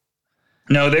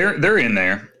 No, they're in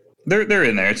there. They're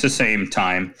in there. It's the same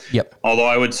time. Yep. Although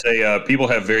I would say people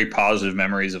have very positive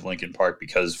memories of Linkin Park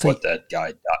because that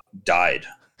guy died,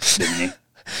 didn't he?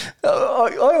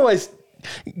 I always,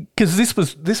 because this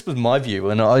was my view,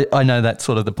 and I know that's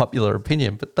sort of the popular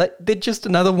opinion, but they're just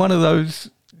another one of those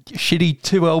shitty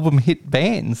 2-album hit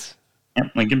bands.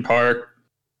 Yep, Linkin Park,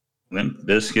 Limp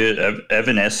Bizkit,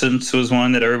 Evanescence was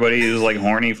one that everybody was like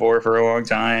horny for a long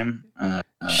time.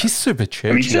 She's super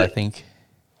churchy, I think.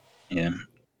 Yeah.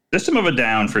 System of a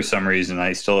Down, for some reason,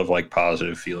 I still have like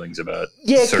positive feelings about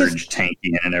Serge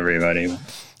Tankian and everybody.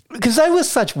 Because they were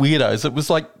such weirdos.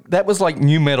 That was like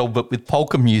new metal, but with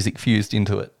polka music fused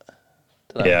into it.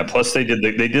 Yeah. Plus, they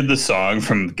did the song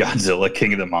from Godzilla,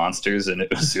 King of the Monsters, and it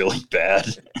was really bad.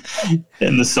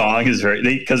 And the song is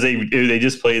because they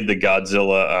just played the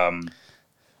Godzilla,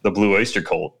 the Blue Oyster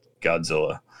Cult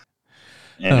Godzilla,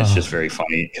 and it's just very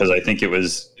funny because I think it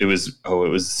was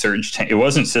Serge. It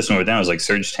wasn't System of a Down. It was like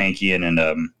Serge Tankian and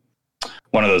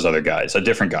one of those other guys, a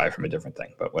different guy from a different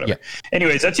thing, but whatever. Yeah.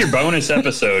 Anyways, that's your bonus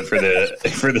episode for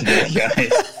the day,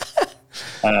 guys.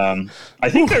 I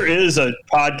think there is a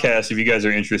podcast if you guys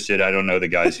are interested. I don't know the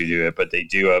guys who do it, but they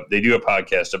do a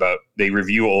podcast about, they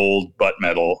review old butt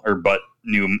metal or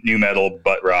new metal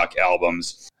butt rock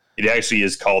albums. It actually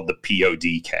is called the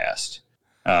POD Cast,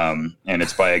 and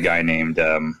it's by a guy named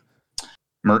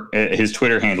his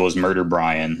Twitter handle is Murder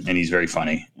Brian, and he's very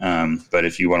funny. But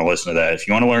if you want to listen to that, if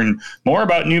you want to learn more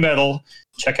about new metal,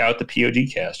 check out the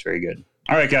POD Cast. Very good.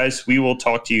 All right, guys, we will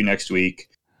talk to you next week.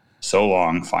 So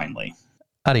long, finally.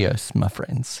 Adios, my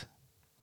friends.